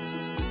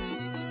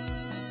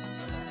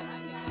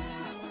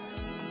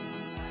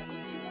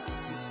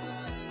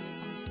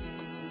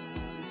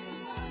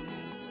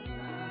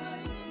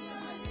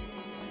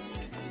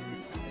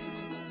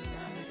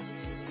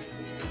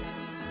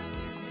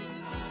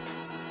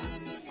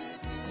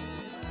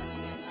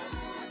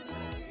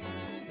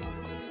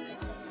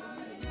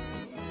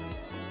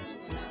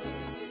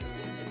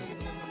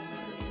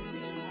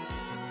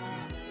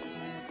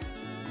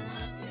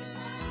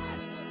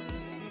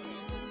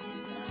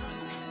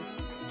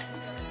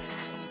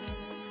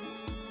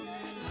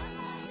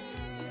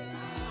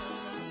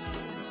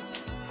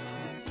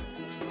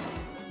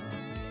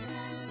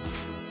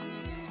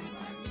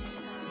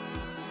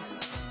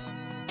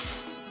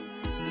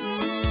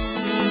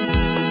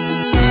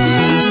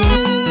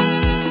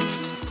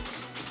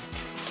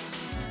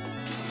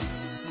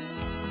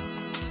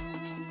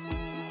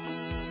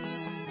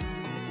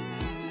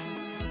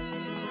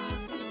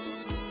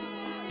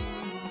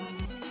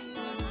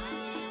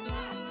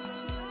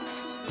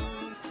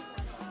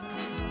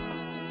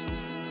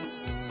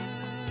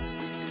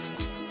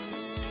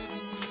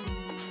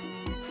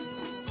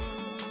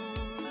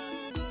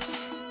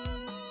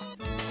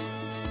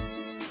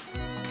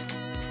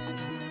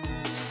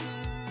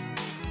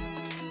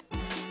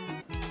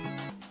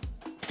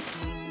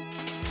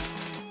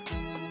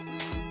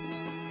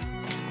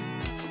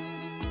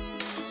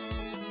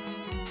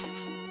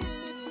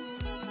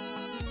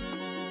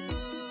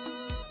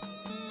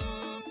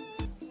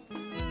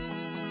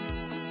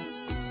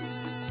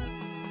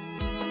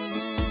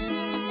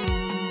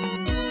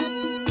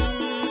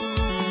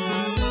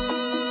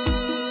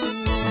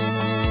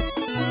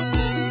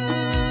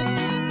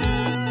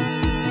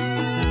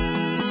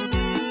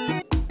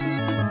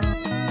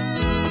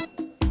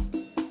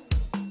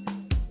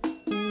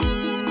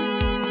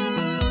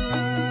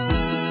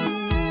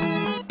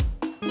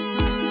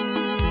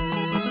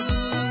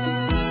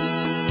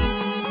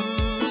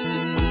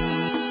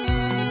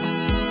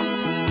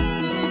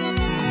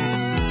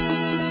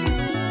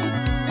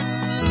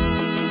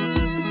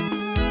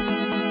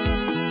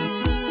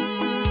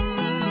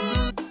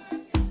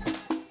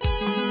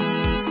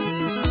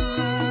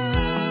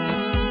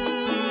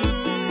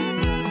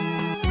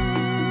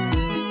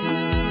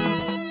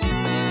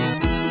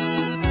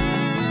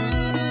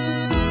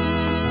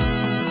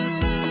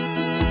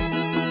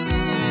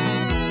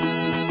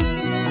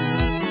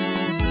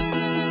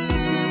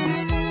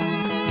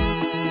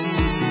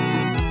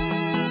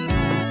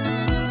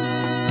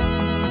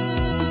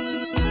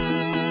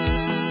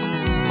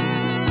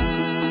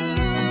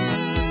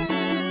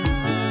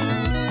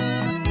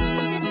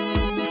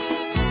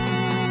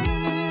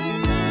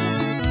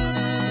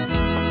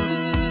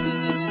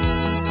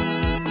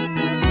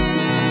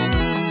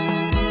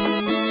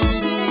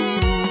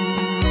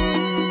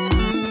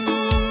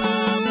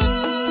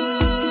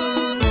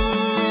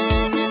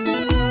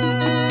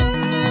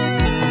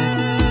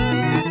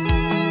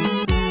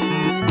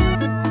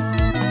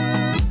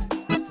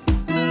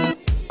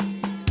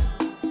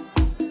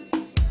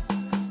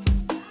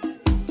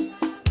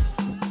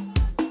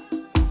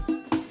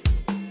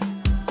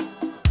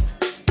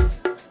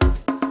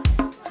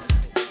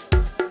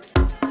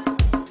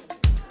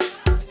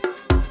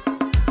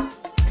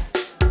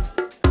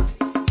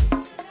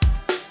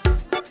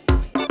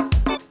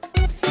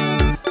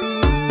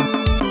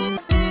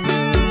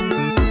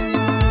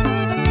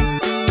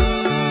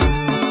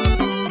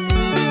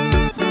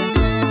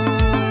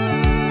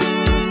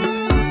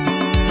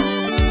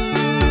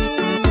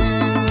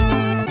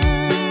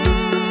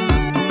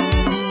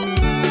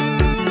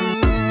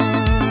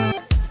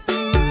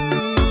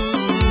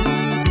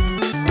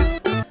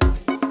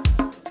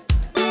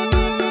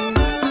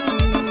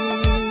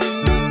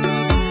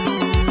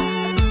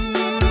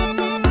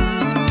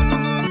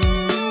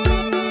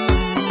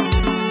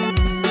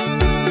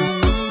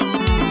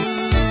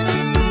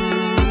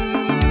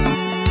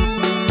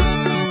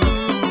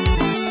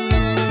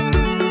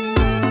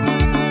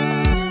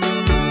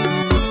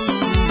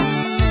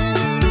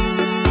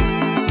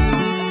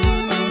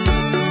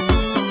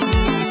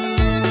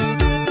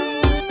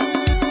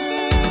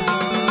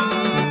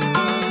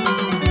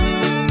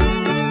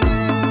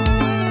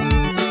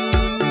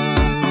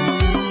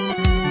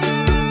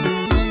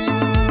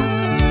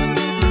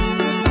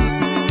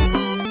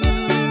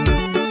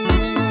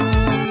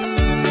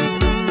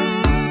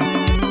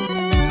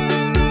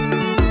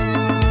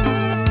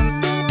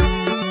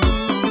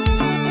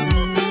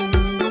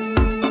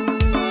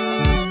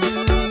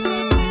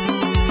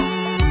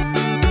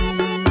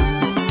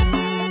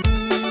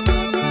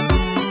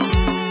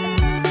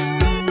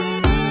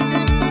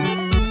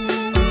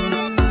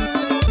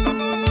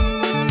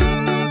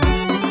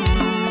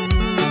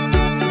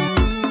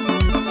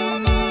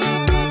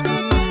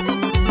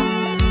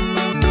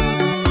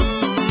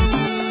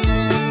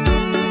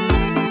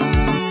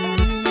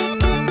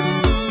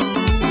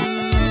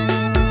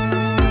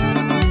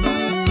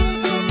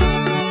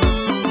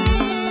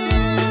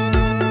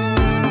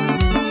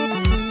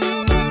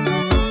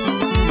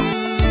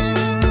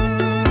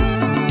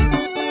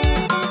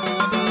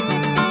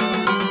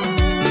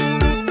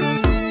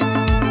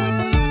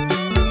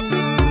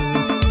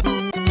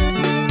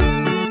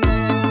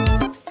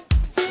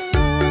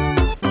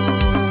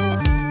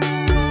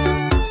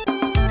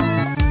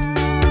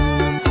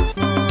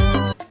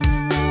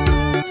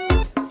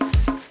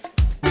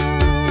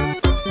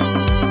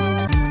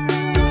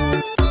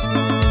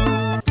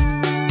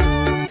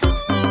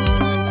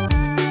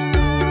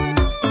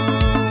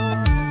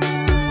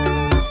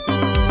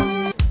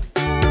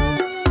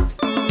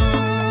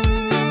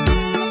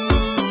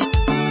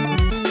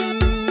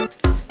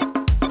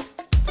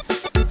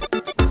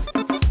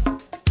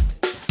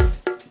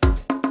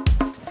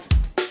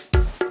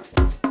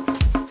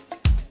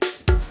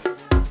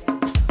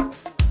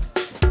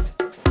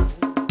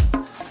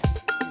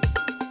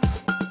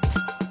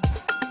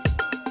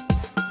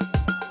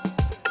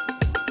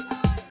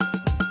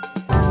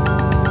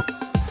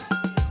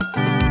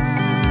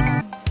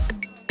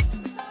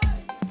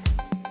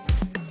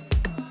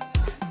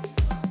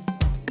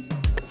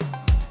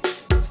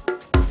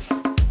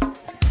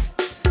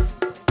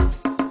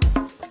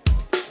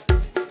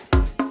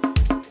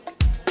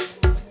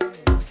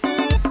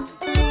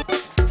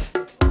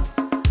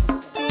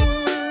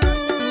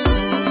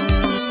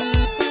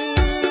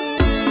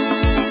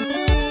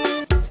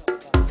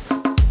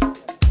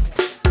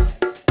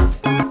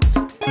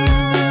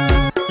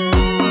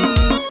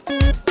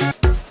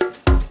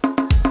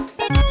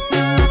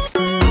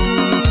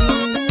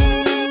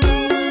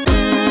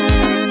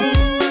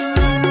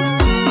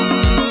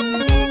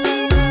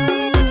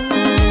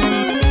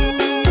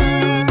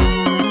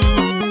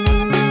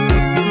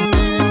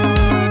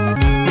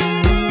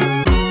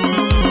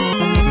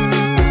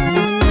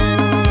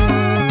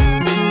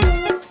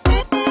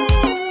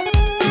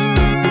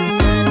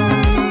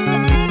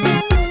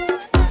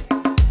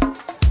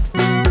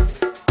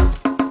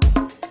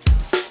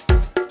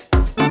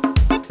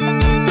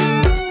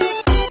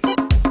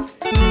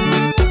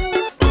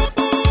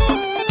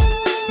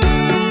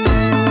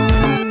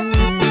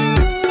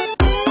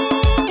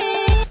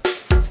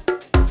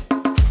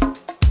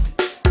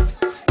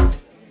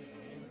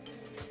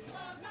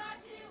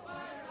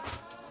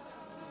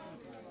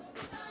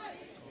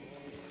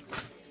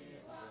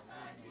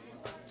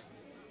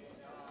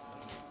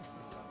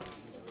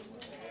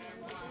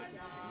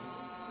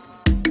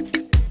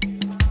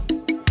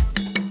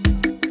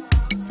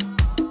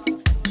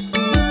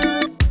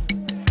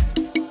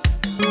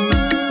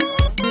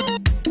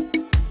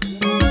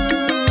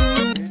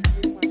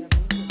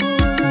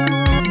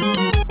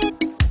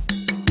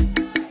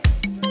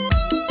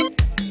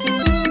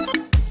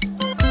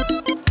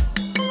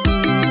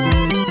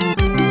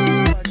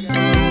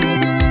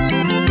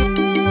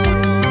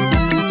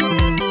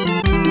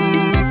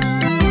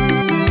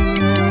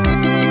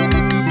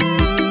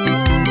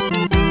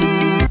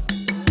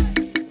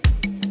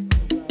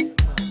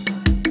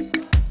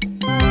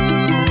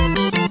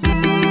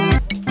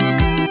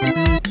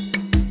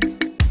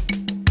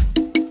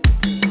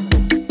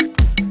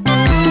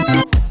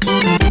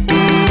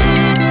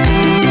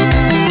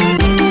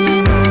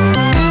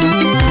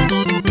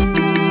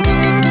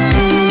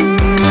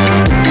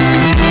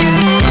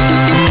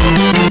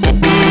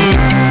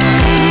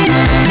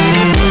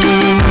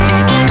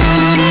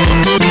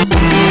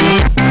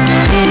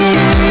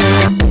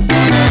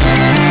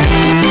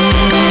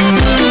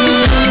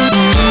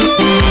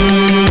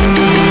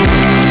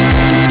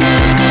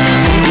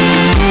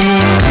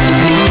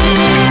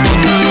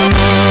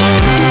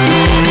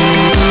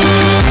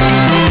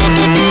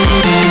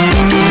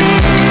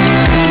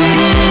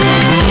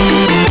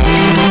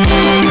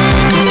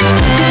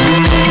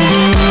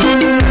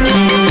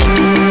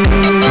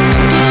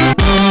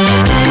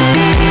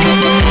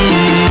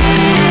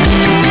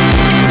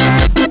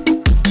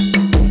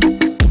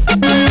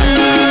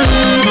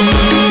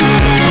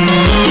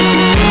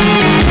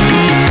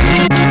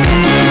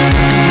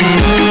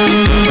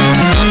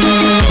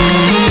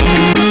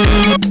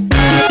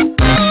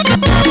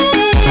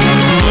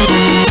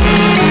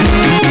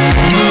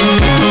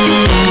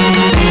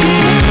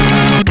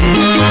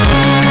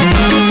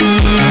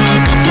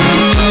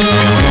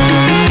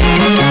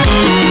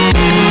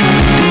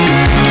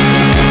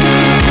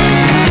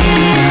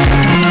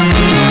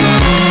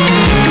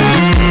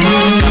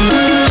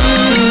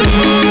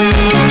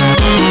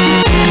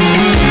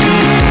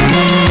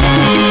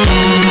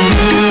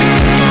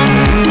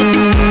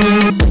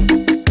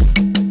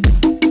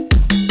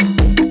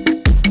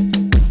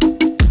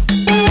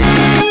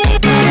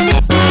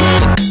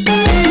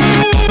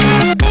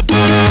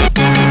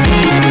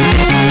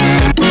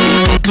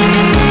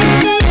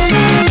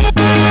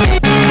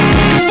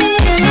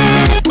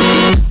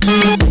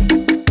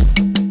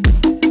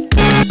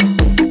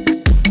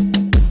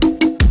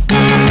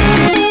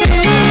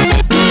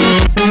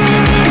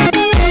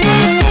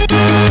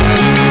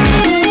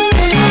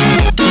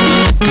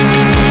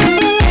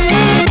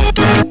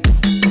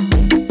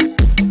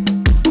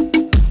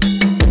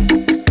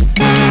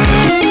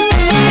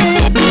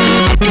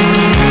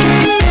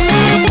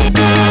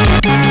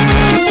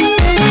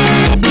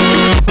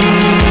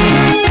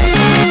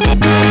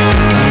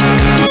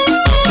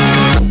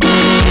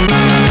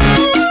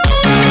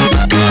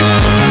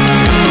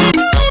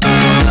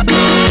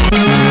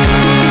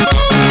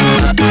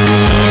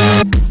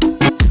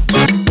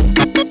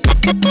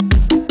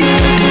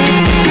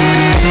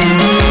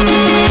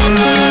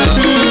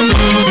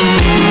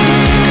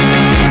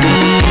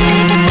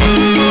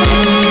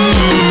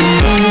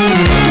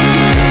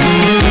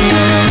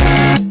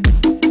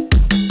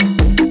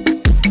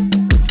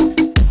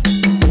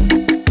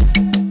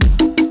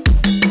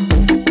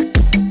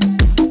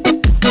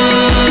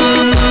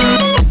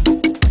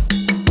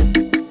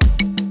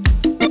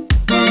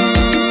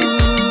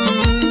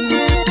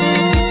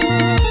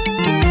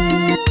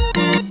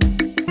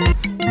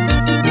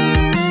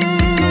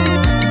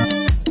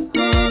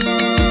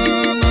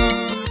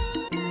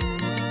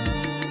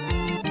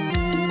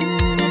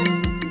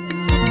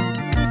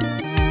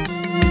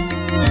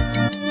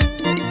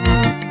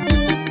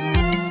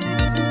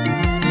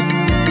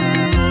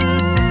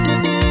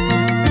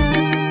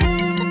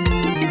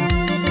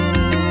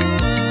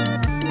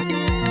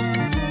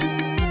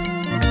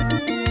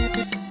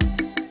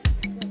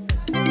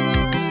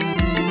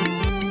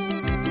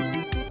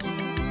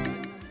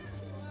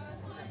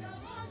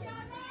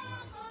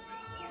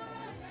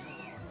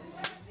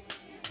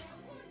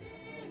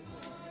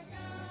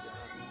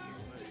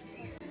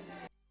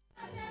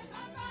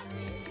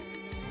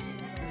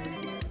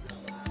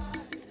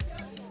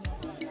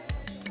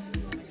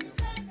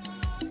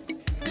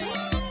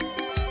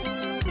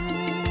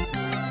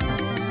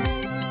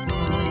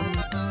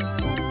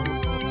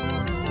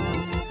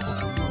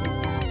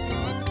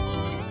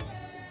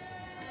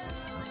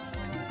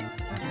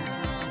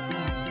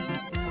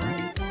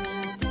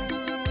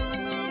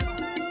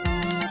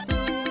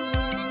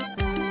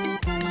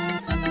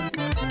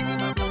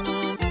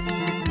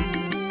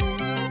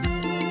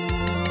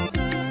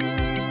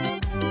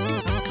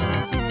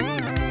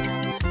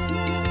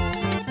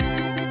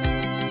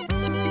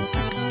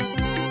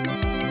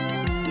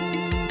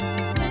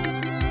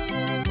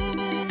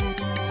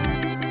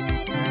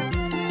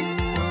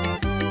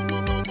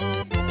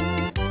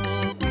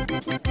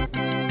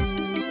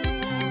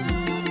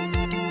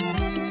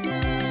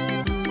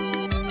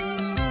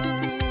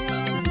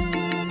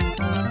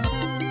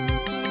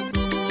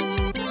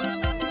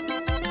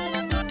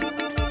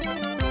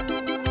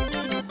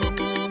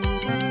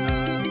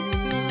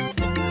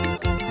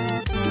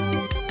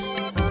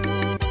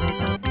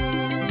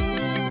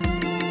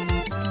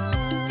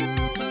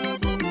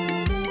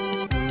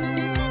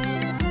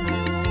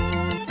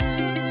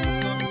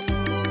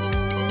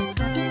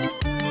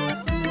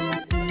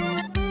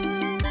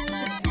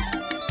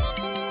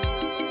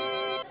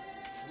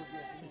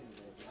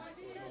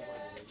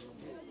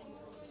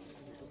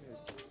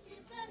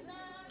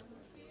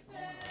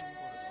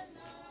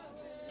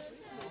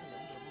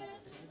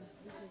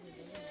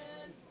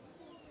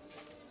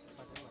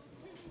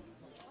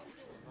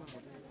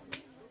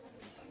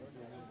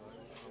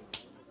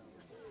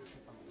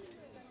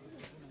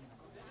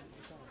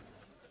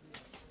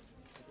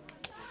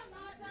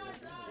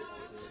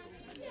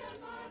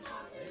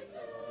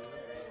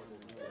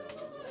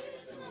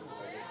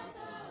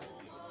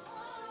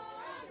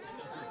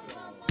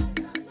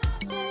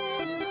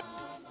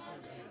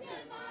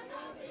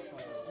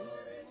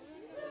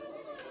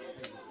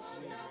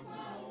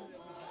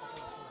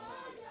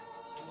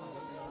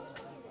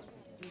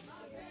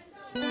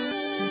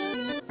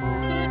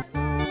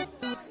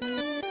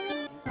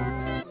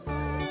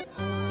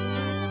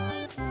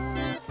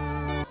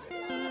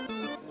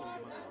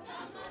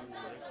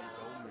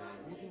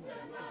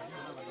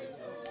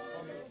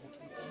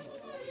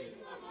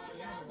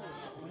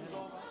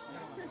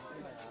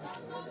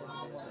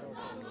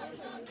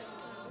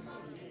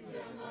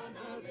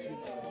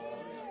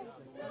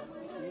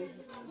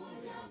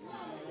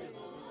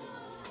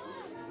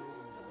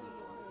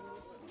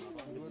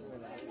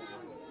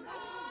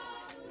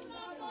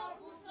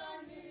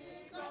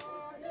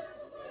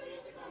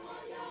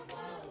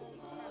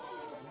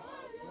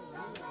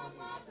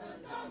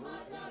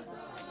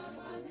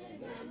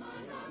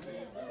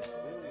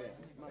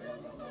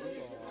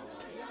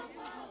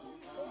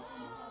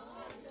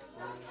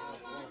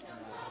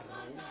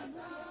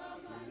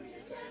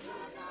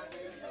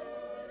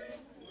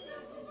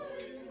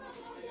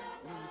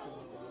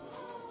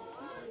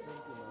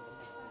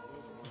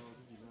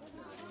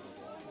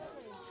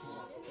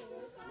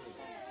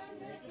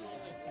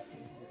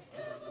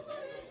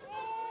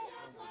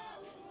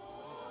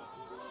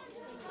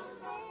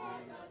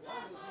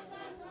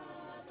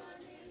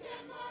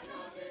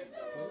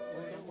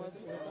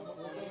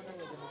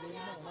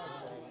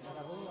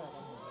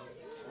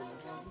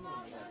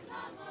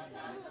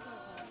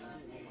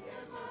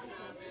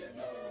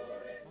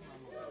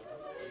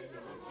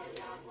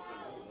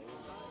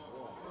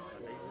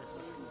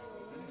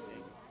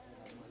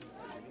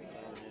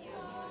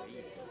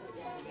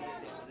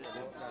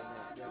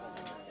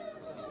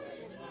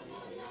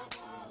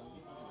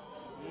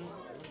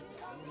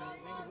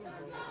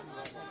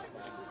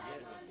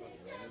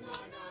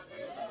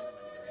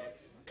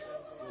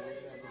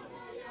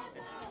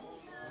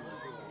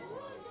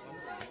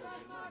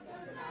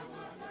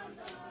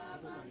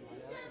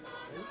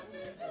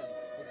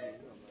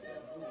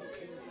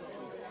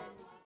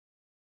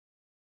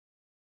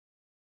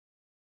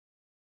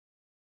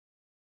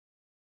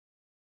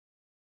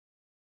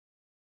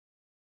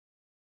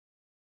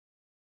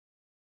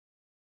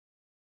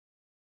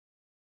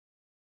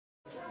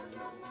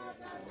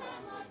 Thank you.